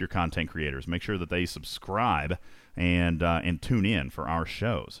is with your content creators. Make sure that they subscribe and tune in for our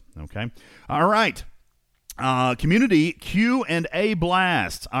shows. Okay? All right. Community Q&A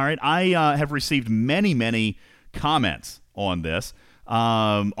blast. All right. I have received many comments on this.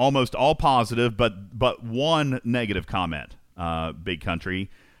 Almost all positive, but one negative comment, Big Country.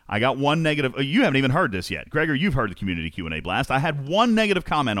 I got one negative. You haven't even heard this yet. Gregor, you've heard the Community Q&A blast. I had one negative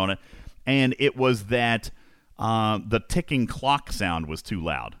comment on it, and it was that the ticking clock sound was too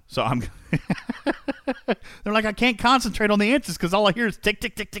loud. So I'm they're like, I can't concentrate on the answers because all I hear is tick,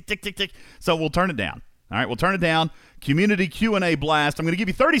 tick, tick, tick, tick, tick, tick. So we'll turn it down. All right, we'll turn it down. Community Q&A blast. I'm going to give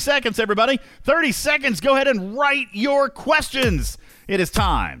you 30 seconds, everybody. 30 seconds. Go ahead and write your questions. It is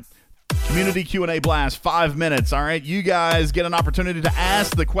time. Community Q&A blast, 5 minutes. All right, you guys get an opportunity to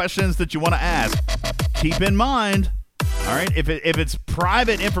ask the questions that you want to ask. Keep in mind, all right, if it's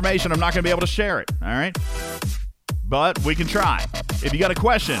private information, I'm not going to be able to share it. All right, but we can try. If you got a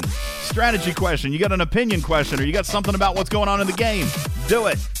question, strategy question, you got an opinion question, or you got something about what's going on in the game, do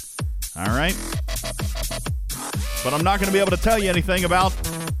it. All right. But I'm not going to be able to tell you anything about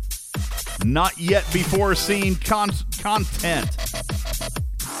not yet before seen content.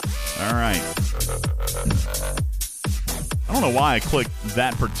 All right. I don't know why I clicked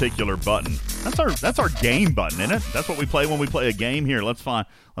that particular button. That's our game button, isn't it? That's what we play when we play a game. Here, let's find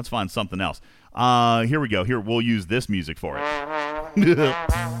something else. Here we go. Here, we'll use this music for it. Yeah,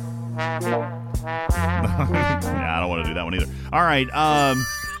 I don't want to do that one either. All right.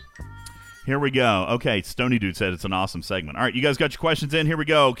 Here we go. Okay, Stony Dude said it's an awesome segment. All right, you guys got your questions in. Here we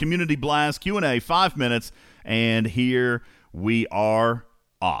go. Community Blast, Q&A, 5 minutes, and here we are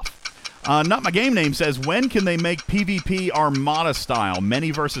off. Not My Game Name says, when can they make PvP Armada style,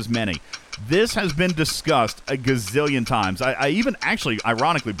 many versus many? This has been discussed a gazillion times. I even actually,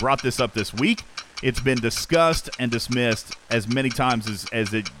 ironically, brought this up this week. It's been discussed and dismissed as many times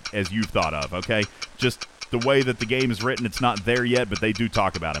as you've thought of, okay? Just the way that the game is written, it's not there yet, but they do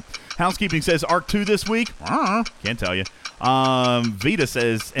talk about it. Housekeeping says, Arc 2 this week? Can't tell you. Vita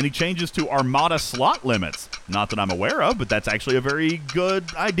says, any changes to Armada slot limits? Not that I'm aware of, but that's actually a very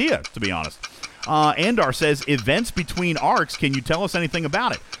good idea, to be honest. Andar says, events between arcs, can you tell us anything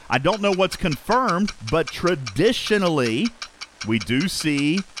about it? I don't know what's confirmed, but traditionally, we do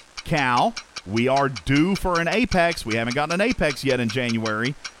see Cal. We are due for an Apex. We haven't gotten an Apex yet in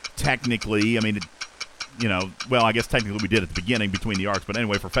January. Technically, I mean, I guess technically we did at the beginning between the arcs, but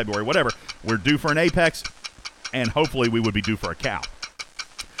anyway, for February, whatever, we're due for an Apex, and hopefully we would be due for a Cal.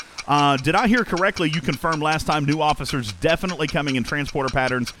 Did I hear correctly? You confirmed last time new officers definitely coming in transporter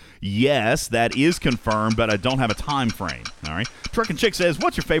patterns. Yes, that is confirmed, but I don't have a time frame. All right. Truck and Chick says,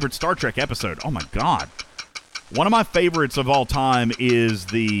 what's your favorite Star Trek episode? Oh, my God. One of my favorites of all time is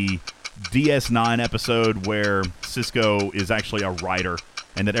the DS9 episode where Sisko is actually a writer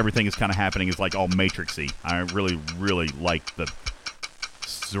and that everything is kind of happening is like all Matrixy. I really, really like the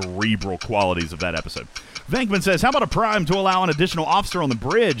cerebral qualities of that episode. Venkman says, how about a prime to allow an additional officer on the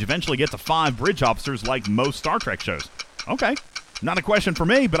bridge? Eventually get to 5 bridge officers like most Star Trek shows. Okay. Not a question for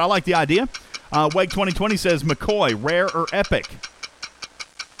me, but I like the idea. Wake 2020 says, McCoy, rare or epic?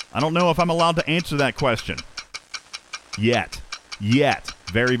 I don't know if I'm allowed to answer that question. Yet.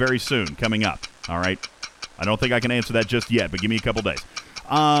 Very, very soon. Coming up. All right. I don't think I can answer that just yet, but give me a couple days.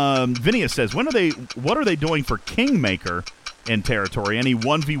 Vinius says, what are they doing for Kingmaker in territory? Any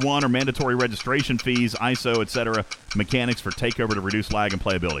 1v1 or mandatory registration fees, ISO, etc., mechanics for takeover to reduce lag and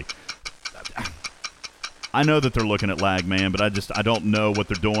playability? I know that they're looking at lag, man, but I don't know what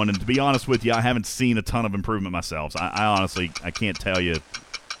they're doing. And to be honest with you, I haven't seen a ton of improvement myself. I honestly, I can't tell you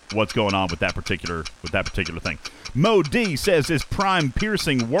what's going on with that particular thing. Mo D says, is Prime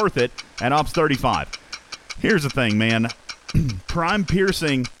Piercing worth it at Ops 35? Here's the thing, man. Prime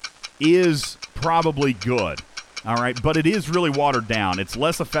Piercing is probably good, all right, but it is really watered down. It's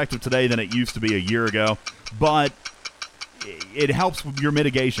less effective today than it used to be a year ago, but it helps with your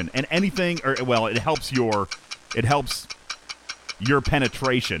mitigation and it helps your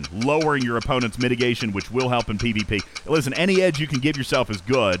penetration, lowering your opponent's mitigation, which will help in PvP. Listen, any edge you can give yourself is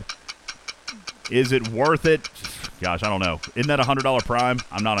good. Is it worth it? Gosh, I don't know. Isn't that $100 Prime?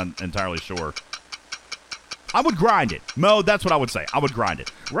 I'm not entirely sure. I would grind it. Mo, that's what I would say. I would grind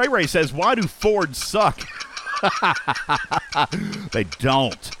it. Ray says, why do Fords suck? They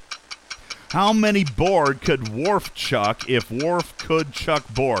don't. How many Borg could Worf chuck if Worf could chuck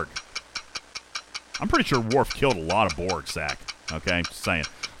Borg? I'm pretty sure Worf killed a lot of Borg, Zach. Okay, just saying.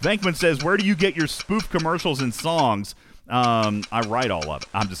 Venkman says, where do you get your spoof commercials and songs? I write all of it.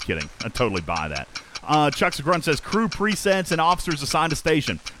 I'm just kidding. I totally buy that. Chuck Grunt says, crew presets and officers assigned to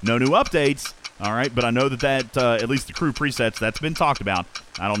station. No new updates. All right, but I know that at least the crew presets, that's been talked about.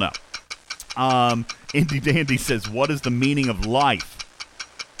 I don't know. Indy Dandy says, what is the meaning of life?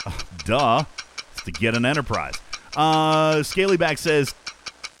 Duh. It's to get an Enterprise. Scalyback says,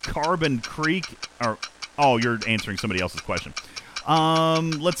 Carbon Creek. You're answering somebody else's question.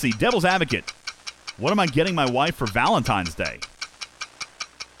 Let's see. Devil's Advocate. What am I getting my wife for Valentine's Day?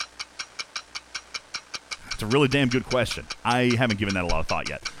 It's a really damn good question. I haven't given that a lot of thought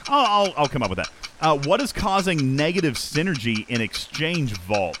yet. I'll come up with that. What is causing negative synergy in exchange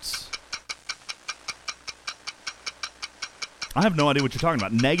vaults? I have no idea what you're talking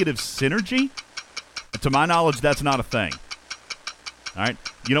about. Negative synergy? To my knowledge, that's not a thing. All right.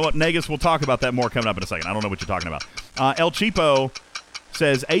 You know what, Negus? We'll talk about that more coming up in a second. I don't know what you're talking about. El Cheapo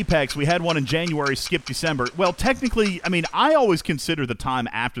says, Apex, we had one in January, skipped December. Well, technically, I mean, I always consider the time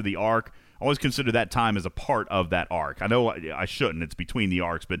after the arc. I always consider that time as a part of that arc. I know I shouldn't. It's between the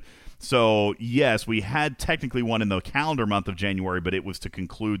arcs. But so, yes, we had technically one in the calendar month of January, but it was to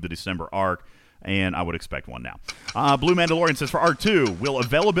conclude the December arc. And I would expect one now. Blue Mandalorian says, for Arc 2, will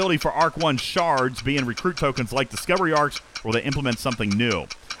availability for Arc 1 shards be in recruit tokens like Discovery Arcs, or will they implement something new?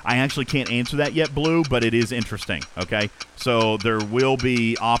 I actually can't answer that yet, Blue, but it is interesting, okay? So there will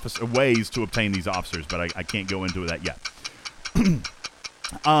be ways to obtain these officers, but I can't go into that yet.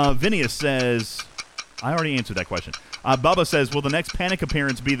 Vinius says, I already answered that question. Bubba says, will the next Panic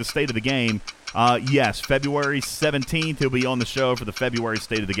appearance be the State of the Game? Yes, February 17th, he'll be on the show for the February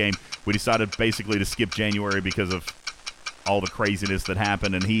State of the Game. We decided basically to skip January because of all the craziness that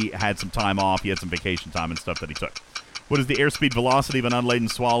happened, and he had some time off. He had some vacation time and stuff that he took. What is the airspeed velocity of an unladen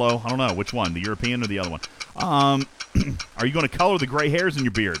swallow? I don't know. Which one, the European or the other one? Are you going to color the gray hairs in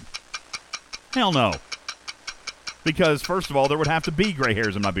your beard? Hell no. Because, first of all, there would have to be gray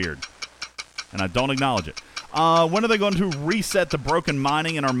hairs in my beard, and I don't acknowledge it. When are they going to reset the broken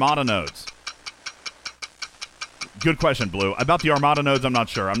mining and Armada nodes? Good question, Blue. About the Armada nodes, I'm not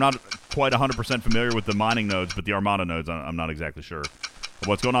sure. I'm not quite 100% familiar with the mining nodes, but the Armada nodes, I'm not exactly sure of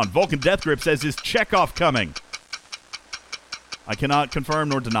what's going on. Vulcan Death Grip says, is Chekhov coming? I cannot confirm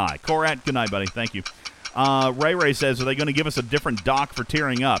nor deny. Korat, good night, buddy. Thank you. Ray says, are they going to give us a different dock for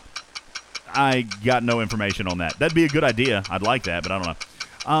tearing up? I got no information on that. That'd be a good idea. I'd like that, but I don't know.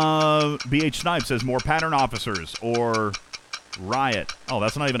 BH Snipe says, more pattern officers or riot. Oh,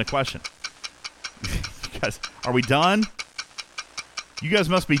 that's not even a question. Guys, are we done? You guys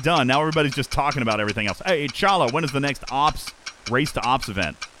must be done. Now everybody's just talking about everything else. Hey, Chala, when is the next Race to Ops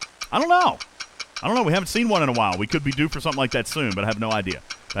event? I don't know. We haven't seen one in a while. We could be due for something like that soon, but I have no idea.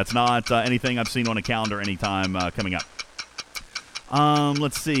 That's not anything I've seen on a calendar anytime coming up.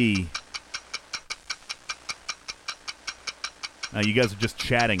 Let's see. You guys are just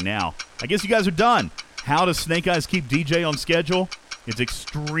chatting now. I guess you guys are done. How does Snake Eyes keep DJ on schedule? It's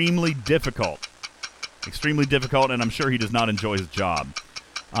extremely difficult. Extremely difficult, and I'm sure he does not enjoy his job.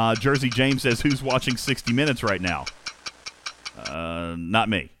 Jersey James says, who's watching 60 Minutes right now? Not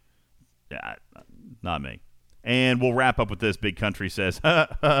me. Not me. And we'll wrap up with this. Big Country says,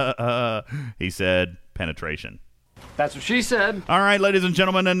 he said, penetration. That's what she said. All right, ladies and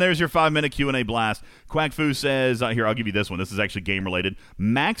gentlemen, and there's your 5-minute Q&A blast. Quackfu says, here, I'll give you this one. This is actually game-related.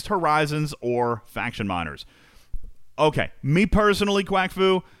 Maxed Horizons or Faction Miners? Okay, me personally,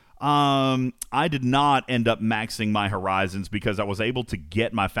 Quackfu, I did not end up maxing my Horizons because I was able to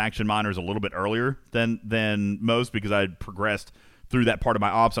get my Faction Miners a little bit earlier than most because I had progressed through that part of my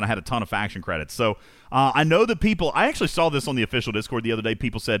ops, and I had a ton of faction credits. So I know that people – I actually saw this on the official Discord the other day.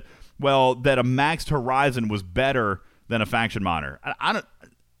 People said, well, that a maxed Horizon was better than a faction miner. I don't.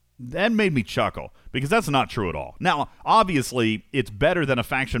 That made me chuckle because that's not true at all. Now, obviously, it's better than a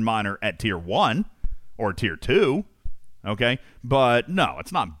faction miner at Tier 1 or Tier 2, okay? But, no,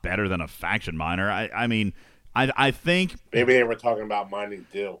 it's not better than a faction miner. I mean, I think – maybe they were talking about mining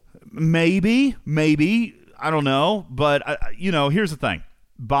Dill. Maybe. I don't know. But, here's the thing.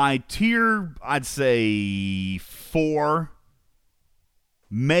 By Tier, I'd say 4,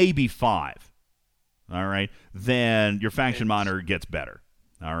 maybe 5, all right, then your faction miner gets better,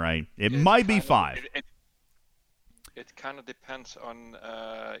 all right? It might be 5. It kind of depends on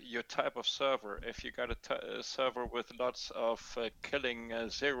your type of server. If you got a server with lots of killing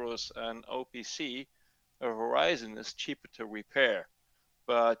zeros and OPC, a Horizon is cheaper to repair.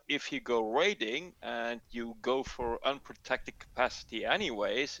 But if you go raiding and you go for unprotected capacity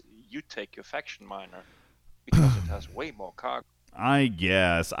anyways, you take your faction miner because it has way more cargo. I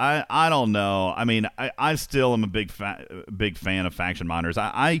guess. I don't know. I mean, I still am a big fan of faction miners.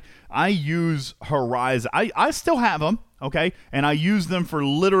 I use Horizon. I still have them, okay? And I use them for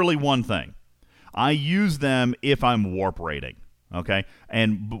literally one thing. I use them if I'm warp raiding, okay?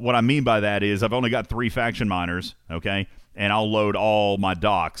 And what I mean by that is I've only got 3 faction miners, okay? And I'll load all my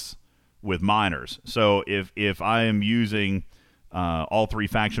docks with miners. So if I am using all 3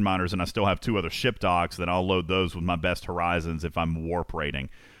 faction miners and I still have 2 other ship docks, then I'll load those with my best Horizons if I'm warp raiding.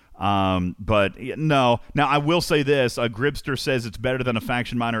 But no. Now, I will say this. Gribster says it's better than a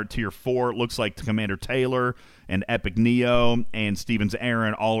faction miner at Tier 4. It looks like Commander Taylor and Epic Neo and Stevens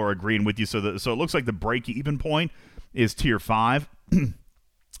Aaron all are agreeing with you. So it looks like the break-even point is Tier 5.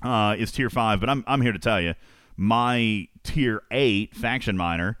 But I'm here to tell you, my Tier 8 faction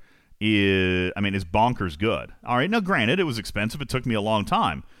miner is bonkers good. All right, now granted, it was expensive. It took me a long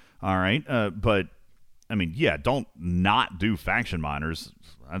time. All right, but I mean, yeah, don't not do faction miners.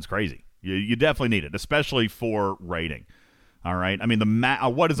 That's crazy. You definitely need it, especially for raiding. All right, I mean,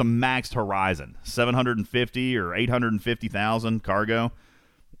 what is a maxed Horizon? 750 or 850,000 cargo?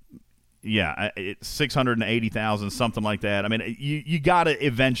 Yeah, it's 680,000, something like that. I mean, you got to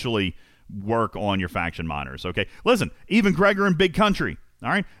eventually work on your faction miners, okay? Listen, even Gregor in Big Country, all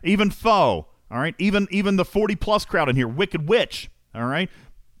right? Even Foe, all right? Even the 40-plus crowd in here, Wicked Witch, all right?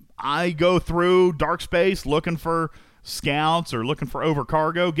 I go through Dark Space looking for scouts or looking for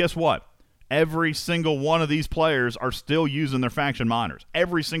overcargo. Guess what? Every single one of these players are still using their faction miners.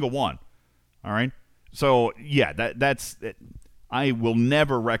 Every single one, all right? So, yeah, that's it. I will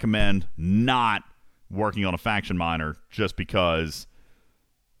never recommend not working on a faction miner just because,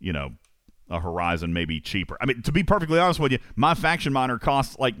 a Horizon may be cheaper. I mean, to be perfectly honest with you, my faction miner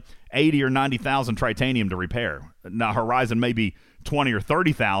costs like 80 or 90,000 tritanium to repair. Now, Horizon may be 20 or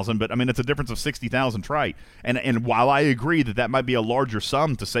 30,000, but I mean, it's a difference of 60,000 trite. And while I agree that might be a larger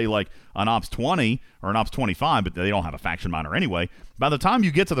sum to say like an Ops 20 or an Ops 25, but they don't have a faction miner anyway, by the time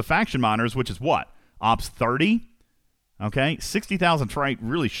you get to the faction miners, which is what? Ops 30? Okay? 60,000 trite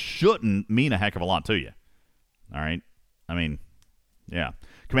really shouldn't mean a heck of a lot to you. All right? I mean, yeah.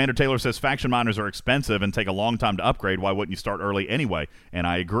 Commander Taylor says faction miners are expensive and take a long time to upgrade. Why wouldn't you start early anyway? And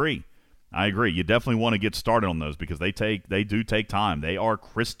I agree. You definitely want to get started on those because they do take time. They are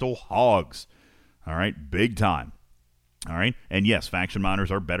crystal hogs. All right, big time. All right, and yes, faction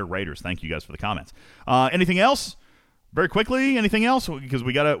miners are better raiders. Thank you guys for the comments. Anything else? Very quickly, anything else? Because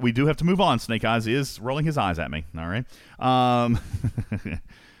we do have to move on. Snake Eyes is rolling his eyes at me. All right. All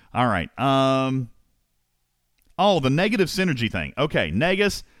right. Oh, the negative synergy thing. Okay,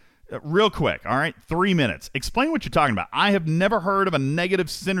 Negus, real quick, all right? 3 minutes. Explain what you're talking about. I have never heard of a negative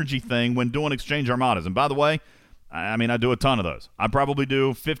synergy thing when doing exchange armadas. And by the way, I mean, I do a ton of those. I probably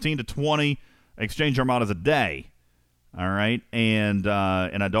do 15 to 20 exchange armadas a day, all right? And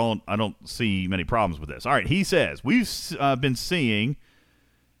I don't see many problems with this. All right, he says, we've been seeing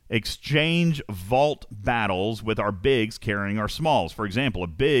exchange vault battles with our bigs carrying our smalls. For example, a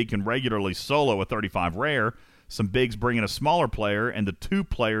big can regularly solo a 35 rare. Some bigs bring in a smaller player, and the 2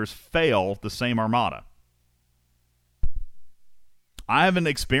 players fail the same armada. I haven't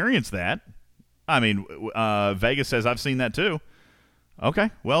experienced that. I mean, Vegas says I've seen that too. Okay,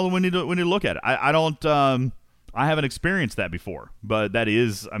 well, we need to look at it. I haven't experienced that before, but that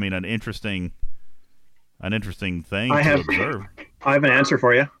is, I mean, an interesting an interesting thing I to have- observe. I have an answer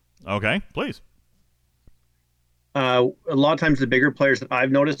for you. Okay, please. A lot of times the bigger players that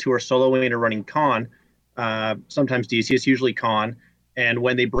I've noticed who are soloing or running con, sometimes DC, it's usually con, and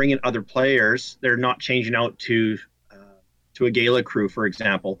when they bring in other players, they're not changing out to a Gala crew, for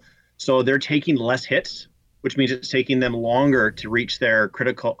example. So they're taking less hits, which means it's taking them longer to reach their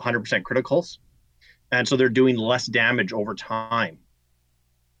critical 100% criticals, and so they're doing less damage over time.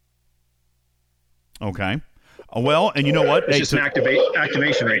 Okay. Well, and you know what? It's just an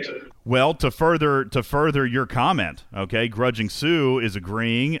activation rate. Well, to further your comment, okay, Grudging Sue is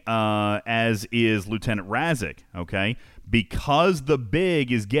agreeing, as is Lieutenant Razik, okay, because the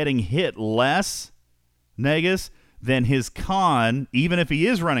big is getting hit less, Negus, than his con, even if he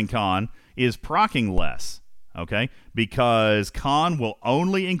is running con, is proccing less, okay, because con will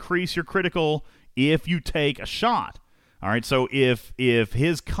only increase your critical if you take a shot. All right, so if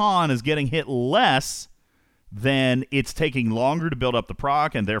his con is getting hit less, then it's taking longer to build up the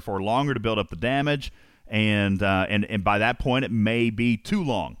proc and therefore longer to build up the damage, and by that point it may be too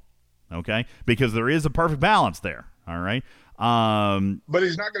long, okay? Because there is a perfect balance there, all right? But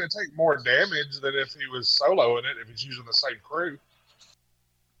he's not going to take more damage than if he was soloing it, if he's using the same crew.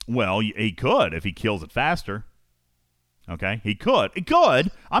 Well, he could if he kills it faster. Okay, he could. He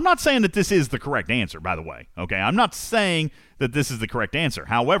could. I'm not saying that this is the correct answer, by the way. Okay, I'm not saying that this is the correct answer.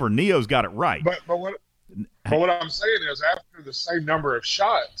 However, Neo's got it right. But what I'm saying is, after the same number of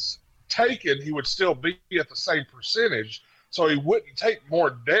shots taken, he would still be at the same percentage, so he wouldn't take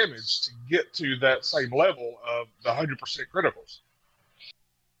more damage to get to that same level of the 100% criticals.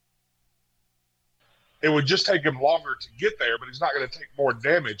 It would just take him longer to get there, but he's not going to take more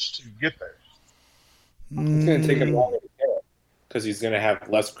damage to get there. It's going to take him longer to get it because he's going to have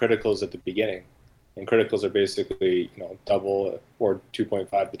less criticals at the beginning, and criticals are basically double or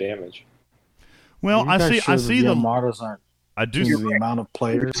 2.5 the damage. Well, I see the Armadas aren't. I do see the amount of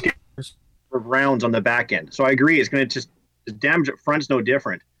players of rounds on the back end. So I agree. It's going to just the damage up front's no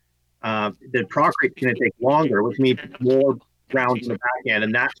different. The proc rate is going to take longer, which means more rounds on the back end,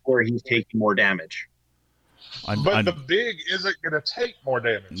 and that's where he's taking more damage. But the big isn't going to take more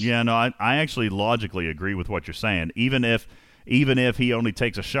damage. Yeah, no, I actually logically agree with what you're saying. Even if he only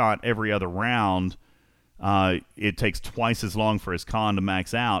takes a shot every other round, it takes twice as long for his con to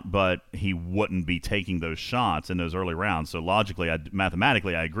max out, but he wouldn't be taking those shots in those early rounds. So logically,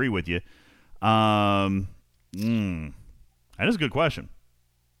 mathematically, I agree with you. That is a good question.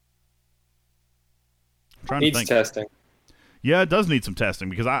 I'm trying to think. Testing. Yeah, it does need some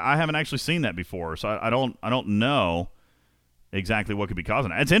testing because I haven't actually seen that before, so I don't know exactly what could be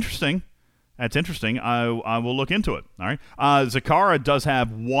causing it. It's interesting. That's interesting. I will look into it. All right. Zakara does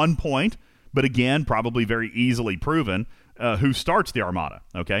have 1 point, but again, probably very easily proven. Who starts the Armada?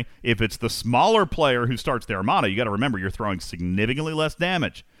 Okay, if it's the smaller player who starts the Armada, you got to remember you're throwing significantly less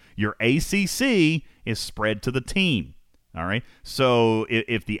damage. Your ACC is spread to the team. All right. So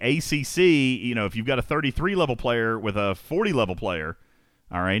if the ACC, if you've got a 33 level player with a 40 level player,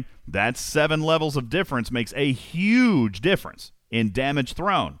 all right, that's 7 levels of difference makes a huge difference in damage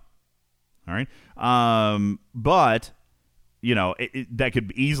thrown. All right. But, that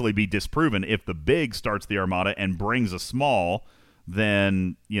could easily be disproven. If the big starts the Armada and brings a small,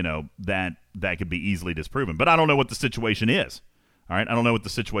 then, that could be easily disproven. But I don't know what the situation is. All right, I don't know what the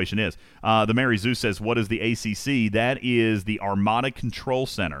situation is. The Mary Zeus says, what is the ACC? That is the Armada Control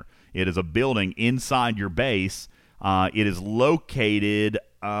Center. It is a building inside your base. It is located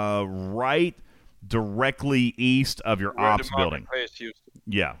right directly east of your ops building.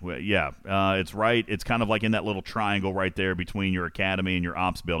 Yeah. It's right. It's kind of like in that little triangle right there between your academy and your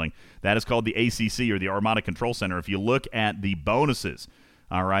ops building. That is called the ACC, or the Armada Control Center. If you look at the bonuses,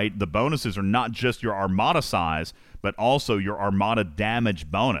 all right, the bonuses are not just your Armada size, but also your Armada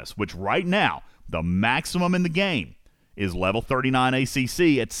damage bonus, which right now, the maximum in the game is level 39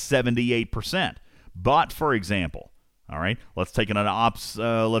 ACC at 78%. But, for example, all right, let's take it on Ops,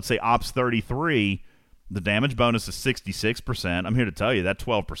 let's say Ops 33, the damage bonus is 66%. I'm here to tell you that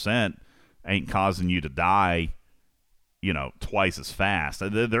 12% ain't causing you to die, twice as fast.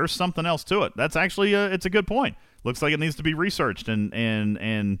 There's something else to it. That's actually, it's a good point. Looks like it needs to be researched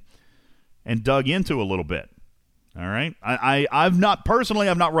and dug into a little bit. All right, I've not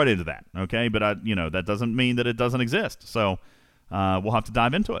run into that. Okay, but that doesn't mean that it doesn't exist. So we'll have to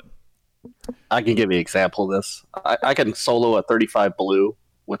dive into it. I can give you an example of this. I can solo a 35 blue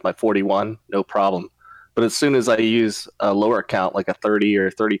with my 41, no problem. But as soon as I use a lower count, like a 30 or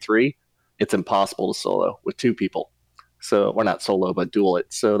 33, it's impossible to solo with 2 people. So we're not solo, but dual it.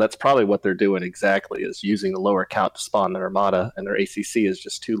 So that's probably what they're doing exactly, is using the lower count to spawn their Armada, and their ACC is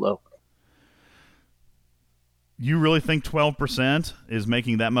just too low. You really think 12% is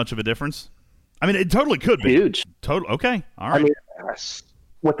making that much of a difference? I mean, it totally could be. Huge. Okay. All right. I mean,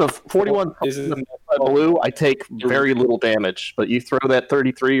 with the 41 blue, I take very little damage. But you throw that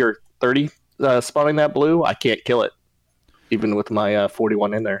 33 or 30 spawning that blue, I can't kill it, even with my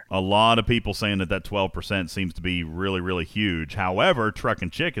 41 in there. A lot of people saying that 12% seems to be really, really huge. However, Truck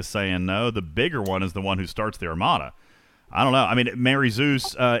and Chick is saying no, the bigger one is the one who starts the Armada. I don't know. I mean, Mary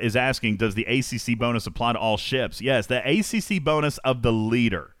Zeus is asking, does the ACC bonus apply to all ships? Yes, the ACC bonus of the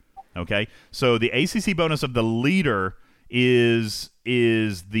leader. Okay, so the ACC bonus of the leader is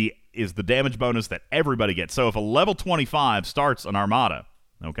the damage bonus that everybody gets. So if a level 25 starts an Armada,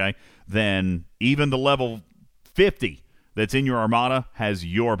 okay, then even the level 50 that's in your Armada has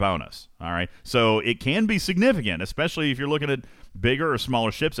your bonus. All right, so it can be significant, especially if you're looking at bigger or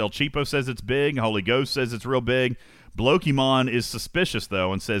smaller ships. El Cheapo says it's big. Holy Ghost says it's real big. Blokimon is suspicious,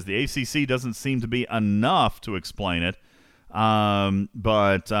 though, and says the ACC doesn't seem to be enough to explain it.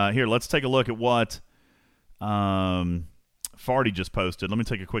 But here, let's take a look at what Farty just posted. Let me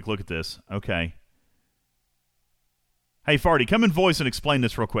take a quick look at this. Okay. Hey, Farty, come in voice and explain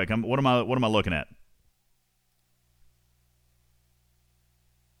this real quick. What am I looking at?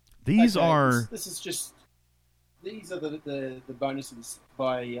 These are... These are the bonuses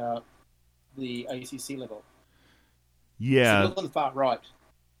by the ACC level. Yeah. So look on the far right.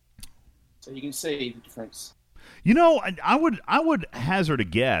 So you can see the difference. You know, I would hazard a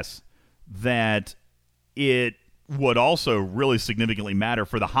guess that it would also really significantly matter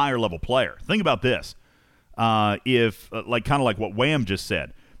for the higher level player. Think about this. If kind of like what Wham just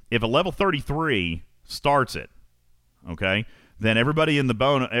said, if a level 33 starts it, okay, then everybody in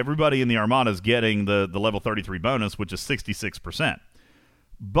the Armada is getting the level 33 bonus, which is 66%.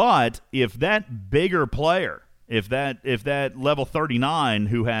 But if that bigger player, if that level 39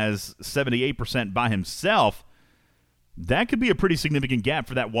 who has 78% by himself, that could be a pretty significant gap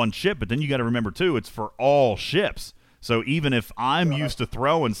for that one ship. But then you got to remember too, it's for all ships. So even if I'm used to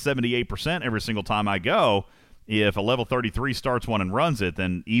throwing 78% every single time I go, if a level 33 starts one and runs it,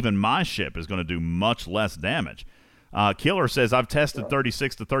 then even my ship is going to do much less damage. Killer says, I've tested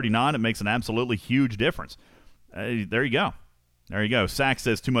 36 to 39. It makes an absolutely huge difference. There you go. There you go. Sack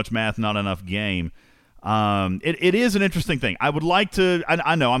says, too much math, not enough game. It is an interesting thing. I would like to...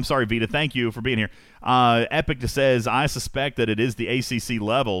 I know. I'm sorry, Vita. Thank you for being here. Epic says, I suspect that it is the ACC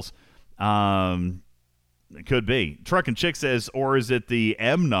levels. It could be. Truck and Chick says, or is it the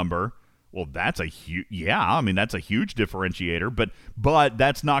M number? Well, that's a huge... Yeah, I mean, that's a huge differentiator, but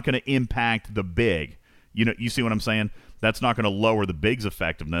that's not going to impact the big. You know, you see what I'm saying? That's not going to lower the big's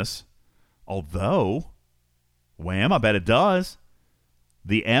effectiveness. Although, Wham, I bet it does.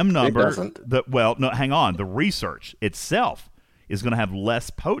 The M number... It doesn't. Well, no, hang on. The research itself is going to have less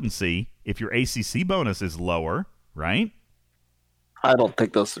potency if your ACC bonus is lower, right? I don't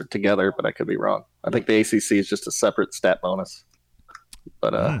think those are together, but I could be wrong. I think the ACC is just a separate stat bonus.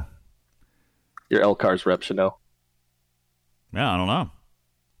 But your LCARS rep should know. Yeah, I don't know.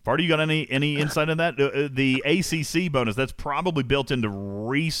 Farty, you got any insight on that? The ACC bonus, that's probably built into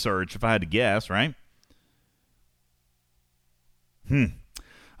research, if I had to guess, right? I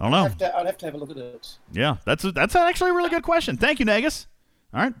don't know. I'd have to have a look at it. Yeah, that's actually a really good question. Thank you, Negus.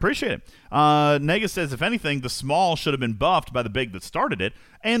 All right, appreciate it. Negus says, if anything, the small should have been buffed by the big that started it,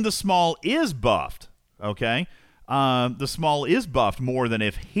 and the small is buffed, okay? The small is buffed more than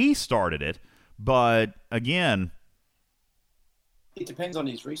if he started it, but, again... It depends on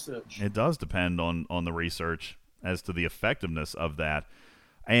his research. It does depend on the research as to the effectiveness of that.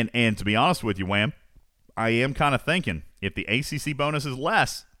 And to be honest with you, Wham, I am kind of thinking if the ACC bonus is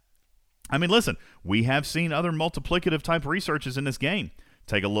less, I mean, listen, we have seen other multiplicative type researches in this game.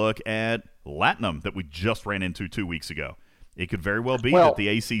 Take a look at Latinum that we just ran into 2 weeks ago. It could very well be that the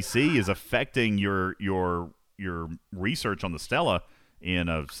ACC is affecting your research on the Stella in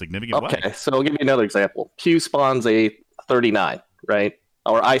a significant way. Okay, so I'll give you another example. Pew spawns a 39, right?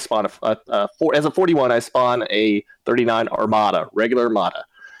 Or I spawn as a 41, I spawn a 39 Armada, regular Armada.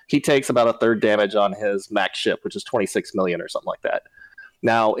 He takes about a third damage on his max ship, which is 26 million or something like that.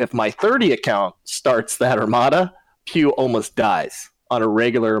 Now, if my 30 account starts that Armada, Pew almost dies on a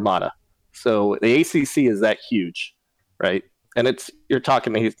regular Armada. So the ACC is that huge, right? And you're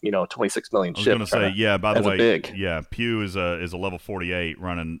talking, 26 million ship. I was going to say, yeah, by the way, big. Yeah, Pew is a level 48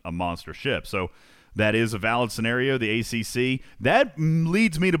 running a monster ship. So that is a valid scenario, the ACC. That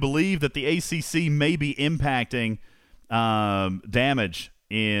leads me to believe that the ACC may be impacting damage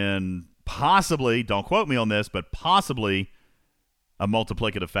in possibly, don't quote me on this, but possibly a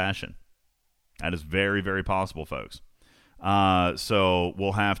multiplicative fashion. That is very, very possible, folks. So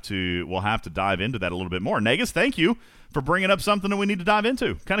we'll have to dive into that a little bit more. Negus, thank you for bringing up something that we need to dive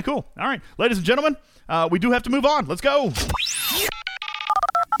into. Kind of cool. All right, ladies and gentlemen, we do have to move on. Let's go.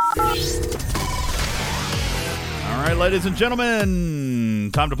 All right, ladies and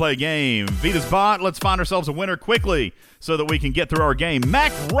gentlemen, time to play a game. Vita's bot. Let's find ourselves a winner quickly so that we can get through our game.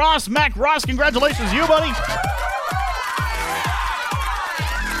 Mac Ross, congratulations, you buddy.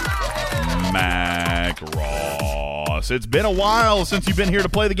 Mac Ross. It's been a while since you've been here to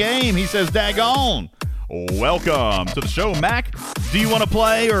play the game. He says, daggone. Welcome to the show, Mac. Do you want to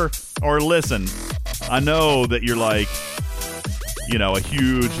play or listen? I know that you're like, a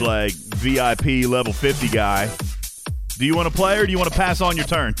huge like VIP level 50 guy. Do you want to play or do you want to pass on your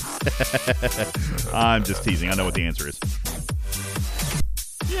turn? I'm just teasing. I know what the answer is.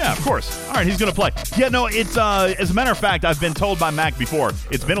 Yeah, of course. All right, he's going to play. Yeah, no, it's as a matter of fact, I've been told by Mac before.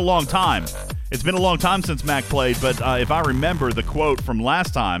 It's been a long time. It's been a long time since Mac played, but if I remember the quote from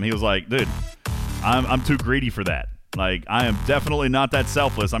last time, he was like, dude, I'm too greedy for that. Like, I am definitely not that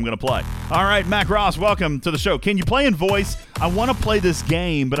selfless. I'm going to play. All right, Mac Ross, welcome to the show. Can you play in voice? I want to play this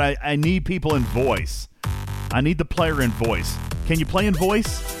game, but I need people in voice. I need the player in voice. Can you play in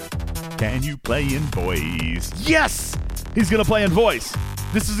voice? Can you play in voice? Yes! He's going to play in voice.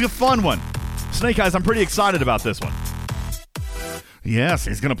 This is a fun one. Snake Eyes, I'm pretty excited about this one. Yes,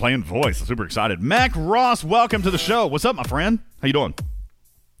 he's going to play in voice. I'm super excited. Mac Ross, welcome to the show. What's up, my friend? How you doing?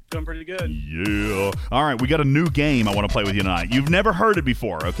 Doing pretty good. Yeah. All right, we got a new game I want to play with you tonight. You've never heard it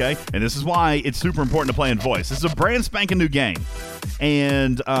before, okay? And this is why it's super important to play in voice. This is a brand spanking new game.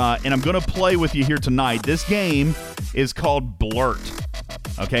 And I'm going to play with you here tonight. This game is called Blurt.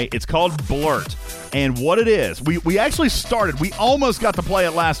 Okay? It's called Blurt. And what it is, we actually started. We almost got to play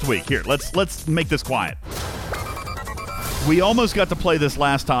it last week. Here, let's make this quiet. We almost got to play this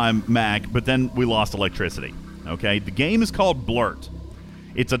last time, Mac, but then we lost electricity. Okay? The game is called Blurt.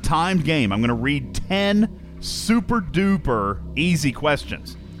 It's a timed game. I'm going to read 10 super duper easy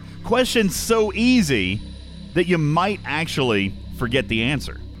questions. Questions so easy that you might actually forget the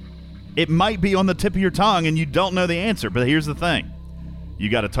answer. It might be on the tip of your tongue and you don't know the answer, but here's the thing. You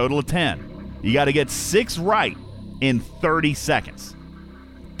got a total of 10. You got to get 6 right in 30 seconds.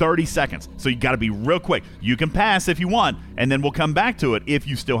 30 seconds. So you got to be real quick. You can pass if you want, and then we'll come back to it if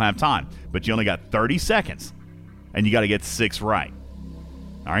you still have time. But you only got 30 seconds, and you got to get 6 right.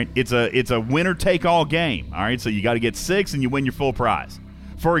 All right, it's a winner-take-all game. All right, so you got to get 6 and you win your full prize.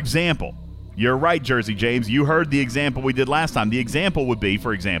 For example, you're right, Jersey James. You heard the example we did last time. The example would be,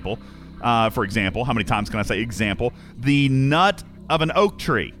 for example, how many times can I say example? The nut of an oak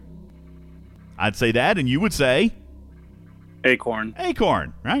tree. I'd say that, and you would say acorn.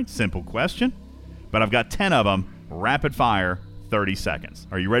 Acorn, right? Simple question. But I've got 10 of them. Rapid fire, 30 seconds.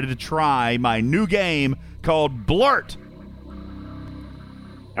 Are you ready to try my new game called Blurt?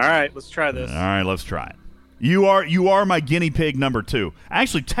 All right, let's try this. All right, let's try it. You are my guinea pig number 2.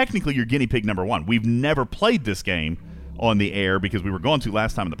 Actually, technically, you're guinea pig number 1. We've never played this game on the air because we were going to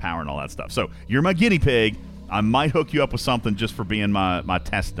last time in the power and all that stuff. So you're my guinea pig. I might hook you up with something just for being my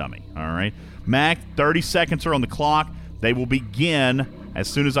test dummy. All right, Mac, 30 seconds are on the clock. They will begin as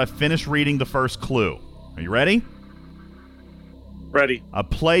soon as I finish reading the first clue. Are you ready? Ready. A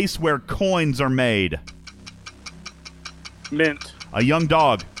place where coins are made. Mint. A young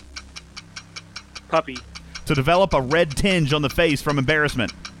dog. Puppy. To develop a red tinge on the face from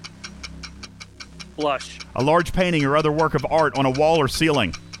embarrassment. Blush. A large painting or other work of art on a wall or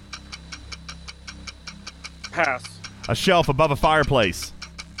ceiling. Pass. A shelf above a fireplace.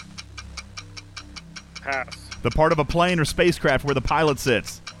 Pass. The part of a plane or spacecraft where the pilot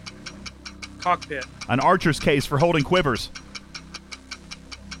sits. Cockpit. An archer's case for holding quivers.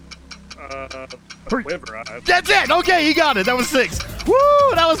 A quiver. That's it! Okay, he got it. That was 6. Woo!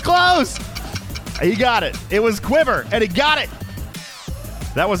 That was close! He got it. It was quiver, and he got it.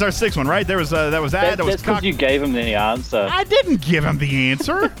 That was our 6th one, right? That was ad. That was that's because you gave him the answer. I didn't give him the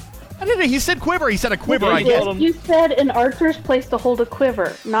answer. I didn't. He said quiver. He said a quiver, I guess. You said an archer's place to hold a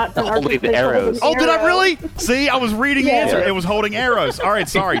quiver, not an archer's place arrows. to hold an arrow. Oh, did I really? See, I was reading the answer. Yeah. It was holding arrows. All right,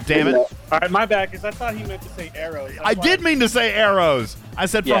 sorry, damn it. All right, my bad, because I thought he meant to say arrows. I did mean to say arroos. I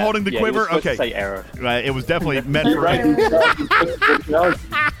said for holding the quiver. You were okay. to say arrow. Right, it was definitely meant for.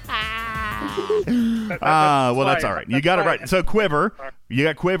 Well, that's all right. You got it right. So quiver. You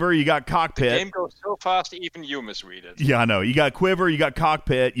got quiver. You got cockpit. The game goes so fast, even you misread it. Yeah, I know. You got quiver. You got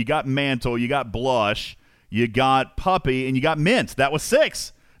cockpit. You got mantle. You got blush. You got puppy, and you got mint. That was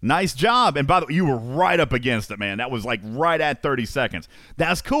 6. Nice job. And by the way, you were right up against it, man. That was like right at 30 seconds.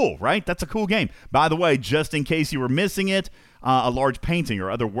 That's cool, right? That's a cool game. By the way, just in case you were missing it, a large painting or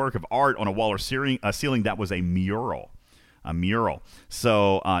other work of art on a wall or ceiling, that was a mural. a mural.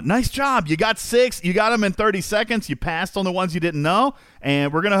 So nice job. You got 6. You got them in 30 seconds. You passed on the ones you didn't know,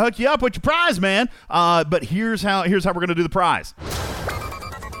 and we're going to hook you up with your prize, man. But here's how we're going to do the prize.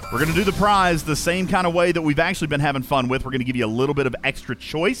 We're going to do the prize the same kind of way that we've actually been having fun with. We're going to give you a little bit of extra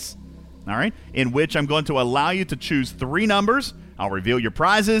choice, all right, in which I'm going to allow you to choose 3 numbers. I'll reveal your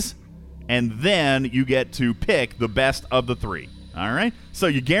prizes, and then you get to pick the best of the 3, all right? So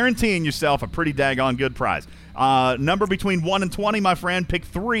you're guaranteeing yourself a pretty daggone good prize. Number between 1 and 20, my friend, pick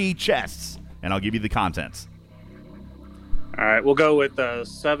 3 chests, and I'll give you the contents. All right, we'll go with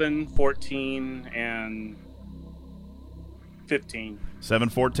 7, 14, and 15. 7,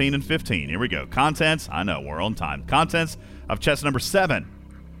 14, and 15. Here we go. Contents. I know, we're on time. Contents of chest number 7.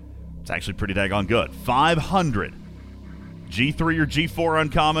 It's actually pretty daggone good. 500 G3 or G4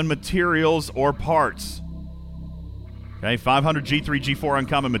 uncommon materials or parts. Okay, 500 G3, G4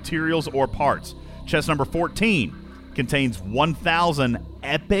 uncommon materials or parts. Chest number 14 contains 1,000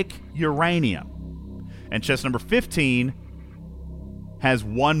 epic uranium. And chest number 15 has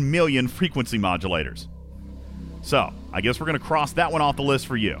 1 million frequency modulators. So, I guess we're going to cross that one off the list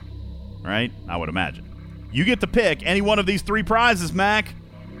for you, right? I would imagine. You get to pick any one of these 3 prizes, Mac.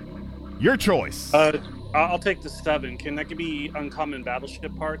 Your choice. I'll take the 7. Can that be uncommon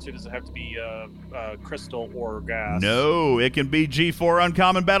battleship parts, or does it have to be crystal or gas? No, it can be G4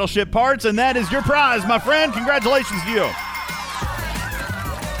 uncommon battleship parts, and that is your prize, my friend. Congratulations to you.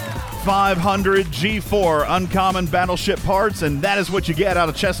 500 G4 uncommon battleship parts, and that is what you get out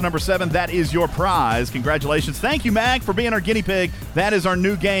of chest number 7. That is your prize. Congratulations. Thank you, Mac, for being our guinea pig. That is our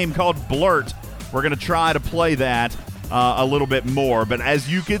new game called Blurt. We're going to try to play that a little bit more, but as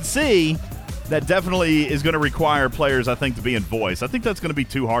you can see, that definitely is going to require players, I think, to be in voice. I think that's going to be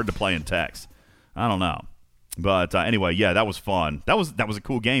too hard to play in text. I don't know. But anyway, yeah, that was fun. That was a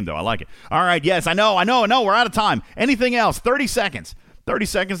cool game, though. I like it. All right, yes, I know. We're out of time. Anything else? 30 seconds. 30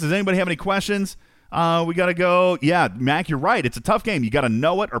 seconds. Does anybody have any questions? We got to go. Yeah, Mac, you're right. It's a tough game. You got to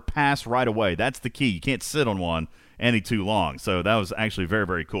know it or pass right away. That's the key. You can't sit on one any too long. So that was actually very,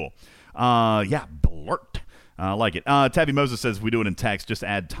 very cool. Yeah, Blurt. I like it. Tabby Moses says if we do it in text, just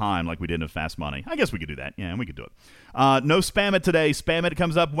add time like we did in Fast Money. I guess we could do that. Yeah, we could do it. No Spam It today. Spam It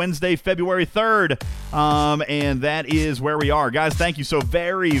comes up Wednesday, February 3rd. And that is where we are. Guys, thank you so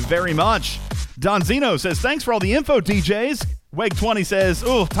very, very much. Don Zeno says, thanks for all the info, DJs. Weg20 says,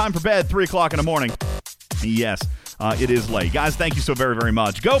 time for bed, 3 o'clock in the morning. Yes, it is late. Guys, thank you so very, very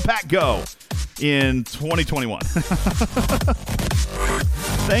much. Go, Pack, go in 2021.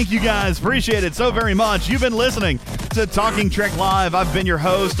 Thank you, guys. Appreciate it so very much. You've been listening to Talking Trek Live. I've been your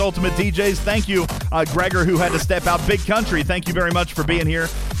host, Ultimate DJs. Thank you, Gregor, who had to step out. Big Country, thank you very much for being here.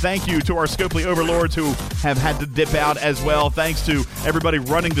 Thank you to our Scopely overlords who have had to dip out as well. Thanks to everybody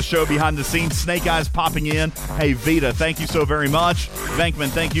running the show behind the scenes. Snake Eyes popping in. Hey, Vita, thank you so very much. Venkman,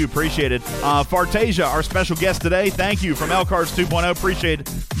 thank you. Appreciate it. Fartasia, our special guest today. Thank you from L-Cards 2.0. Appreciate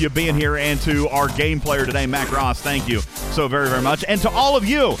you being here. And to our game player today, Mac Ross, thank you so very, very much. And to all of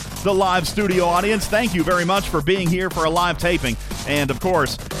you, the live studio audience, thank you very much for being here for a live taping. And, of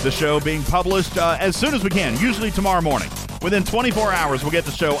course, the show being published as soon as we can, usually tomorrow morning. Within 24 hours, we'll get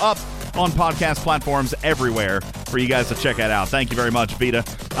the show up on podcast platforms everywhere for you guys to check that out. Thank you very much, Vita.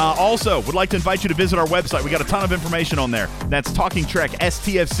 Also, would like to invite you to visit our website. We got a ton of information on there. That's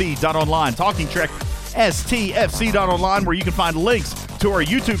TalkingTrekSTFC.online. TalkingTrekSTFC.online, where you can find links to our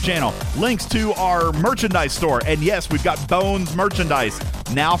YouTube channel, links to our merchandise store, and yes, we've got Bones merchandise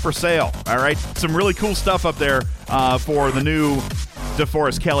now for sale. All right, some really cool stuff up there for the new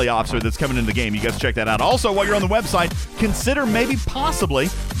DeForest Kelly officer that's coming into the game. You guys check that out. Also, while you're on the website, consider maybe possibly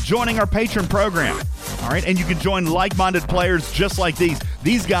joining our Patreon program. All right, and you can join like-minded players just like these.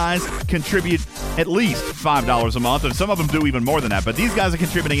 These guys contribute at least $5 a month, and some of them do even more than that, but these guys are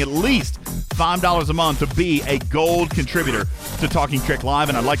contributing at least $5 a month to be a gold contributor to Talking Trek Live,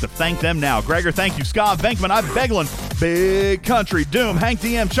 and I'd like to thank them now. Gregor, thank you. Scott, Venkman, I'm Beglin, Big Country, Doom, Hank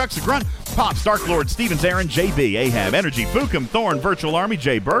DM, Chuck's a Grunt, Pops, Dark Lord, Stevens, Aaron, JB, Ahab, Energy, Fukum, Thorn, Virtual Army,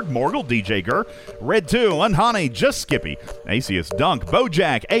 Jay Berg, Morgul, DJ Gur, Red 2, Unhoney, Just Skippy, Acius, Dunk,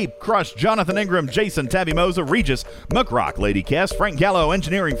 Bojack, Ape, Crush, Jonathan Ingram, Jason, Tabby Moza, Regis, McRock, Lady Cass, Frank Gallo,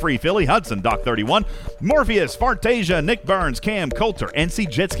 Engineering Free Philly, Hudson, Doc 31, Morpheus, Fartasia, Nick Burns, Cam, Coulter, NC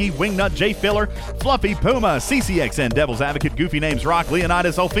Jetski, Wingnut, Jay Filler, Fluffy, Puma, CCXN, Devil's Advocate, Goofy Names Rock,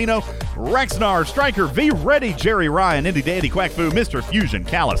 Leonidas, Alfino, Rexnar, Striker, V Ready, Jerry Ryan, Indie Deity, Quack Fu, Mr. Fusion,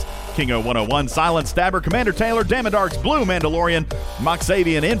 Callus, Kingo 101, Silent Stabber, Commander Taylor, Damodarks, Blue Mandalorian,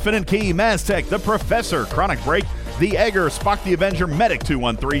 Moxavian, Infinite Key, Maztec, The Professor, Chronic Break, The Egger, Spock the Avenger, Medic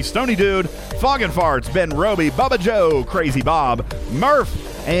 213, Stony Dude, Fog and Farts, Ben Roby, Bubba Joe, Crazy Bob,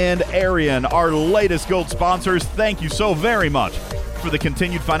 Murph, and Arian, our latest gold sponsors. Thank you so very much for the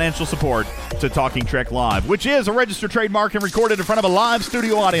continued financial support to Talking Trek Live, which is a registered trademark and recorded in front of a live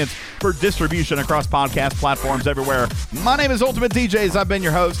studio audience for distribution across podcast platforms everywhere. My name is Ultimate DJs. I've been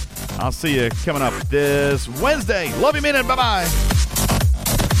your host. I'll see you coming up this Wednesday. Love you, minute. Bye-bye.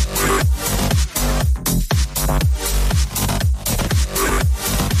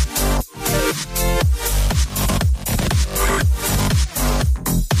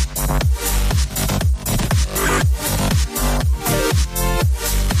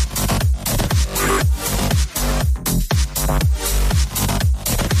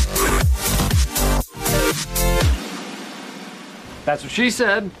 That's what she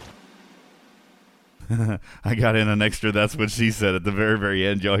said. I got in an extra "that's what she said" at the very, very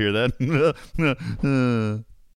end. Y'all hear that?